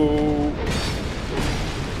 ayo.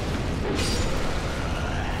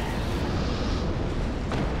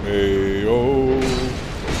 Ayo.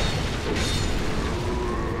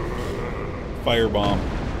 Firebomb.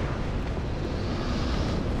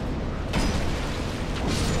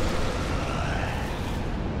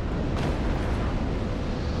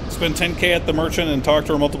 Spend 10K at the merchant and talk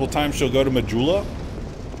to her multiple times. She'll go to Majula.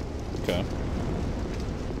 Okay.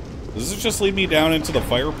 Does this just lead me down into the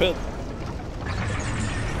fire pit?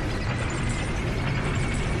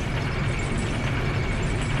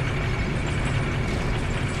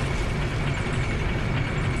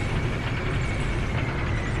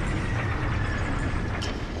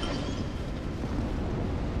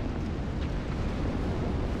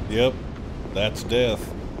 Yep, that's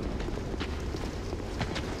death.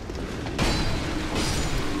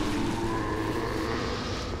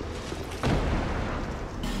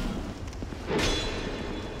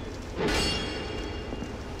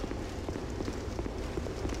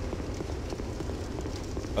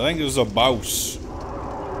 I think it was a mouse.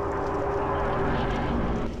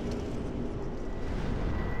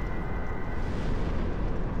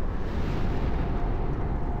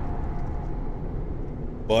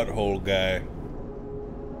 Butthole guy.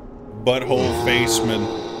 Butthole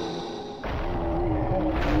faceman.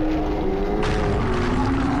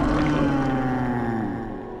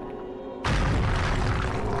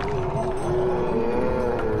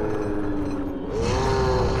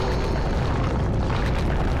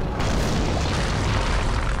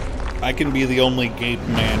 I can be the only gape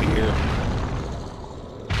man here.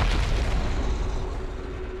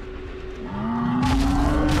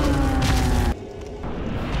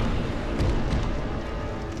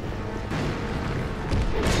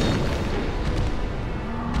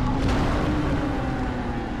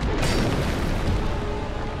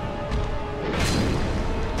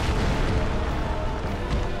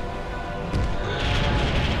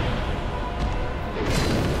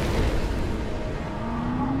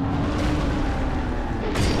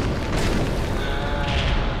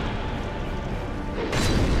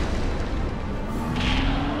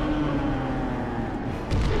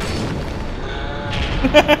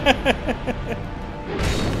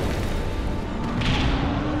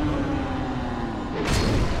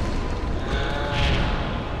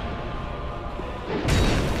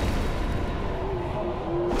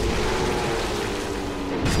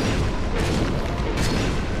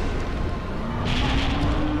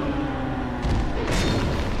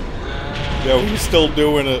 Yo, he's still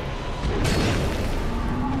doing it.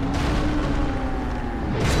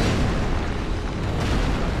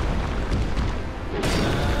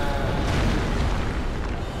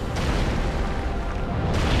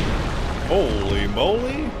 Holy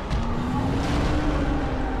moly.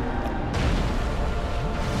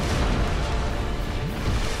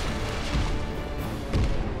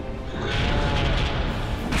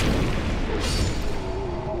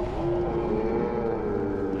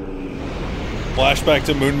 Flashback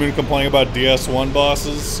to MOONMOON complaining about DS1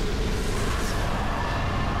 bosses.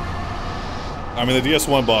 I mean, the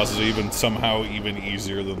DS1 bosses are even somehow even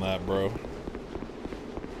easier than that, bro.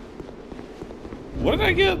 What did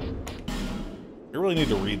I get? I really need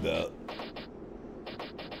to read that.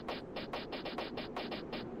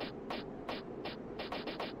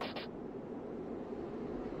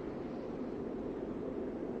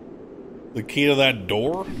 The key to that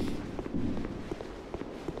door?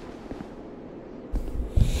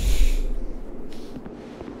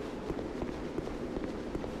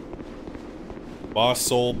 Boss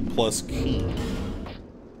soul plus key.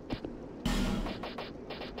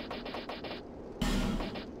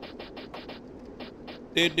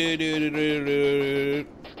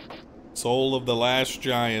 Soul of the last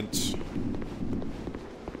giant.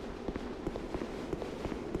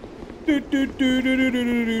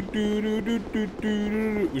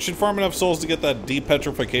 We should farm enough souls to get that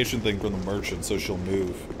depetrification thing from the merchant so she'll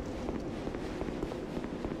move.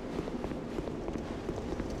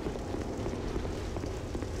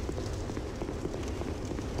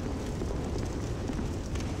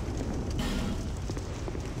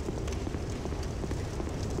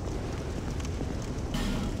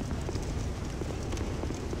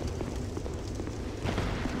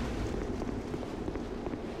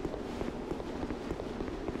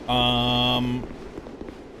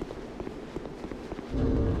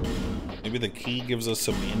 Maybe the key gives us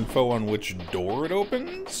some info on which door it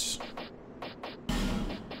opens?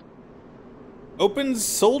 Opens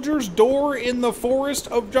soldier's door in the Forest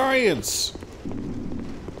of Giants.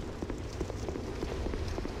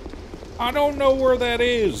 I don't know where that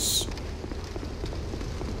is.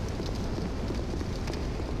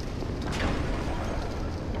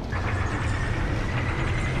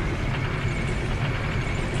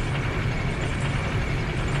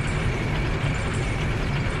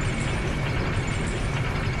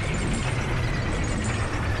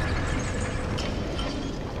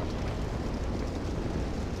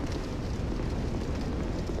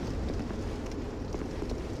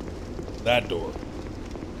 That door.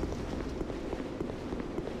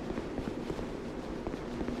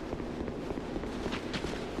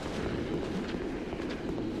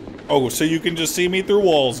 Oh, so you can just see me through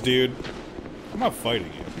walls, dude. I'm not fighting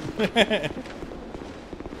you.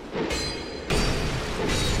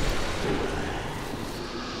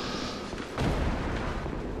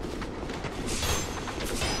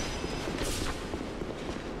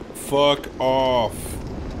 Fuck off.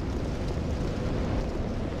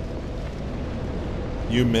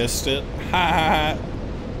 You missed it? Ha!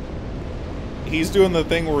 He's doing the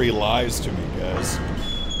thing where he lies to me, guys.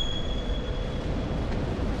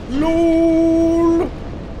 LOL!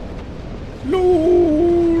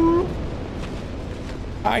 LOL!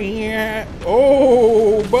 Hi.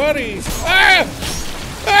 Oh, buddy! Ah!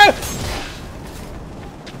 Ah!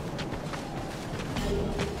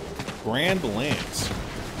 Grand Lance.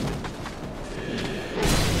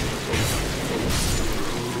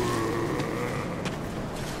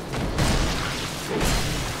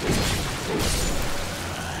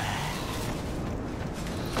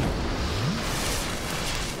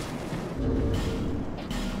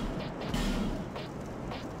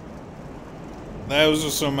 Those are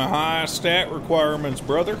some high stat requirements,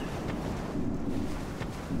 brother.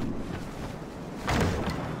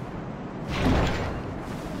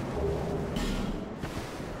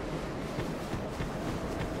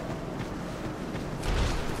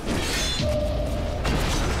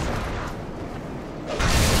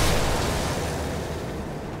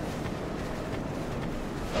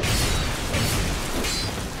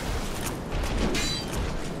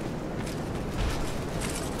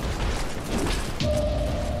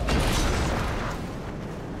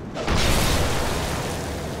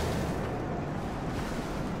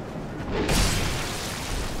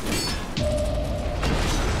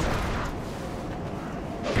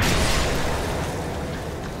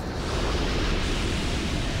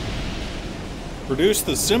 Produce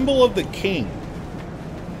the symbol of the king.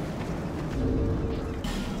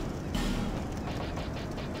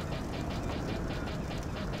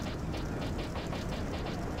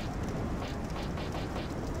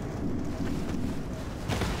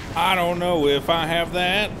 I don't know if I have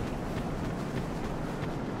that.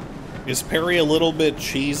 Is Perry a little bit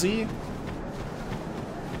cheesy?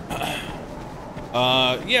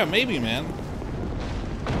 Yeah, maybe, man.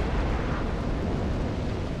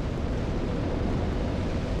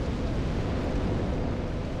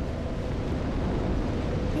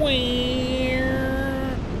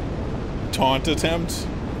 Taunt attempt.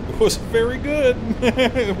 It wasn't very good.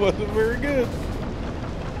 It wasn't very good.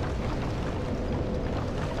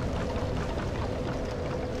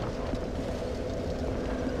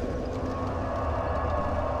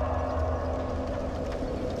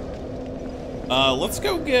 Let's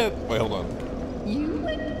go get... Wait, hold on. You?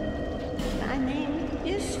 My name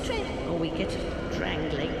is Trent. Or we get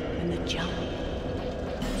strangling in the jungle.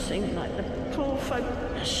 Seems like the poor folk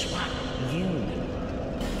are swat. You.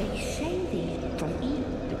 They say these from eat,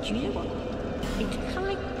 but you know what? It's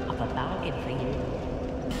kind of a bargain for you.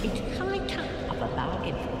 It's kind of a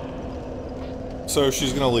bargain for you. So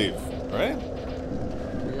she's gonna leave, right?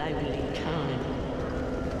 Lonely time.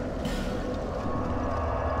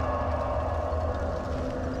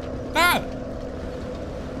 Ah!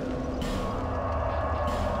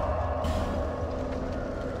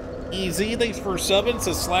 Easy, thanks for subbing.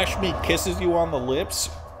 Says Slash Me kisses you on the lips.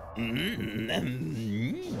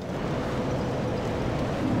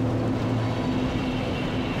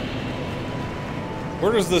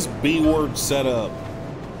 Where does this B word set up?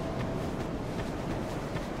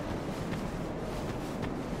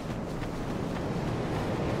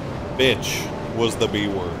 Bitch was the B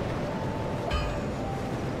word.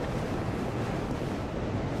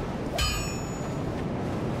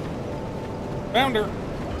 Found her.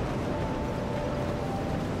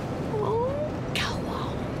 Oh, go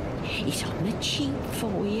on. It's on the cheap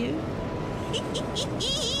for you.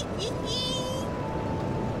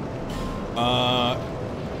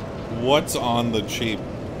 What's on the cheap,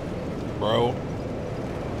 bro?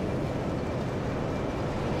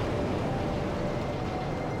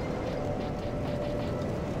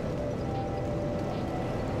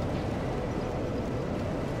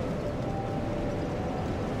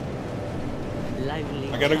 Lonely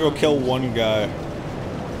I gotta go kill one guy.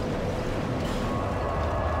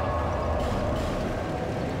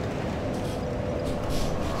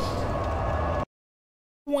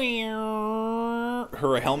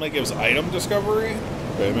 Her helmet gives item discovery?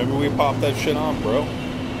 Okay, maybe we pop that shit on, bro.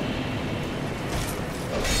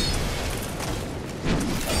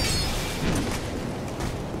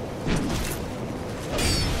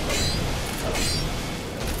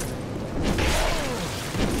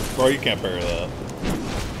 Bro, you can't parry that.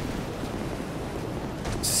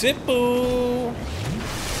 Sippu!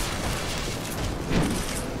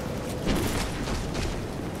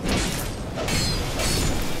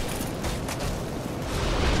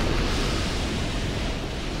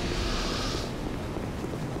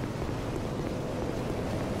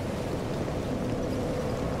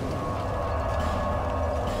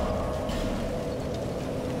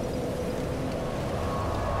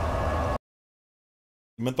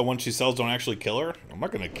 You meant the one she sells don't actually kill her? I'm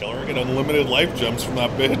not gonna kill her. I get unlimited life gems from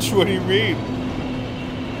that bitch. What do you mean?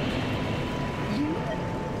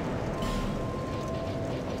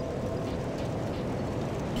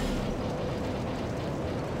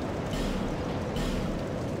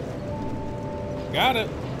 Got it.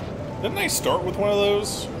 Didn't I start with one of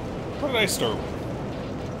those? What did I start with?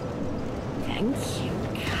 Thank you,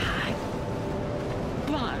 God.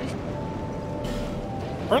 But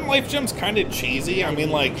Aren't life gems kind of cheesy? I mean,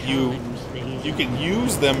 like, you can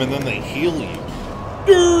use them and then they heal you.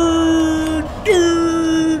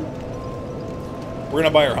 We're gonna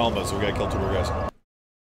buy our helmets, so we gotta kill two more guys.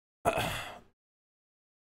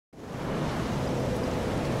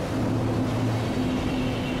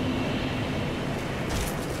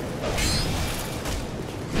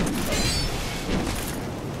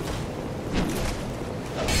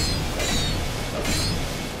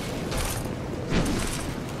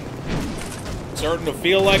 Starting to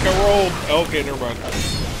feel like I rolled. Okay, never mind.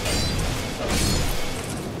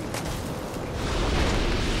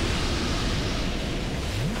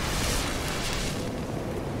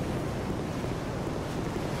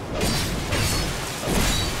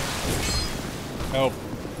 Help.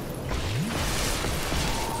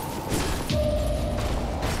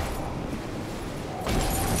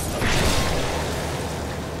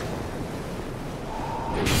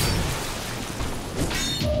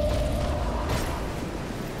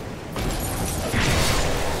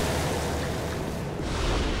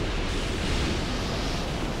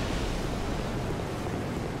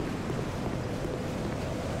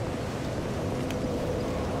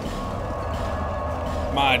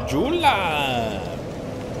 Majula.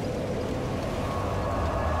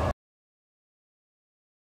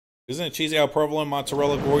 Isn't it cheesy how prevalent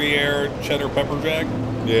mozzarella Gruyere cheddar pepper jack?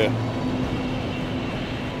 Yeah.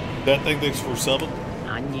 That thing thinks for subbing.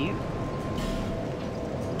 I knew.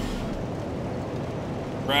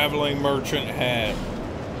 Traveling merchant hat.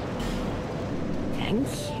 thank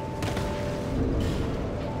you.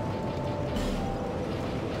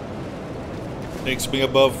 Takes me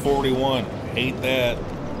above 41. Hate that.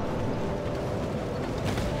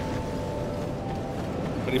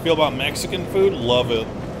 How do you feel about Mexican food? Love it.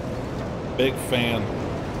 Big fan.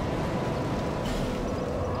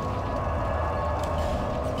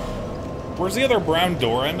 Where's the other brown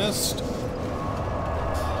door I missed?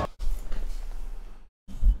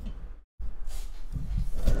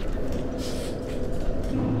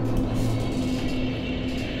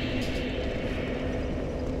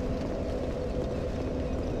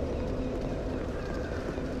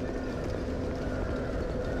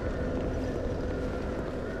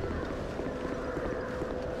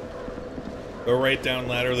 Go right down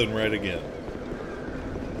ladder, then right again.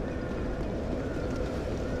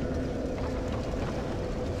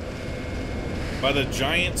 By the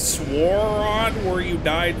giant Swarod where you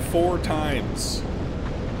died 4 times.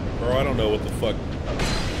 Bro, I don't know what the fuck.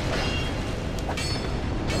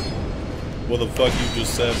 What the fuck you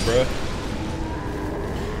just said, bruh?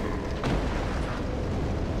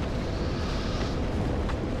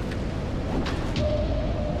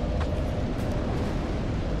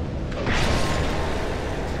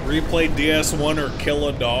 Replay DS1 or kill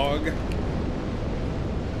a dog?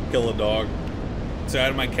 Kill a dog. Say hi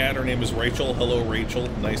to my cat. Her name is Rachel. Hello, Rachel.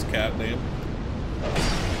 Nice cat name.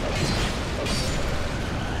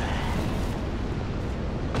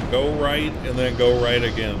 Go right and then go right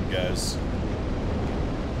again, guys.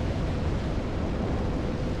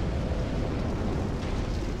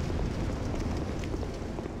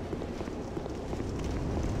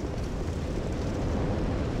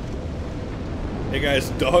 Hey guys,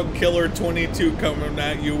 Dog Killer 22 coming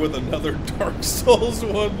at you with another Dark Souls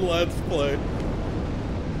 1 Let's Play.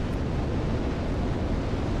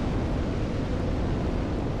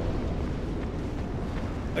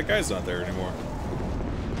 That guy's not there anymore.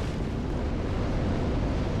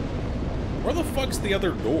 Where the fuck's the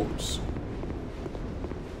other doors?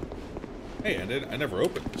 Hey, I never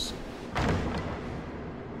opened this.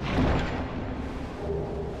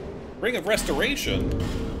 Ring of Restoration?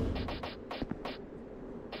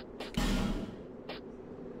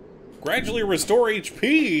 Gradually restore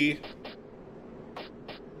HP?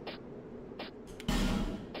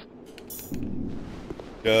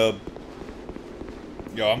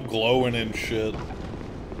 Yo, I'm glowing and shit.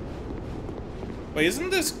 Wait, isn't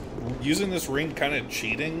this using this ring kind of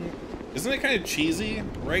cheating? Isn't it kind of cheesy,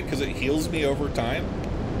 right? Because it heals me over time.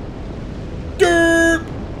 Dirt,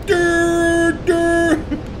 dirt, dirt,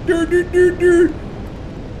 dirt, dirt, dirt, dirt.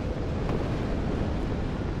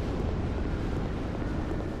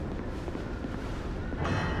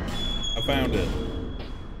 I found it.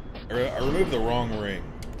 I removed the wrong ring.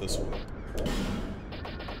 This one.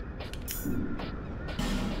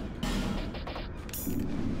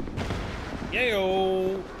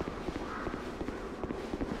 Yayo!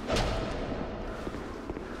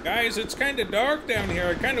 Guys, it's kind of dark down here.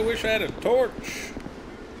 I kind of wish I had a torch.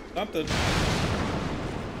 Something.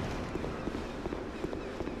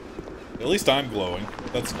 At least I'm glowing.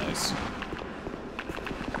 That's nice.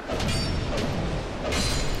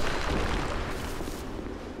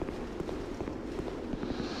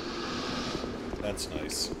 That's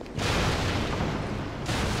nice.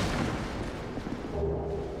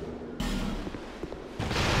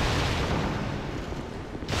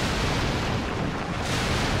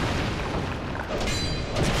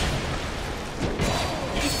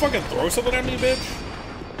 You just fucking throw something at me, bitch?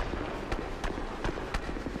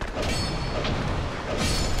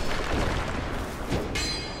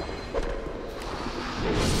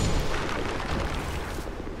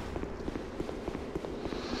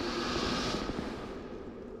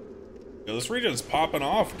 Yo, this region's popping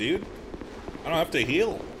off, dude. I don't have to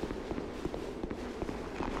heal.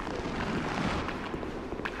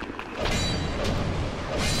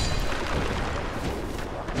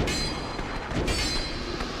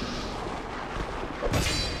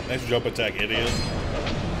 Nice jump attack, idiot.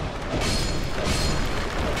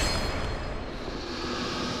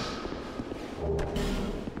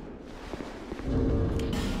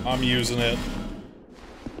 I'm using it.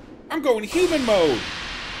 I'm going human mode.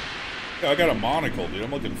 Yo, I got a monocle, dude.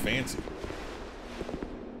 I'm looking fancy.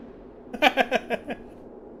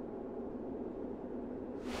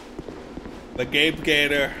 The Gabe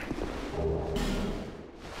Gator.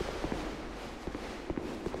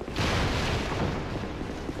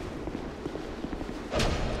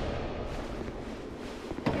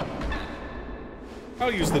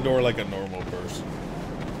 I'll use the door like a normal person.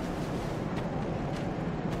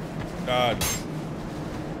 God.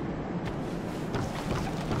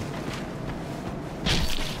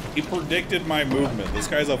 He predicted my movement. This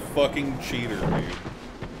guy's a fucking cheater, dude.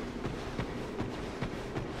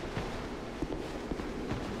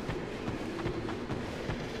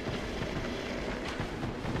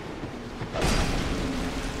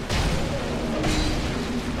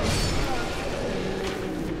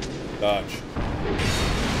 Dodge.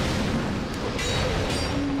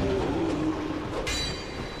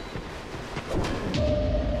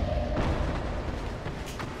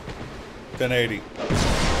 1080.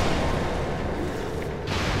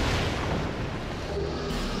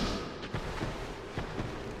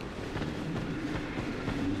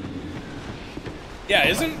 Yeah,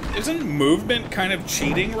 isn't movement kind of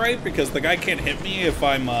cheating, right? Because the guy can't hit me if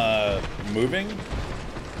I'm moving.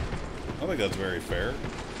 I don't think that's very fair.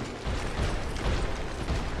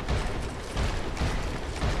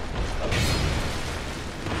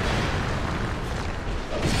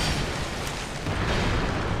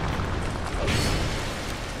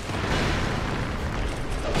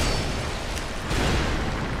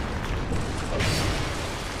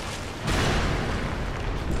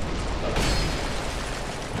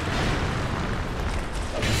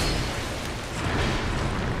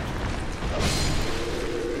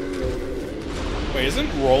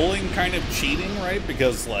 Isn't rolling kind of cheating, right?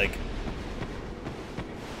 Because, like,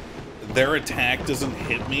 their attack doesn't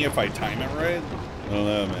hit me if I time it right? I don't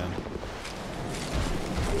know, man.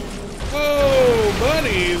 Whoa,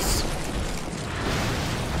 buddies!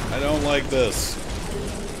 I don't like this.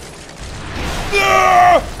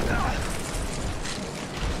 Ah!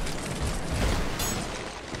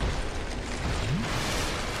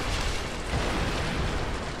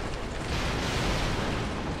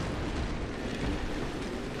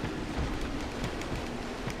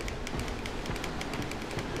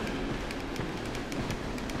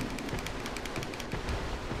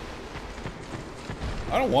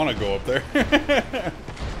 I don't want to go up there.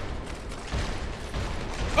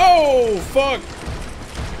 Oh, fuck!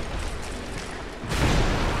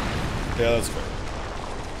 Yeah, that's fair.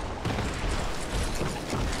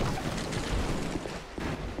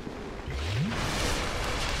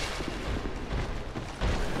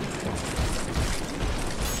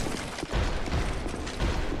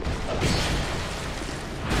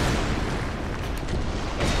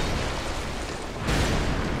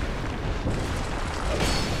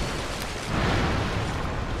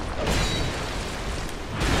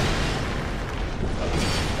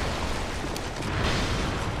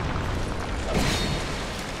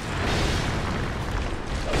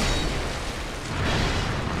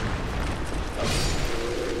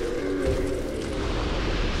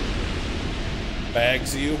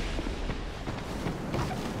 Bags you.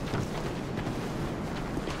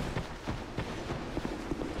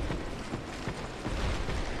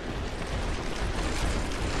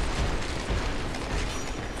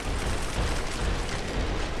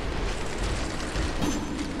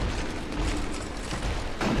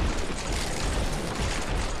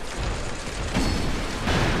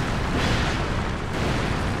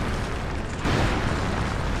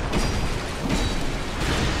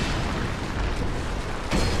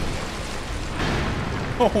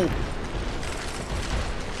 Oh.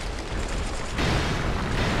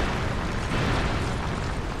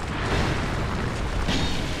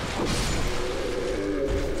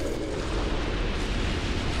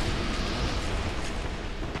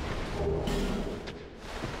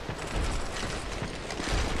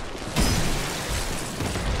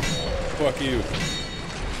 Fuck you.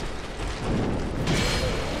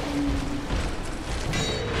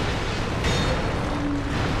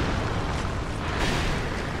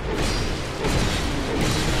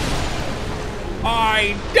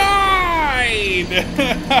 I died!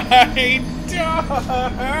 I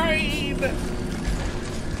died!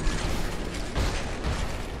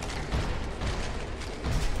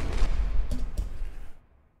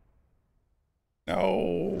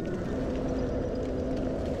 No.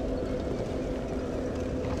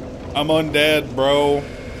 I'm undead, bro.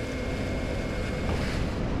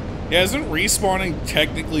 Yeah, isn't respawning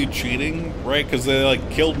technically cheating, right? Because they, like,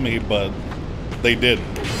 killed me, but they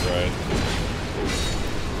didn't, right?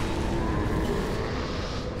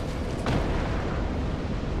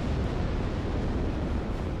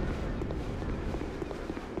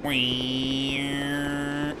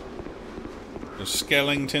 There's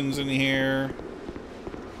skeletons in here.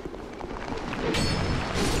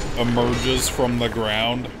 Emerges from the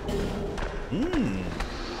ground.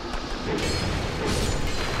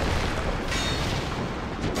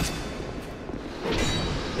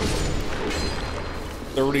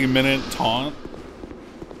 30-minute taunt.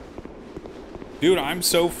 Dude, I'm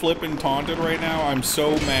so flippin' taunted right now. I'm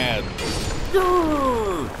so mad.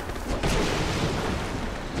 Grrr!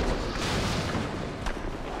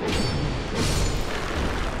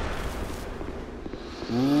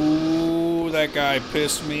 Ooh, that guy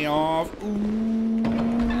pissed me off.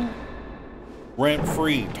 Ooh.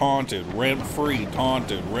 Rent-free, taunted. Rent-free,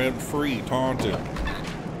 taunted. Rent-free, taunted.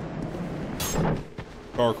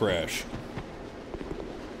 Car crash.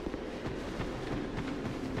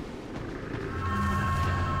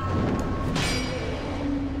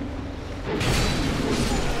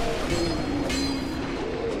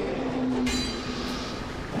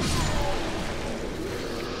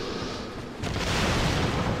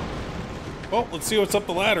 Well, let's see what's up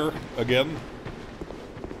the ladder again.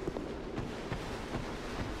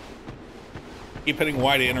 Keep hitting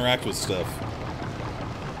Y to interact with stuff.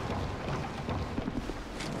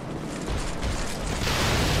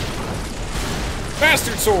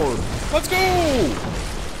 Bastard sword! Let's go!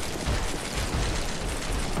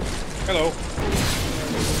 Hello.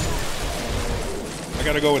 I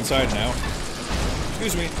gotta go inside now.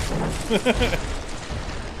 Excuse me.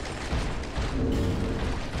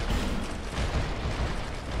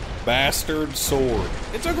 Bastard sword.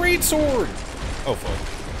 It's a great sword! Oh, fuck.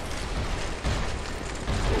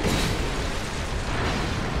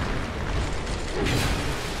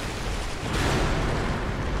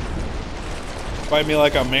 Fight me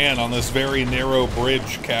like a man on this very narrow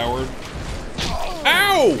bridge, coward.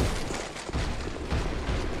 Ow!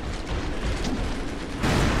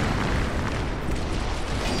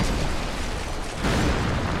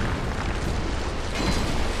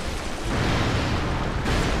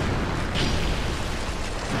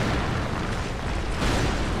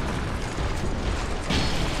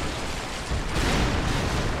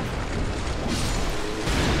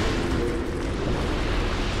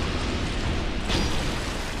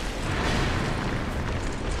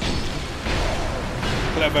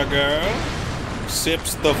 Clever girl.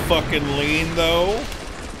 Sips the fucking lean, though.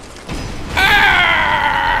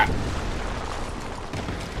 Ah!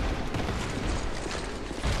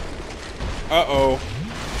 Uh-oh.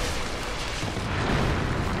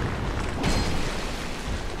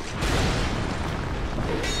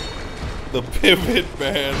 The pivot,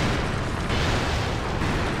 man.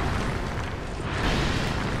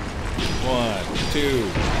 1,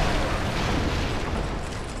 2.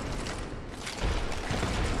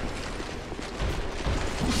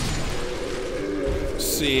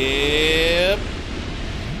 Sip.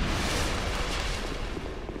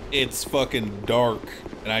 It's fucking dark,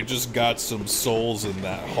 and I just got some souls in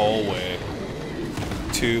that hallway.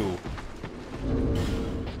 2.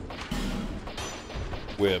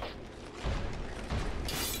 Whip.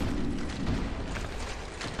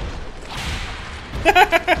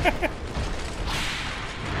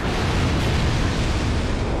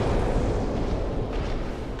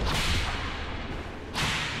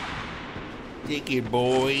 Take it,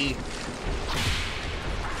 boy.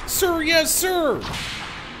 Sir, yes, sir.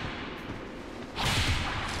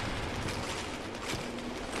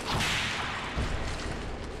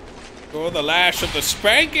 Go the lash of the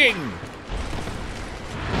spanking.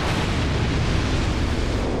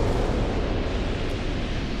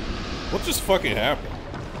 What just fucking happened?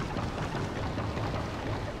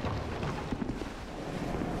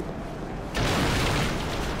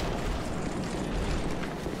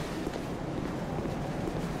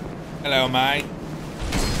 Hello, mate.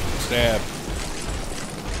 Stab.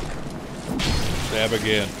 Stab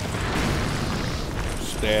again.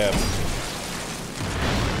 Stab.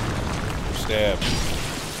 Stab.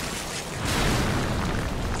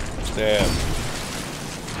 Stab.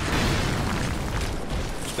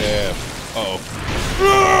 Stab. Uh-oh.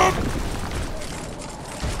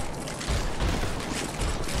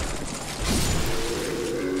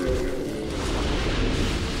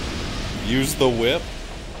 Use the whip?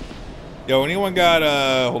 Yo, anyone got,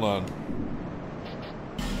 hold on.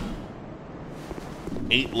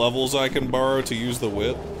 8 levels I can borrow to use the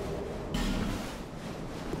whip?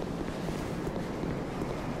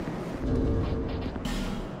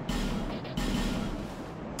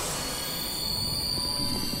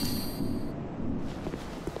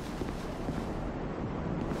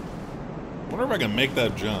 I wonder if I can make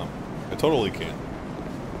that jump. I totally can.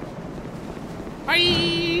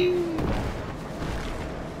 Bye!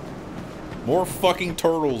 More fucking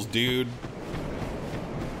turtles, dude.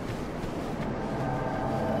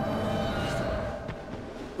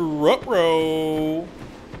 Ruh-roh.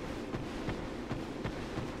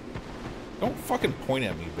 Don't fucking point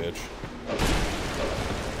at me, bitch.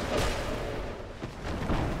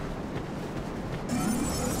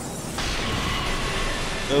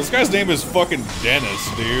 Now, this guy's name is fucking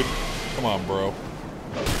Dennis, dude. Come on, bro.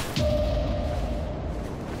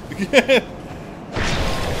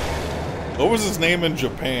 What was his name in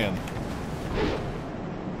Japan?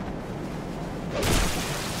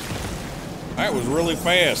 That was really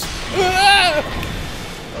fast. Ah!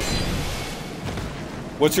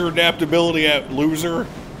 What's your adaptability at, loser?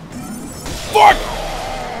 Fuck!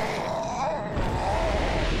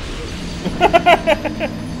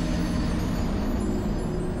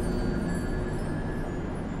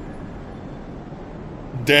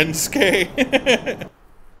 Densuke?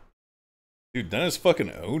 Dude, Dennis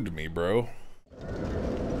fucking owned me, bro.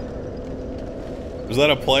 Was that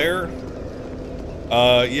a player?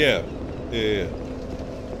 Yeah. Yeah.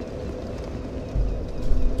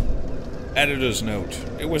 Editor's note.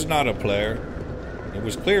 It was not a player. It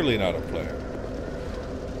was clearly not a player.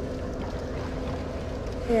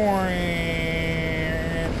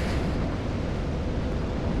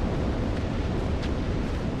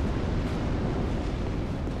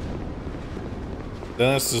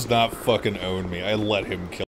 Dennis does not fucking own me. I let him kill